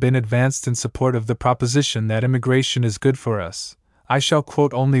that have been advanced in support of the proposition that immigration is good for us, I shall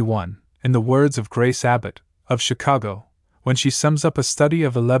quote only one, in the words of Grace Abbott, of Chicago, when she sums up a study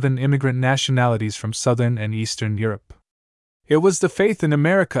of 11 immigrant nationalities from Southern and Eastern Europe. "It was the faith in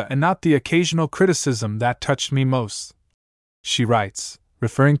America and not the occasional criticism that touched me most," she writes,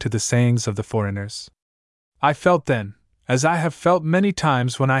 referring to the sayings of the foreigners. "I felt then, as I have felt many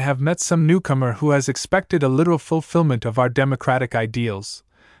times when I have met some newcomer who has expected a literal fulfillment of our democratic ideals,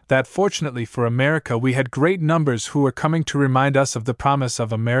 that fortunately for America we had great numbers who were coming to remind us of the promise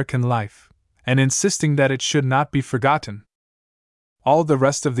of American life, and insisting that it should not be forgotten. All the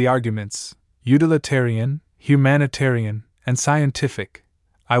rest of the arguments, utilitarian, humanitarian, and scientific,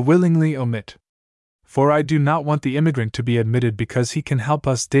 I willingly omit. For I do not want the immigrant to be admitted because he can help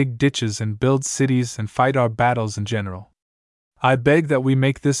us dig ditches and build cities and fight our battles in general. I beg that we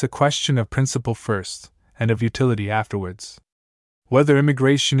make this a question of principle first, and of utility afterwards. Whether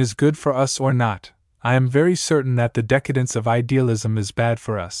immigration is good for us or not, I am very certain that the decadence of idealism is bad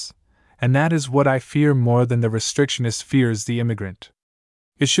for us, and that is what I fear more than the restrictionist fears the immigrant.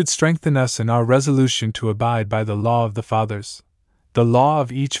 It should strengthen us in our resolution to abide by the law of the fathers, the law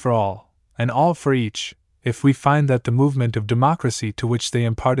of each for all, and all for each, if we find that the movement of democracy to which they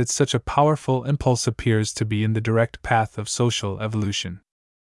imparted such a powerful impulse appears to be in the direct path of social evolution.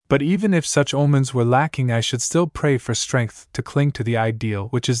 But even if such omens were lacking, I should still pray for strength to cling to the ideal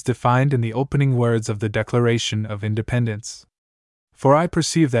which is defined in the opening words of the Declaration of Independence. For I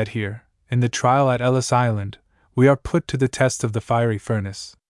perceive that here, in the trial at Ellis Island, we are put to the test of the fiery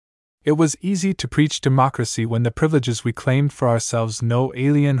furnace. It was easy to preach democracy when the privileges we claimed for ourselves no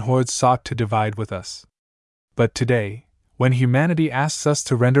alien horde sought to divide with us. But today, when humanity asks us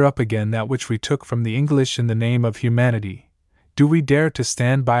to render up again that which we took from the English in the name of humanity, do we dare to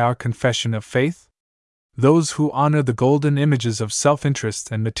stand by our confession of faith? Those who honor the golden images of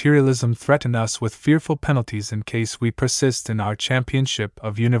self-interest and materialism threaten us with fearful penalties in case we persist in our championship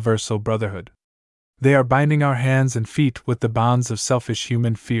of universal brotherhood. They are binding our hands and feet with the bonds of selfish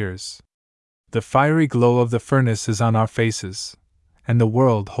human fears. The fiery glow of the furnace is on our faces, and the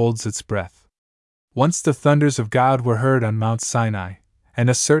world holds its breath. Once the thunders of God were heard on Mount Sinai, and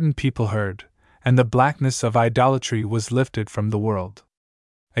a certain people heard, and the blackness of idolatry was lifted from the world.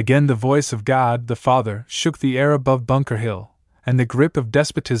 Again the voice of God the Father shook the air above Bunker Hill, and the grip of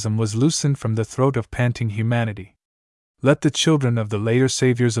despotism was loosened from the throat of panting humanity. Let the children of the later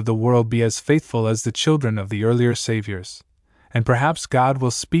saviors of the world be as faithful as the children of the earlier saviors, and perhaps God will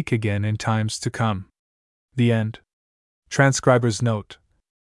speak again in times to come. The end. Transcriber's note.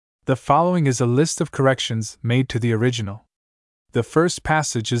 The following is a list of corrections made to the original. The first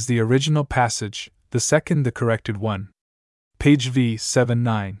passage is the original passage, the second the corrected one. Page V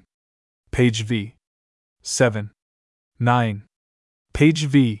 79. Page V 7. 9. Page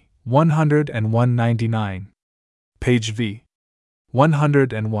V 101-99. Page V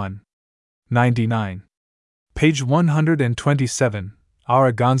 101. 99. Page 127. Our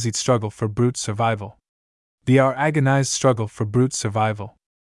agonized struggle for brute survival. Our agonized struggle for brute survival.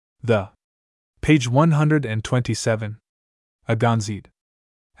 Page 127. Agonized.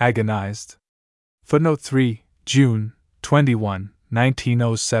 Agonized. Footnote 3, June 21,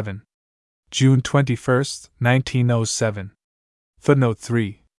 1907. June 21, 1907. Footnote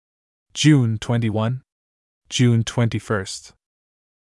 3. June 21. June 21.